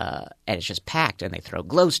it's just packed, and they throw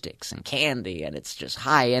glow sticks and candy, and it's just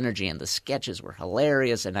high energy, and the sketches were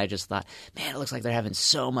hilarious. And I just thought, man, it looks like they're having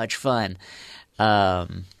so much fun.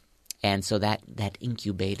 And so that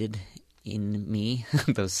incubated in me.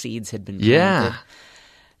 Those seeds had been planted. Yeah.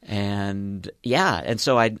 And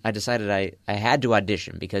so I decided I had to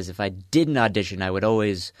audition, because if I didn't audition, I would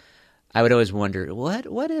always wonder,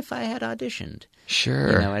 what if I had auditioned?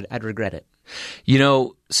 Sure. I'd regret it.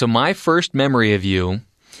 So my first memory of you,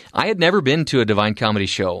 I had never been to a Divine Comedy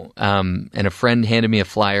show, and a friend handed me a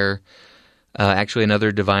flyer, actually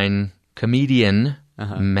another Divine comedian,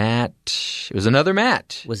 Matt. It was another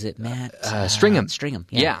Matt. Was it Matt? Stringham. Stringham,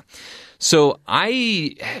 yeah. So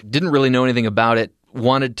I didn't really know anything about it.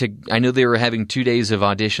 I knew they were having 2 days of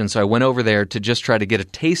audition, so I went over there to just try to get a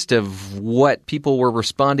taste of what people were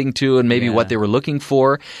responding to and maybe what they were looking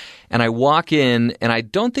for. And I walk in, and I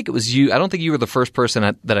don't think it was you. I don't think you were the first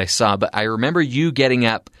person that I saw, but I remember you getting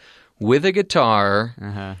up with a guitar,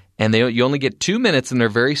 and you only get 2 minutes, and they're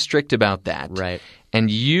very strict about that. Right. And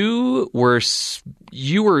you were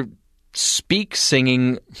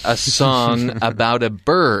singing a song about a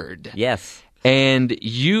bird. Yes. And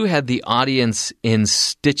you had the audience in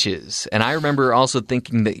stitches. And I remember also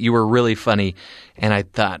thinking that you were really funny. And I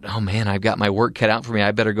thought, oh, man, I've got my work cut out for me.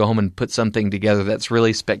 I better go home and put something together that's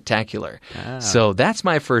really spectacular. Oh. So that's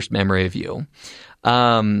my first memory of you.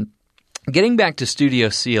 Getting back to Studio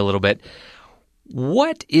C a little bit,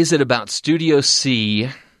 what is it about Studio C,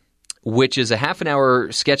 which is a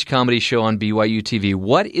half-an-hour sketch comedy show on BYU TV,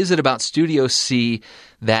 what is it about Studio C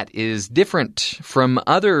that is different from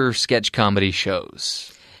other sketch comedy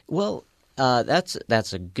shows? Well,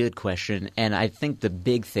 that's a good question, and I think the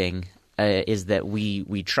big thing is that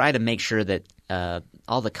we try to make sure that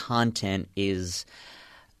all the content is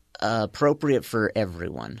appropriate for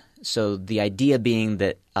everyone. So the idea being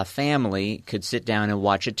that a family could sit down and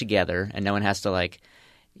watch it together, and no one has to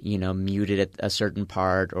mute it at a certain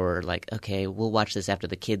part, or okay, we'll watch this after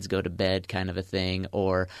the kids go to bed kind of a thing,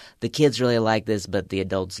 or the kids really like this but the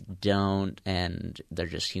adults don't and they're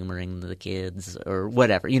just humoring the kids or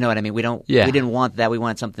whatever. You know what I mean? We didn't want that. We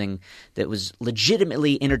wanted something that was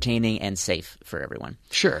legitimately entertaining and safe for everyone.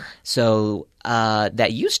 Sure. So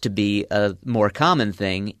that used to be a more common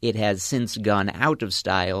thing. It has since gone out of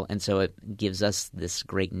style, and so it gives us this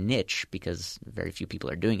great niche because very few people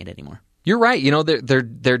are doing it anymore. You're right.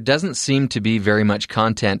 There doesn't seem to be very much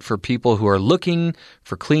content for people who are looking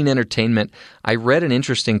for clean entertainment. I read an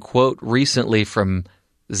interesting quote recently from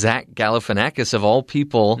Zach Galifianakis, of all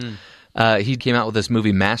people. He came out with this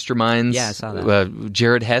movie Masterminds. Yeah, I saw that.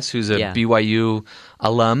 Jared Hess, who's a BYU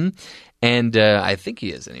alum. And I think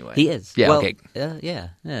he is anyway. He is. Yeah, well, okay.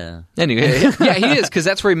 Yeah. Anyway, yeah, he is, because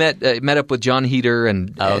that's where he met up with John Heder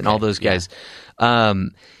and all those guys. Yeah.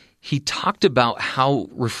 He talked about how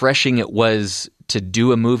refreshing it was to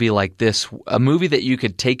do a movie like this, a movie that you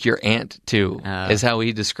could take your aunt to, is how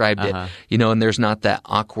he described it. And there's not that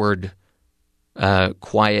awkward,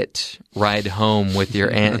 quiet ride home with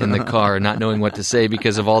your aunt in the car, not knowing what to say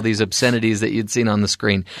because of all these obscenities that you'd seen on the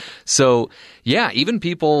screen. So, yeah, even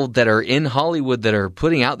people that are in Hollywood that are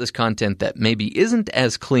putting out this content that maybe isn't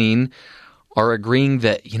as clean are agreeing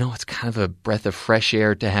that, it's kind of a breath of fresh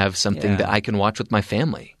air to have something that I can watch with my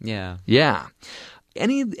family. Yeah. Yeah.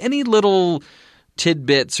 Any little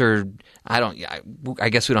tidbits, or I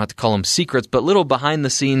guess we don't have to call them secrets, but little behind the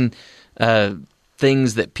scene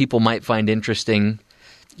things that people might find interesting,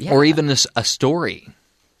 or even a story.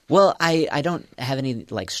 Well, I don't have any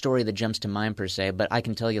story that jumps to mind per se, but I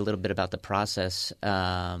can tell you a little bit about the process,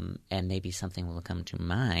 and maybe something will come to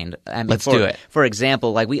mind. I mean, Let's do it. For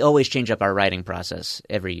example, we always change up our writing process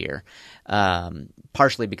every year,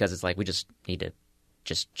 partially because it's we just need to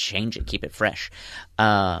just change it, keep it fresh.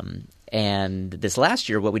 And this last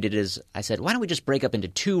year, what we did is I said, why don't we just break up into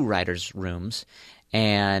 2 writers' rooms,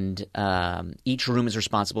 and each room is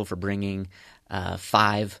responsible for bringing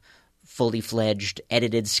 5 fully fledged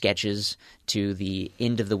edited sketches to the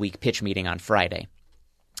end of the week pitch meeting on Friday.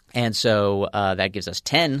 And so that gives us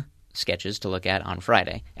 10 sketches to look at on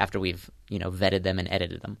Friday after we've vetted them and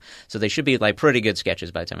edited them. So they should be pretty good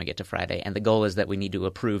sketches by the time we get to Friday. And the goal is that we need to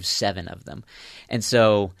approve 7 of them. And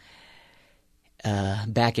so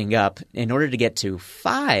backing up, in order to get to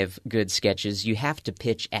 5 good sketches, you have to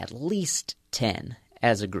pitch at least 10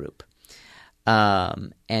 as a group.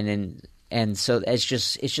 And so it's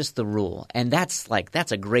just the rule, and that's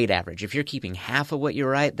a great average. If you're keeping half of what you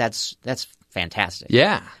write, that's fantastic.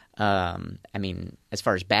 Yeah. I mean, as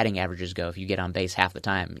far as batting averages go, if you get on base half the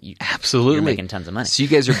time, absolutely, you're making tons of money. So you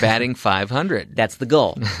guys are batting 500. That's the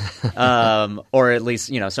goal, or at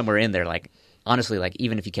least somewhere in there. Honestly,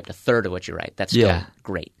 even if you kept a third of what you write, that's still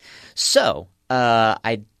great. So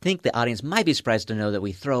I think the audience might be surprised to know that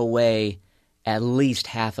we throw away at least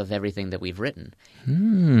half of everything that we've written.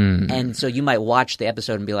 And so you might watch the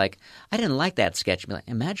episode and be like, I didn't like that sketch. Be like,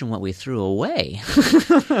 imagine what we threw away.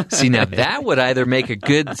 See, now that would either make a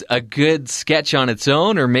good sketch on its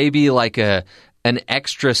own, or maybe an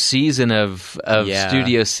extra season of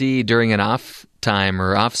Studio C during an off time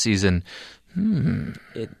or off season.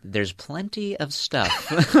 There's plenty of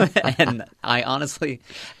stuff, and I honestly,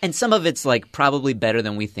 and some of it's probably better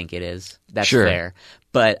than we think it is. That's fair.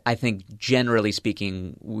 But I think generally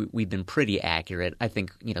speaking, we've been pretty accurate. I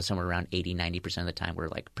think somewhere around 80-90% of the time we're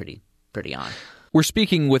pretty on. We're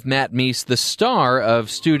speaking with Matt Meese, the star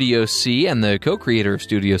of Studio C and the co-creator of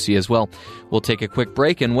Studio C as well. We'll take a quick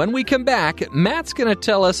break, and when we come back, Matt's going to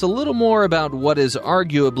tell us a little more about what is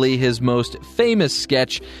arguably his most famous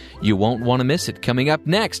sketch. You won't want to miss it. Coming up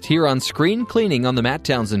next here on Screen Cleaning on The Matt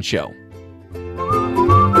Townsend Show.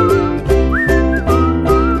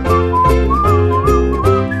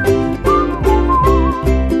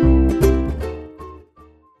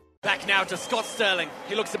 Back now to Scott Sterling.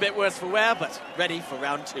 He looks a bit worse for wear, but ready for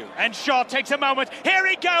round 2. And Shaw takes a moment. Here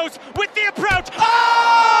he goes with the approach.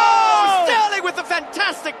 Oh! Sterling with a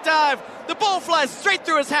fantastic dive. The ball flies straight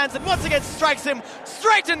through his hands and once again strikes him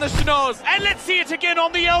straight in the schnoz. And let's see it again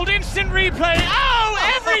on the old instant replay.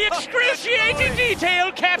 Oh, every excruciating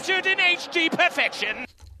detail captured in HD perfection.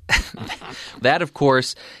 That, of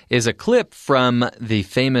course, is a clip from the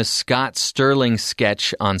famous Scott Sterling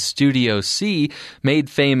sketch on Studio C, made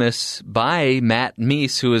famous by Matt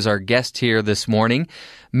Meese, who is our guest here this morning.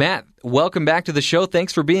 Matt, welcome back to the show.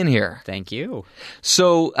 Thanks for being here. Thank you.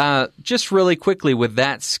 So just really quickly with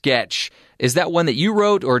that sketch, Is that one that you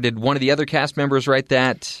wrote, or did one of the other cast members write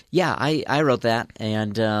that? Yeah, I wrote that,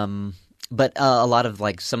 and but a lot of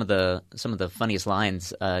like some of the funniest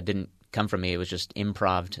lines didn't come from me. It was just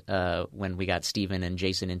improv when we got Steven and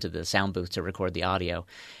Jason into the sound booth to record the audio.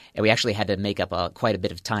 And we actually had to make up quite a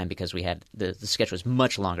bit of time because we had the sketch was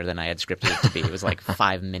much longer than I had scripted it to be. It was like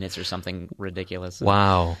 5 minutes or something ridiculous.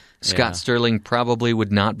 Wow. Scott Sterling probably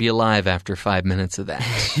would not be alive after 5 minutes of that.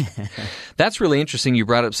 That's really interesting. You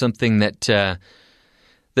brought up something that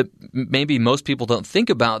maybe most people don't think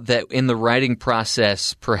about, that in the writing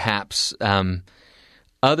process, perhaps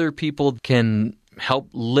other people can help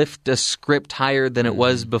lift a script higher than it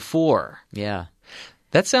was before. Yeah.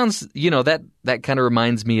 That sounds, that kind of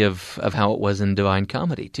reminds me of how it was in Divine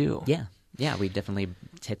Comedy, too. Yeah. Yeah, we definitely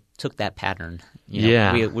took that pattern.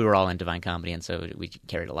 Yeah. We were all in Divine Comedy, and so we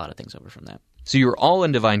carried a lot of things over from that. So you were all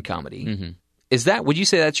in Divine Comedy. Mm-hmm. Would you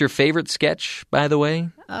say that's your favorite sketch, by the way?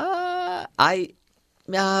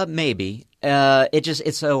 Maybe.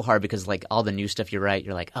 It's so hard because like all the new stuff you write,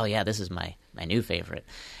 you're like, oh yeah, this is my new favorite.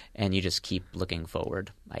 And you just keep looking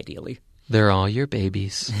forward, ideally. They're all your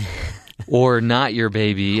babies. Or not your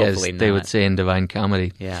baby, Hopefully as they would say in Divine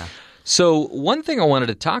Comedy. Yeah. So one thing I wanted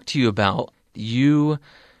to talk to you about, you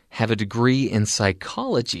have a degree in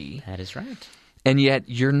psychology. That is right. And yet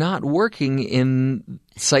you're not working in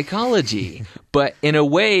psychology. But in a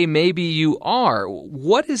way, maybe you are.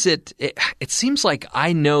 What is it? It seems like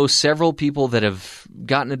I know several people that have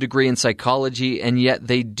gotten a degree in psychology, and yet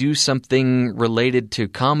they do something related to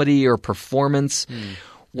comedy or performance.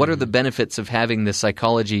 What are the benefits of having the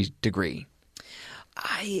psychology degree?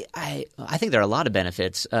 I think there are a lot of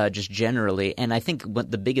benefits just generally. And I think what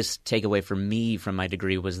the biggest takeaway for me from my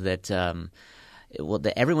degree was that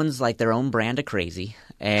everyone's like their own brand of crazy,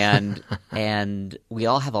 and and we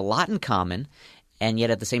all have a lot in common, and yet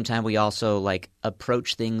at the same time we also like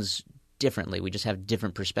approach things differently. We just have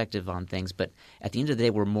different perspective on things, but at the end of the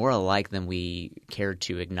day we're more alike than we care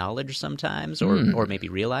to acknowledge sometimes or maybe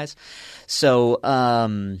realize. So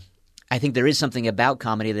I think there is something about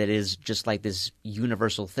comedy that is just like this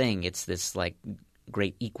universal thing. It's this like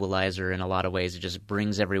great equalizer in a lot of ways. It just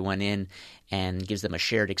brings everyone in and gives them a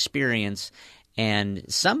shared experience. And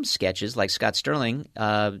some sketches, like Scott Sterling,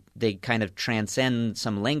 they kind of transcend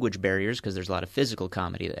some language barriers because there's a lot of physical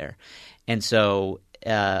comedy there. And so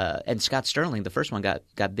and Scott Sterling, the first one,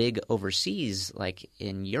 got big overseas, like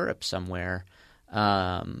in Europe somewhere,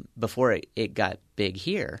 before it got big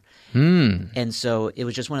here. And so it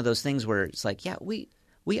was just one of those things where it's like, yeah, we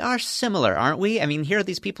are similar, aren't we? I mean, here are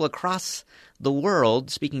these people across the world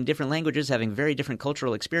speaking different languages, having very different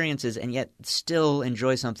cultural experiences, and yet still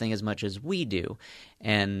enjoy something as much as we do.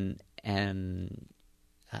 And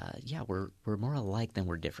yeah, we're more alike than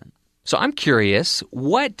we're different. So I'm curious,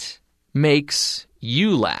 what makes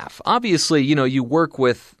you laugh? Obviously, you work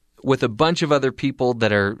with a bunch of other people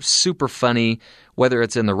that are super funny, whether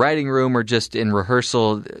it's in the writing room or just in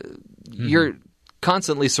rehearsal. You're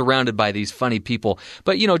constantly surrounded by these funny people.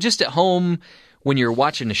 But, just at home when you're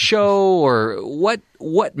watching a show, or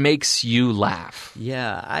what makes you laugh?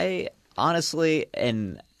 Yeah, I honestly,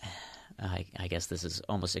 and I guess this is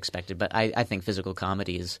almost expected, but I think physical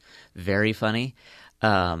comedy is very funny.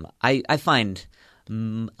 I find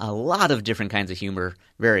a lot of different kinds of humor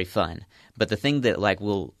very fun. But the thing that like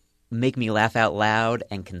will make me laugh out loud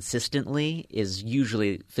and consistently is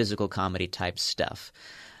usually physical comedy type stuff.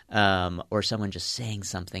 Or someone just saying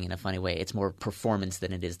something in a funny way. It's more performance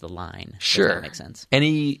than it is the line. Sure. If that makes sense.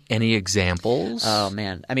 Any examples? Oh,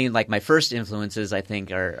 man. I mean, like my first influences, I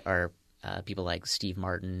think, are people like Steve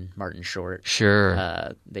Martin, Martin Short.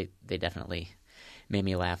 Sure. They definitely made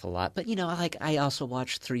me laugh a lot. But, I also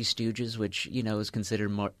watched Three Stooges, which, is considered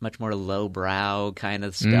much more lowbrow kind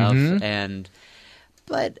of stuff.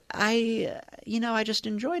 But I just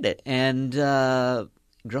enjoyed it. And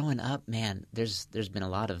growing up, man, there's been a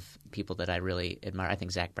lot of people that I really admire. I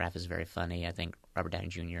think Zach Braff is very funny. I think Robert Downey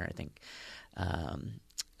Jr. I think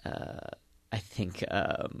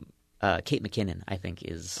Kate McKinnon, I think,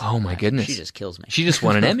 is oh my goodness, she just kills me. She just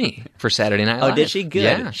won an Emmy for Saturday Night Live. Oh, did she? Good.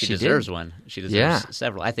 Yeah, she deserves one. She deserves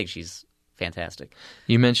several. I think she's fantastic.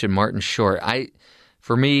 You mentioned Martin Short.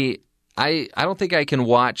 For me, I don't think I can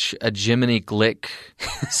watch a Jiminy Glick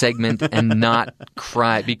segment and not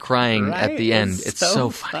be crying right? at the end. It's so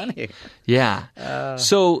funny. Yeah.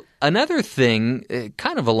 So another thing,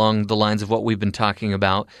 kind of along the lines of what we've been talking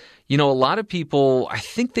about, a lot of people, I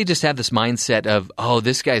think they just have this mindset of, oh,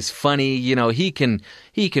 this guy's funny. He can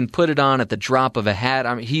put it on at the drop of a hat.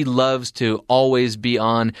 I mean, he loves to always be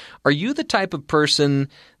on. Are you the type of person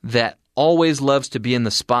that always loves to be in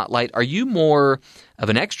the spotlight? Are you more of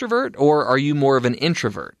an extrovert or are you more of an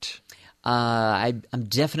introvert? I'm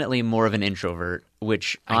definitely more of an introvert,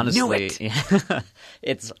 which honestly,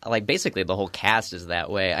 it's like basically the whole cast is that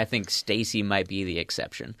way. I think Stacy might be the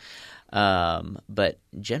exception, but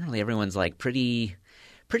generally everyone's like pretty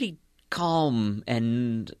calm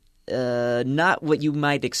and not what you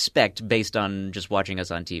might expect based on just watching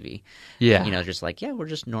us on TV. Yeah, just like we're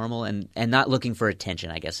just normal and not looking for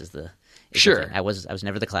attention. I guess is the sure. I was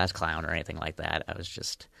never the class clown or anything like that. I was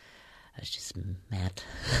just Matt.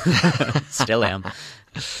 Still am.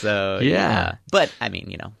 So yeah. But I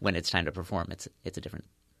mean, when it's time to perform, it's a different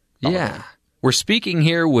ballgame. Yeah. We're speaking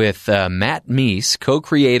here with Matt Meese,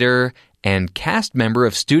 co-creator and cast member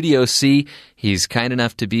of Studio C. He's kind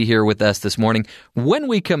enough to be here with us this morning. When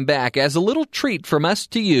we come back, as a little treat from us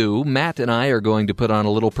to you, Matt and I are going to put on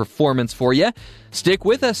a little performance for you. Stick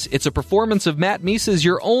with us. It's a performance of Matt Meese's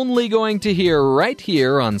you're only going to hear right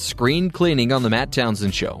here on Screen Cleaning on The Matt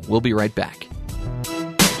Townsend Show. We'll be right back.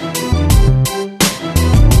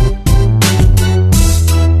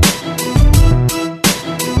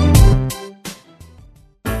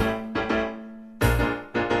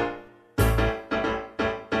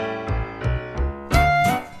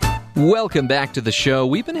 Welcome back to the show.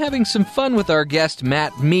 We've been having some fun with our guest,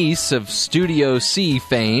 Matt Meese of Studio C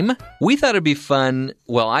fame. We thought it'd be fun.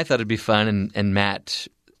 Well, I thought it'd be fun, and Matt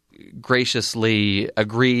graciously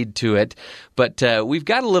agreed to it. But we've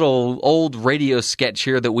got a little old radio sketch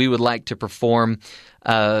here that we would like to perform.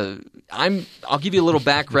 I'll give you a little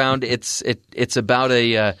background. It's about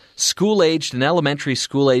a an elementary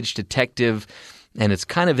school-aged detective. And it's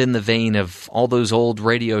kind of in the vein of all those old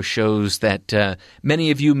radio shows that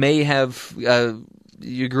many of you may have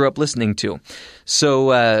you grew up listening to.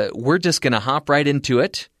 So we're just going to hop right into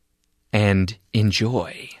it and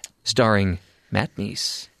enjoy. Starring Matt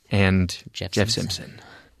Meese and Jeff Simpson.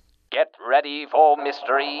 Get ready for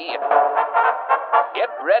mystery. Get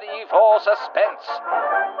ready for suspense.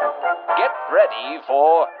 Get ready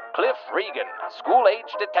for Cliff Regan,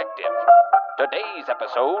 school-age detective. Today's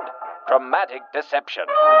episode... Dramatic deception.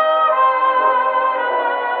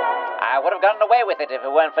 I would have gotten away with it if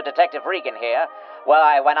it weren't for Detective Regan here. Well,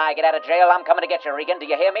 when I get out of jail, I'm coming to get you, Regan. Do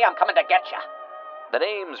you hear me? I'm coming to get you. The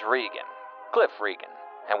name's Regan, Cliff Regan.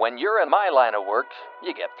 And when you're in my line of work,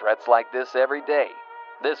 you get threats like this every day.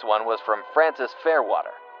 This one was from Francis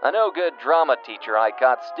Fairwater, a no-good drama teacher I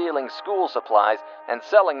caught stealing school supplies and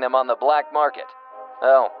selling them on the black market.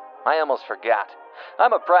 Oh, I almost forgot.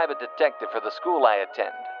 I'm a private detective for the school I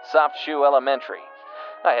attend, Soft Shoe Elementary.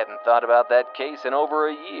 I hadn't thought about that case in over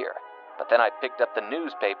a year, but then I picked up the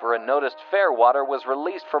newspaper and noticed Fairwater was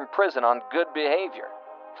released from prison on good behavior.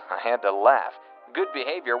 I had to laugh. Good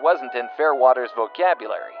behavior wasn't in Fairwater's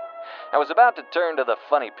vocabulary. I was about to turn to the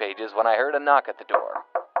funny pages when I heard a knock at the door.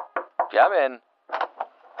 Come in.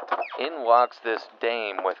 In walks this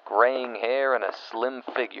dame with graying hair and a slim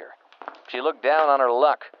figure. She looked down on her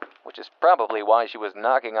luck, which is probably why she was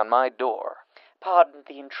knocking on my door. Pardon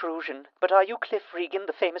the intrusion, but are you Cliff Regan,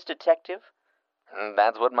 the famous detective?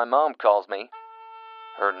 That's what my mom calls me.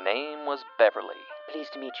 Her name was Beverly.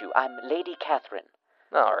 Pleased to meet you. I'm Lady Catherine.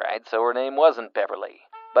 All right, so her name wasn't Beverly.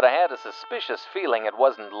 But I had a suspicious feeling it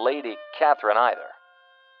wasn't Lady Catherine either.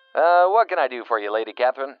 What can I do for you, Lady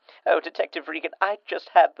Catherine? Oh, Detective Regan, I just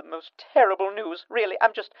had the most terrible news. Really,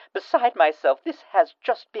 I'm just beside myself. This has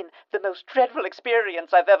just been the most dreadful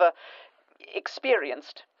experience I've ever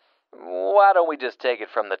experienced. Why don't we just take it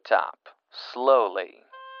from the top, slowly?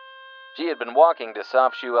 She had been walking to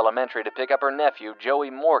Soft Shoe Elementary to pick up her nephew, Joey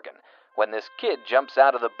Morgan, when this kid jumps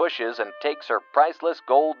out of the bushes and takes her priceless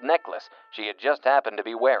gold necklace she had just happened to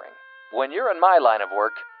be wearing. When you're in my line of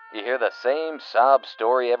work, you hear the same sob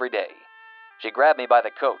story every day. She grabbed me by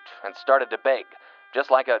the coat and started to beg,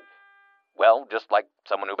 just like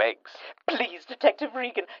someone who begs. Please, Detective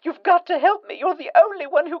Regan, you've got to help me. You're the only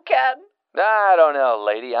one who can. I don't know,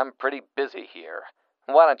 lady. I'm pretty busy here.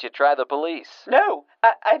 Why don't you try the police? No,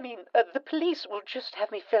 I mean, the police will just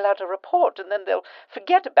have me fill out a report and then they'll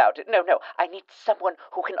forget about it. No, I need someone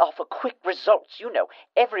who can offer quick results. You know,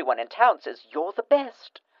 everyone in town says you're the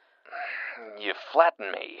best. You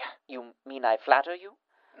flatten me. You mean I flatter you?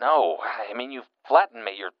 No, I mean you flatten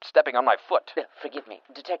me. You're stepping on my foot. Forgive me,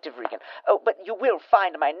 Detective Regan. Oh, but you will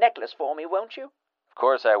find my necklace for me, won't you? Of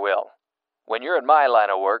course I will. When you're in my line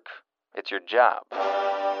of work, it's your job.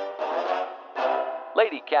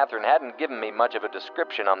 Lady Catherine hadn't given me much of a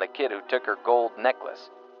description on the kid who took her gold necklace,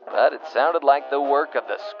 but it sounded like the work of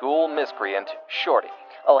the school miscreant, Shorty.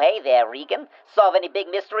 Oh, hey there, Regan. Solve any big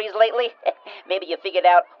mysteries lately? Maybe you figured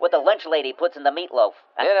out what the lunch lady puts in the meatloaf.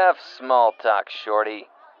 Enough small talk, Shorty.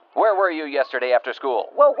 Where were you yesterday after school?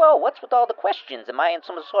 Whoa, what's with all the questions? Am I in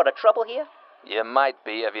some sort of trouble here? You might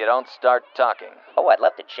be if you don't start talking. Oh, I'd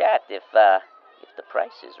love to chat if the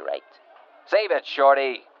price is right. Save it,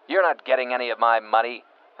 Shorty. You're not getting any of my money.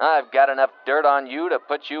 I've got enough dirt on you to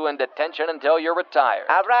put you in detention until you're retired.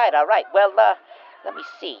 All right. Well, let me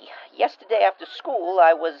see. Yesterday after school,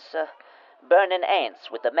 I was burning ants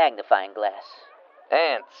with a magnifying glass.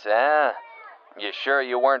 Ants, eh? You sure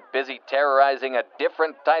you weren't busy terrorizing a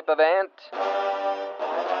different type of ant?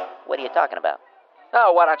 What are you talking about?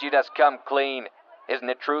 Oh, why don't you just come clean? Isn't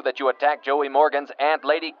it true that you attacked Joey Morgan's Aunt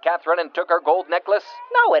Lady Catherine and took her gold necklace?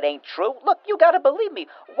 No, it ain't true. Look, you gotta believe me.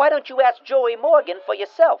 Why don't you ask Joey Morgan for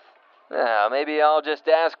yourself? Maybe I'll just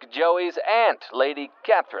ask Joey's Aunt, Lady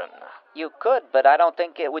Catherine. You could, but I don't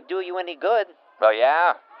think it would do you any good. Oh,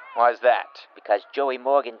 yeah? Why's that? Because Joey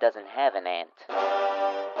Morgan doesn't have an aunt.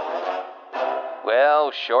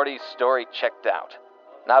 Well, Shorty's story checked out.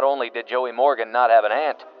 Not only did Joey Morgan not have an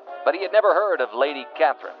aunt, but he had never heard of Lady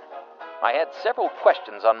Catherine. I had several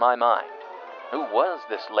questions on my mind. Who was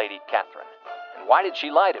this Lady Catherine? And why did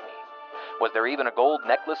she lie to me? Was there even a gold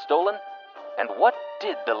necklace stolen? And what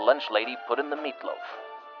did the lunch lady put in the meatloaf?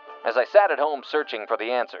 As I sat at home searching for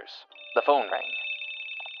the answers, the phone rang.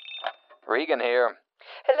 Regan here.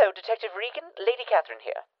 Hello, Detective Regan. Lady Catherine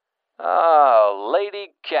here. Oh,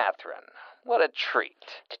 Lady Catherine. What a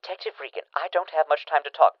treat. Detective Regan, I don't have much time to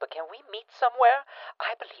talk, but can we meet somewhere?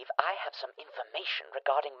 I believe I have some information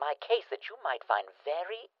regarding my case that you might find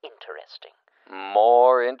very interesting.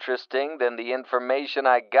 More interesting than the information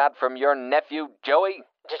I got from your nephew, Joey?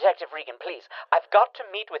 Detective Regan, please. I've got to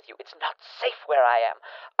meet with you. It's not safe where I am.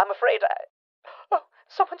 I'm afraid Oh,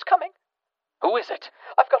 someone's coming. Who is it?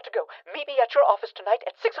 I've got to go. Meet me at your office tonight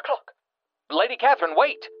at 6 o'clock. Lady Catherine,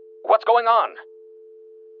 wait! What's going on?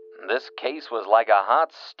 This case was like a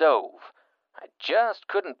hot stove. I just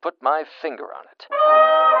couldn't put my finger on it.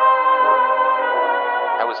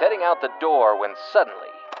 I was heading out the door when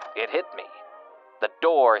suddenly it hit me. The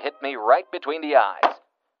door hit me right between the eyes.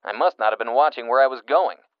 I must not have been watching where I was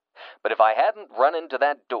going. But if I hadn't run into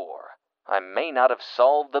that door, I may not have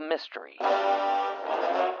solved the mystery.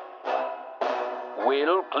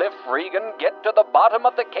 Will Cliff Regan get to the bottom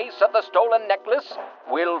of the case of the stolen necklace?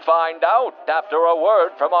 We'll find out after a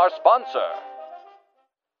word from our sponsor.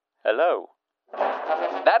 Hello.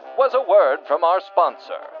 That was a word from our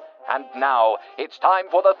sponsor. And now it's time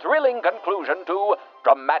for the thrilling conclusion to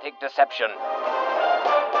Dramatic Deception.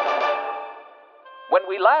 When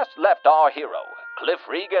we last left our hero, Cliff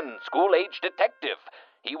Regan, school-age detective,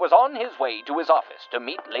 he was on his way to his office to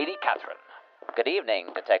meet Lady Catherine. Good evening,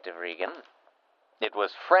 Detective Regan. It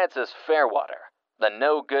was Francis Fairwater, the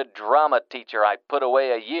no-good drama teacher I put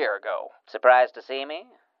away a year ago. Surprised to see me?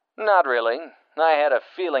 Not really. I had a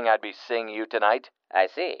feeling I'd be seeing you tonight. I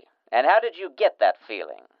see. And how did you get that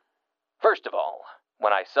feeling? First of all,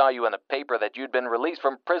 when I saw you in the paper that you'd been released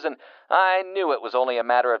from prison, I knew it was only a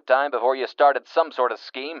matter of time before you started some sort of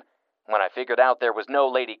scheme. When I figured out there was no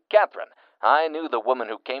Lady Catherine, I knew the woman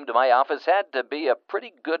who came to my office had to be a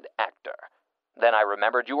pretty good actor. Then I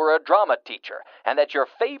remembered you were a drama teacher, and that your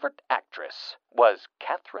favorite actress was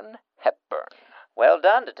Katharine Hepburn. Well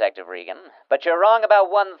done, Detective Regan. But you're wrong about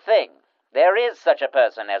one thing. There is such a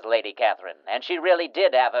person as Lady Catherine, and she really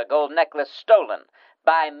did have her gold necklace stolen.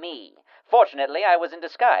 By me. Fortunately, I was in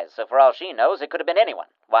disguise, so for all she knows, it could have been anyone.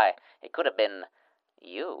 Why, it could have been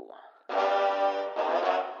you.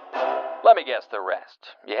 Let me guess the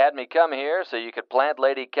rest. You had me come here so you could plant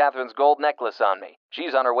Lady Catherine's gold necklace on me.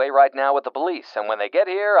 She's on her way right now with the police, and when they get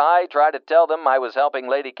here, I try to tell them I was helping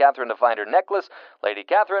Lady Catherine to find her necklace. Lady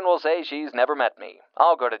Catherine will say she's never met me.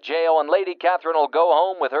 I'll go to jail, and Lady Catherine will go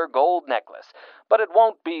home with her gold necklace. But it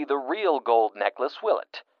won't be the real gold necklace, will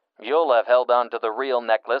it? You'll have held on to the real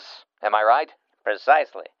necklace. Am I right?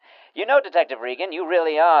 Precisely. You know, Detective Regan, you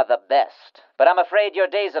really are the best. But I'm afraid your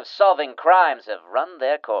days of solving crimes have run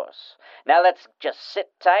their course. Now let's just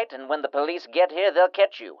sit tight, and when the police get here, they'll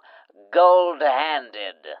catch you.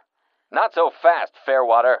 Gold-handed. Not so fast,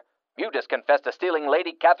 Fairwater. You just confessed to stealing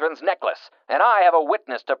Lady Catherine's necklace, and I have a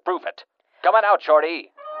witness to prove it. Come on out,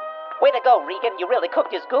 Shorty. Way to go, Regan. You really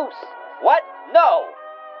cooked his goose. What? No!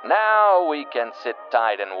 Now we can sit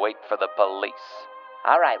tight and wait for the police.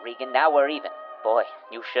 All right, Regan, now we're even. Boy,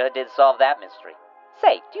 you sure did solve that mystery.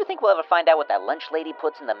 Say, do you think we'll ever find out what that lunch lady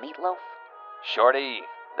puts in the meatloaf? Shorty,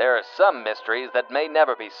 there are some mysteries that may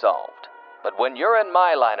never be solved. But when you're in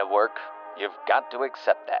my line of work, you've got to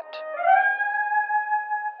accept that.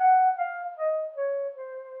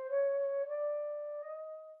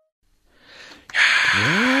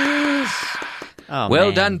 Yes. Oh,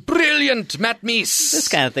 well done. Brilliant, Matt Meese. This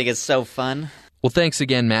kind of thing is so fun. Well, thanks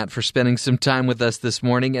again, Matt, for spending some time with us this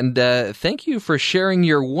morning, and thank you for sharing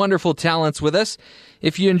your wonderful talents with us.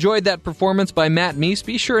 If you enjoyed that performance by Matt Meese,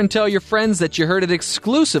 be sure and tell your friends that you heard it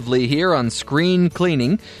exclusively here on Screen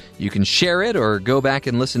Cleaning. You can share it or go back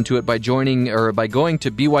and listen to it by going to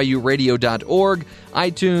byuradio.org,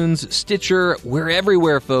 iTunes, Stitcher. We're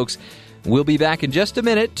everywhere, folks. We'll be back in just a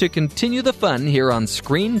minute to continue the fun here on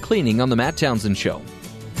Screen Cleaning on The Matt Townsend Show.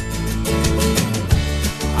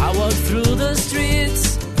 I walked through the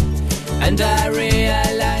streets and I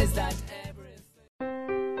realized that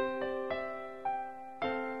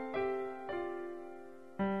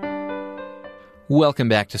Welcome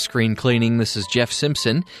back to Screen Cleaning. This is Jeff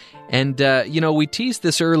Simpson. And, we teased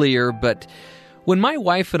this earlier, but when my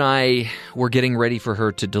wife and I were getting ready for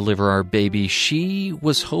her to deliver our baby, she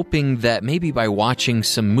was hoping that maybe by watching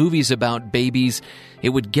some movies about babies, it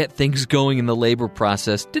would get things going in the labor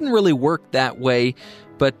process. Didn't really work that way.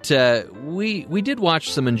 But we did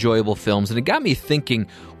watch some enjoyable films, and it got me thinking,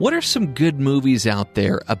 what are some good movies out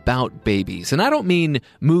there about babies? And I don't mean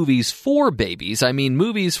movies for babies. I mean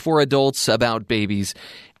movies for adults about babies.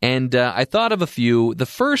 And I thought of a few. The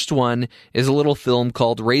first one is a little film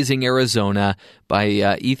called Raising Arizona by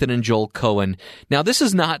Ethan and Joel Cohen. Now, this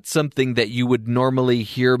is not something that you would normally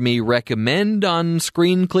hear me recommend on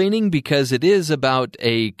Screen Cleaning because it is about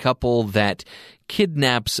a couple that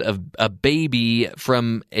kidnaps a baby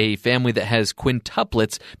from a family that has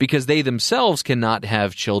quintuplets because they themselves cannot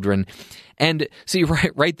have children. And see,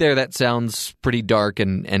 right there, that sounds pretty dark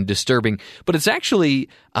and disturbing, but it's actually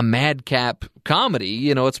a madcap comedy.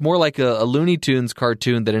 It's more like a Looney Tunes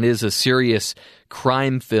cartoon than it is a serious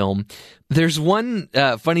crime film. There's one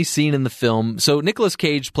funny scene in the film. So Nicolas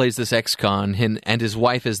Cage plays this ex-con, and his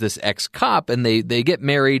wife is this ex-cop, and they get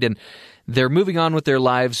married, and they're moving on with their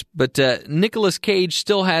lives, but Nicolas Cage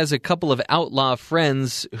still has a couple of outlaw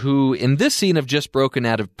friends who, in this scene, have just broken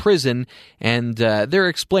out of prison, and they're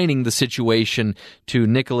explaining the situation to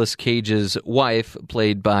Nicolas Cage's wife,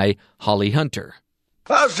 played by Holly Hunter.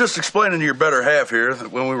 I was just explaining to your better half here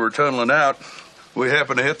that when we were tunneling out, we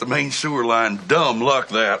happened to hit the main sewer line. Dumb luck,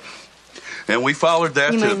 that. And we followed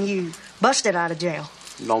that You mean you busted out of jail?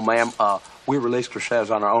 No, ma'am. We released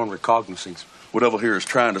ourselves on our own recognizance. What Evel here is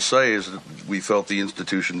trying to say is that we felt the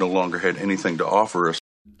institution no longer had anything to offer us.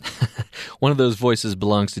 One of those voices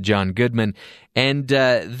belongs to John Goodman, and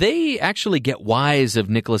they actually get wise of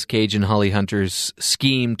Nicolas Cage and Holly Hunter's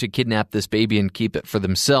scheme to kidnap this baby and keep it for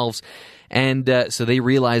themselves. And so they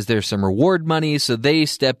realize there's some reward money, so they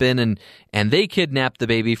step in and they kidnap the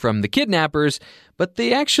baby from the kidnappers, but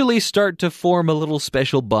they actually start to form a little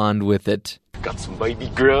special bond with it. Got some baby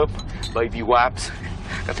grub, baby wipes.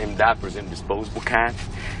 Got them diapers in disposable kind.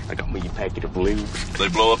 I got me a packet of lubes. They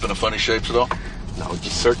blow up in a funny shapes at all? No,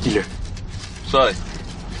 just circular. Say,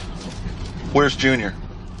 where's Junior?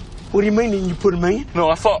 What do you mean, didn't you put him in? No,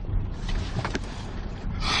 I thought...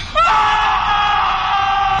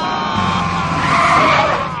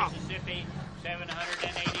 Mississippi,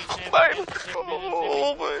 787. Baby.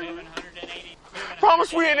 Oh, baby.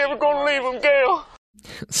 Promise we ain't ever gonna leave him, Gail.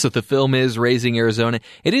 So the film is Raising Arizona.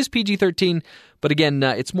 It is PG-13, but again,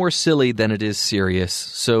 it's more silly than it is serious,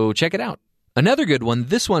 so check it out. Another good one,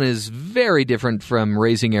 this one is very different from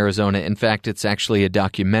Raising Arizona. In fact, it's actually a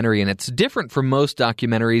documentary, and it's different from most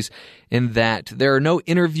documentaries in that there are no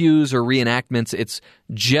interviews or reenactments. It's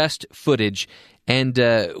just footage. And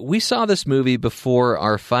we saw this movie before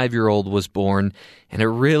our 5-year-old was born, and it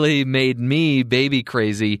really made me baby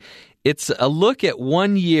crazy. It's a look at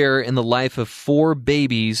 1 year in the life of 4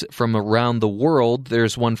 babies from around the world.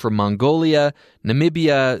 There's one from Mongolia,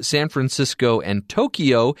 Namibia, San Francisco, and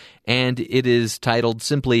Tokyo, and it is titled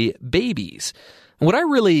simply Babies. And what I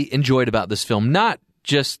really enjoyed about this film, not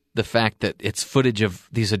just the fact that it's footage of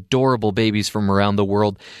these adorable babies from around the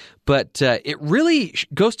world, but it really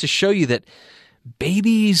goes to show you that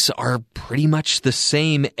babies are pretty much the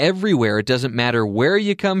same everywhere. It doesn't matter where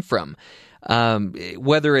you come from.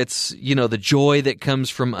 Whether it's, the joy that comes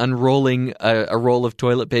from unrolling a roll of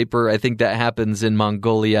toilet paper, I think that happens in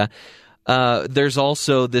Mongolia. There's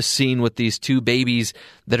also this scene with these 2 babies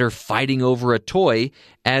that are fighting over a toy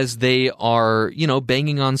as they are,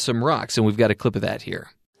 banging on some rocks. And we've got a clip of that here.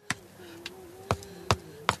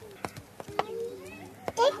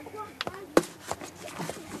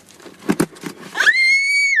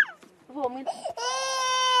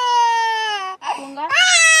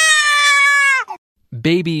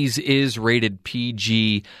 Babies is rated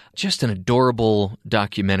PG, just an adorable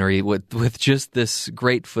documentary with just this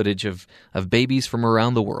great footage of babies from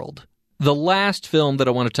around the world. The last film that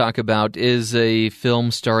I want to talk about is a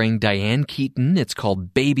film starring Diane Keaton. It's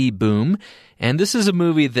called Baby Boom, and this is a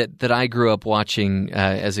movie that I grew up watching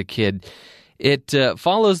as a kid. It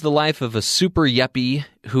follows the life of a super yuppie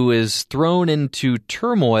who is thrown into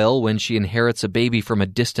turmoil when she inherits a baby from a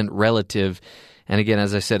distant relative. And again,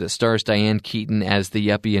 as I said, it stars Diane Keaton as the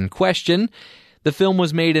yuppie in question. The film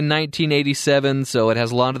was made in 1987, so it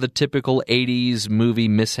has a lot of the typical 80s movie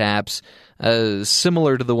mishaps,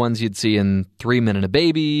 similar to the ones you'd see in 3 Men and a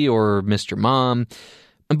Baby or Mr. Mom.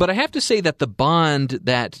 But I have to say that the bond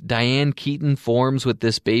that Diane Keaton forms with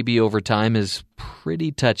this baby over time is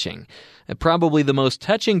pretty touching. Probably the most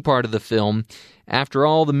touching part of the film, after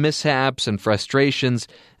all the mishaps and frustrations,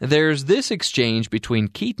 there's this exchange between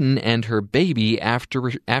Keaton and her baby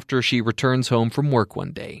after she returns home from work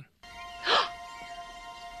one day.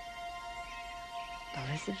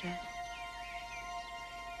 Elizabeth.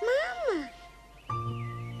 Mama.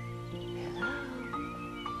 Hello.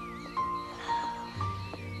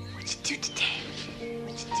 What you do today?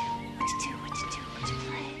 What you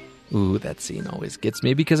play? Ooh, that scene always gets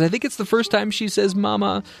me because I think it's the first time she says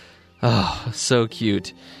mama. Oh, so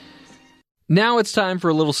cute. Now it's time for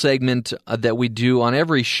a little segment that we do on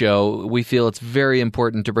every show. We feel it's very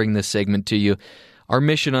important to bring this segment to you. Our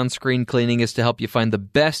mission on Screen Cleaning is to help you find the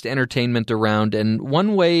best entertainment around, and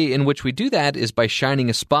one way in which we do that is by shining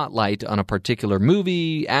a spotlight on a particular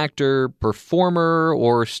movie, actor, performer,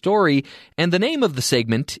 or story, and the name of the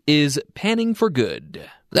segment is Panning for Good.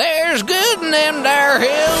 There's good in them there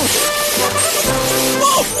hills.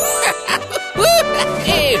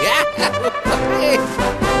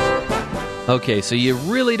 Okay, so you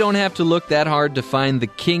really don't have to look that hard to find the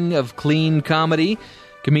king of clean comedy.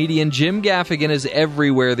 Comedian Jim Gaffigan is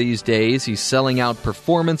everywhere these days. He's selling out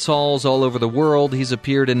performance halls all over the world. He's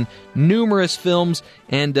appeared in numerous films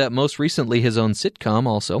and most recently his own sitcom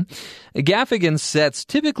also. Gaffigan's sets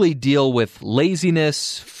typically deal with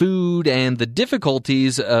laziness, food, and the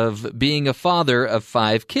difficulties of being a father of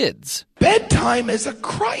 5 kids. Bedtime is a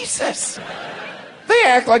crisis. They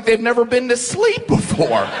act like they've never been to sleep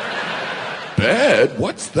before. Bed?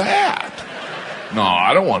 What's that? No,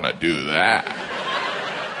 I don't want to do that.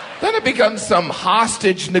 Then it becomes some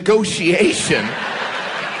hostage negotiation,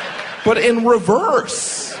 but in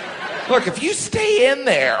reverse. Look, if you stay in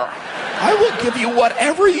there, I will give you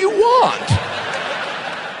whatever you want.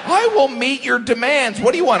 I will meet your demands.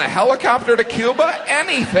 What do you want, a helicopter to Cuba?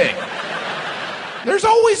 Anything. There's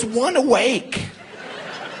always one awake.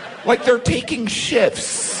 Like they're taking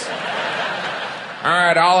shifts. All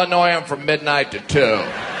right, I'll annoy them from midnight to 2.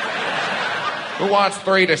 Who wants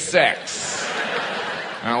 3 to 6?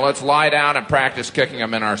 Now let's lie down and practice kicking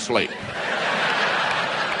them in our sleep.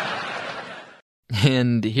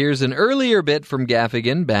 And here's an earlier bit from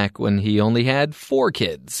Gaffigan back when he only had 4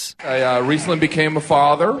 kids. I recently became a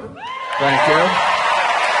father. Thank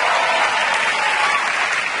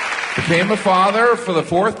you. Became a father for the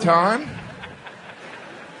 4th time.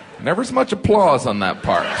 Never so much applause on that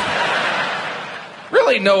part.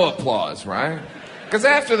 Really no applause, right? Because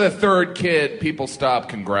after the 3rd kid, people stop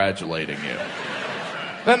congratulating you.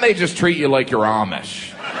 Then they just treat you like you're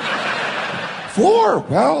Amish. 4?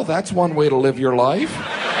 Well, that's one way to live your life.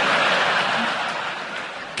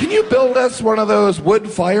 Can you build us one of those wood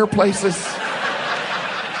fireplaces?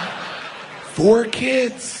 4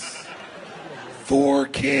 kids. 4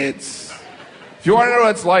 kids. If you want to know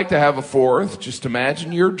what it's like to have a 4th, just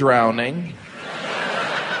imagine you're drowning,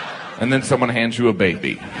 and then someone hands you a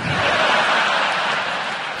baby.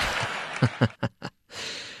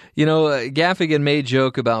 You know, Gaffigan may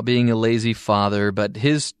joke about being a lazy father, but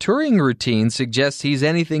his touring routine suggests he's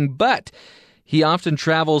anything but. He often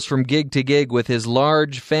travels from gig to gig with his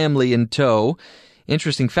large family in tow.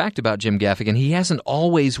 Interesting fact about Jim Gaffigan, he hasn't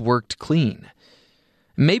always worked clean.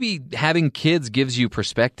 Maybe having kids gives you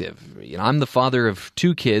perspective. You know, I'm the father of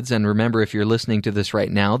 2 kids, and remember, if you're listening to this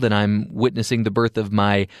right now, that I'm witnessing the birth of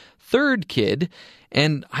my 3rd kid,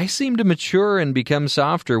 and I seem to mature and become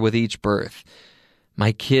softer with each birth.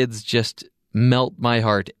 My kids just melt my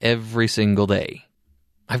heart every single day.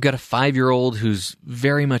 I've got a 5-year-old who's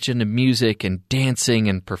very much into music and dancing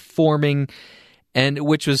and performing, and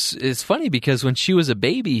which is funny because when she was a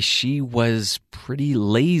baby, she was pretty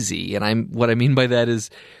lazy. And what I mean by that is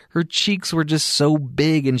her cheeks were just so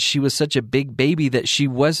big, and she was such a big baby that she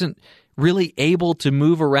wasn't really able to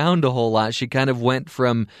move around a whole lot. She kind of went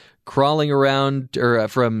from crawling around or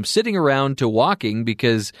from sitting around to walking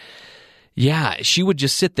because, yeah, she would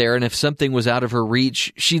just sit there, and if something was out of her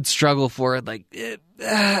reach, she'd struggle for it, like,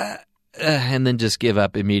 and then just give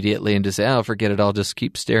up immediately and just say, oh, forget it, I'll just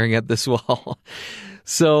keep staring at this wall.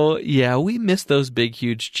 So, yeah, we miss those big,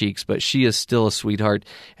 huge cheeks, but she is still a sweetheart.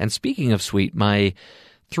 And speaking of sweet, my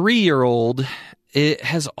 3-year-old, it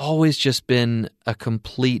has always just been a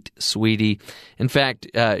complete sweetie. In fact,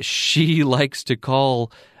 she likes to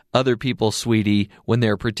call other people sweetie when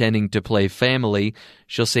they're pretending to play family.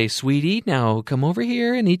 She'll say, "Sweetie, now come over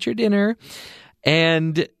here and eat your dinner."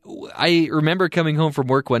 And I remember coming home from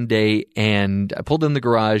work one day, and I pulled in the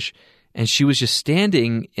garage, and she was just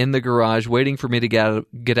standing in the garage waiting for me to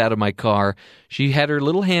get out of my car. She had her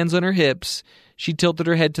little hands on her hips. She tilted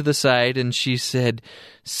her head to the side, and she said,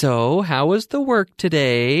 "So, how was the work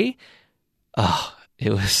today?" Oh,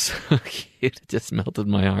 it was so cute. It just melted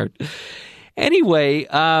my heart. Anyway,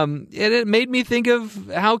 it made me think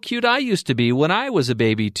of how cute I used to be when I was a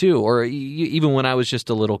baby, too, or even when I was just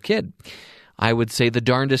a little kid. I would say the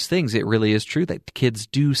darndest things. It really is true that kids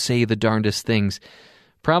do say the darndest things.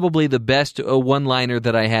 Probably the best one-liner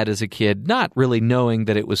that I had as a kid, not really knowing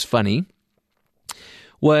that it was funny,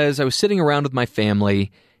 was I was sitting around with my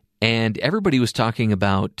family, and everybody was talking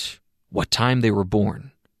about what time they were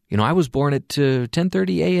born. You know, I was born at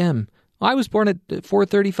 10:30 a.m., I was born at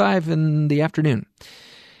 4:35 in the afternoon.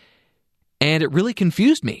 And it really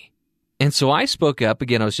confused me. And so I spoke up.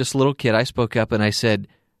 Again, I was just a little kid. I spoke up and I said,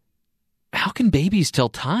 "How can babies tell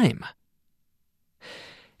time?"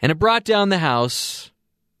 And it brought down the house.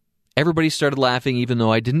 Everybody started laughing, even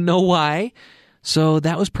though I didn't know why. So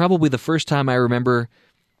that was probably the first time I remember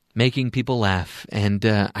making people laugh. And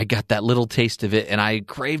I got that little taste of it, and I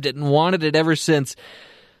craved it and wanted it ever since.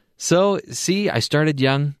 So, see, I started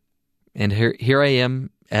young. And here I am,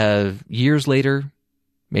 years later,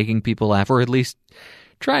 making people laugh, or at least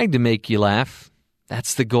trying to make you laugh.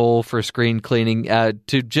 That's the goal for screen cleaning,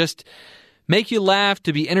 to just make you laugh,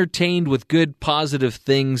 to be entertained with good, positive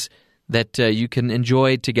things that you can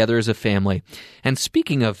enjoy together as a family. And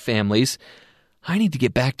speaking of families, I need to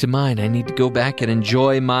get back to mine. I need to go back and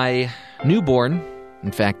enjoy my newborn.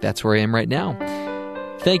 In fact, that's where I am right now.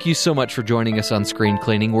 Thank you so much for joining us on Screen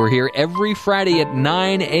Cleaning. We're here every Friday at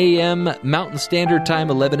 9 a.m. Mountain Standard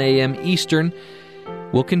Time, 11 a.m. Eastern.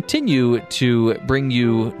 We'll continue to bring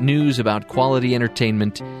you news about quality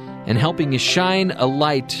entertainment and helping you shine a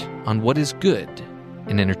light on what is good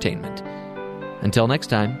in entertainment. Until next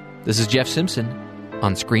time, this is Jeff Simpson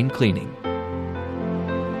on Screen Cleaning.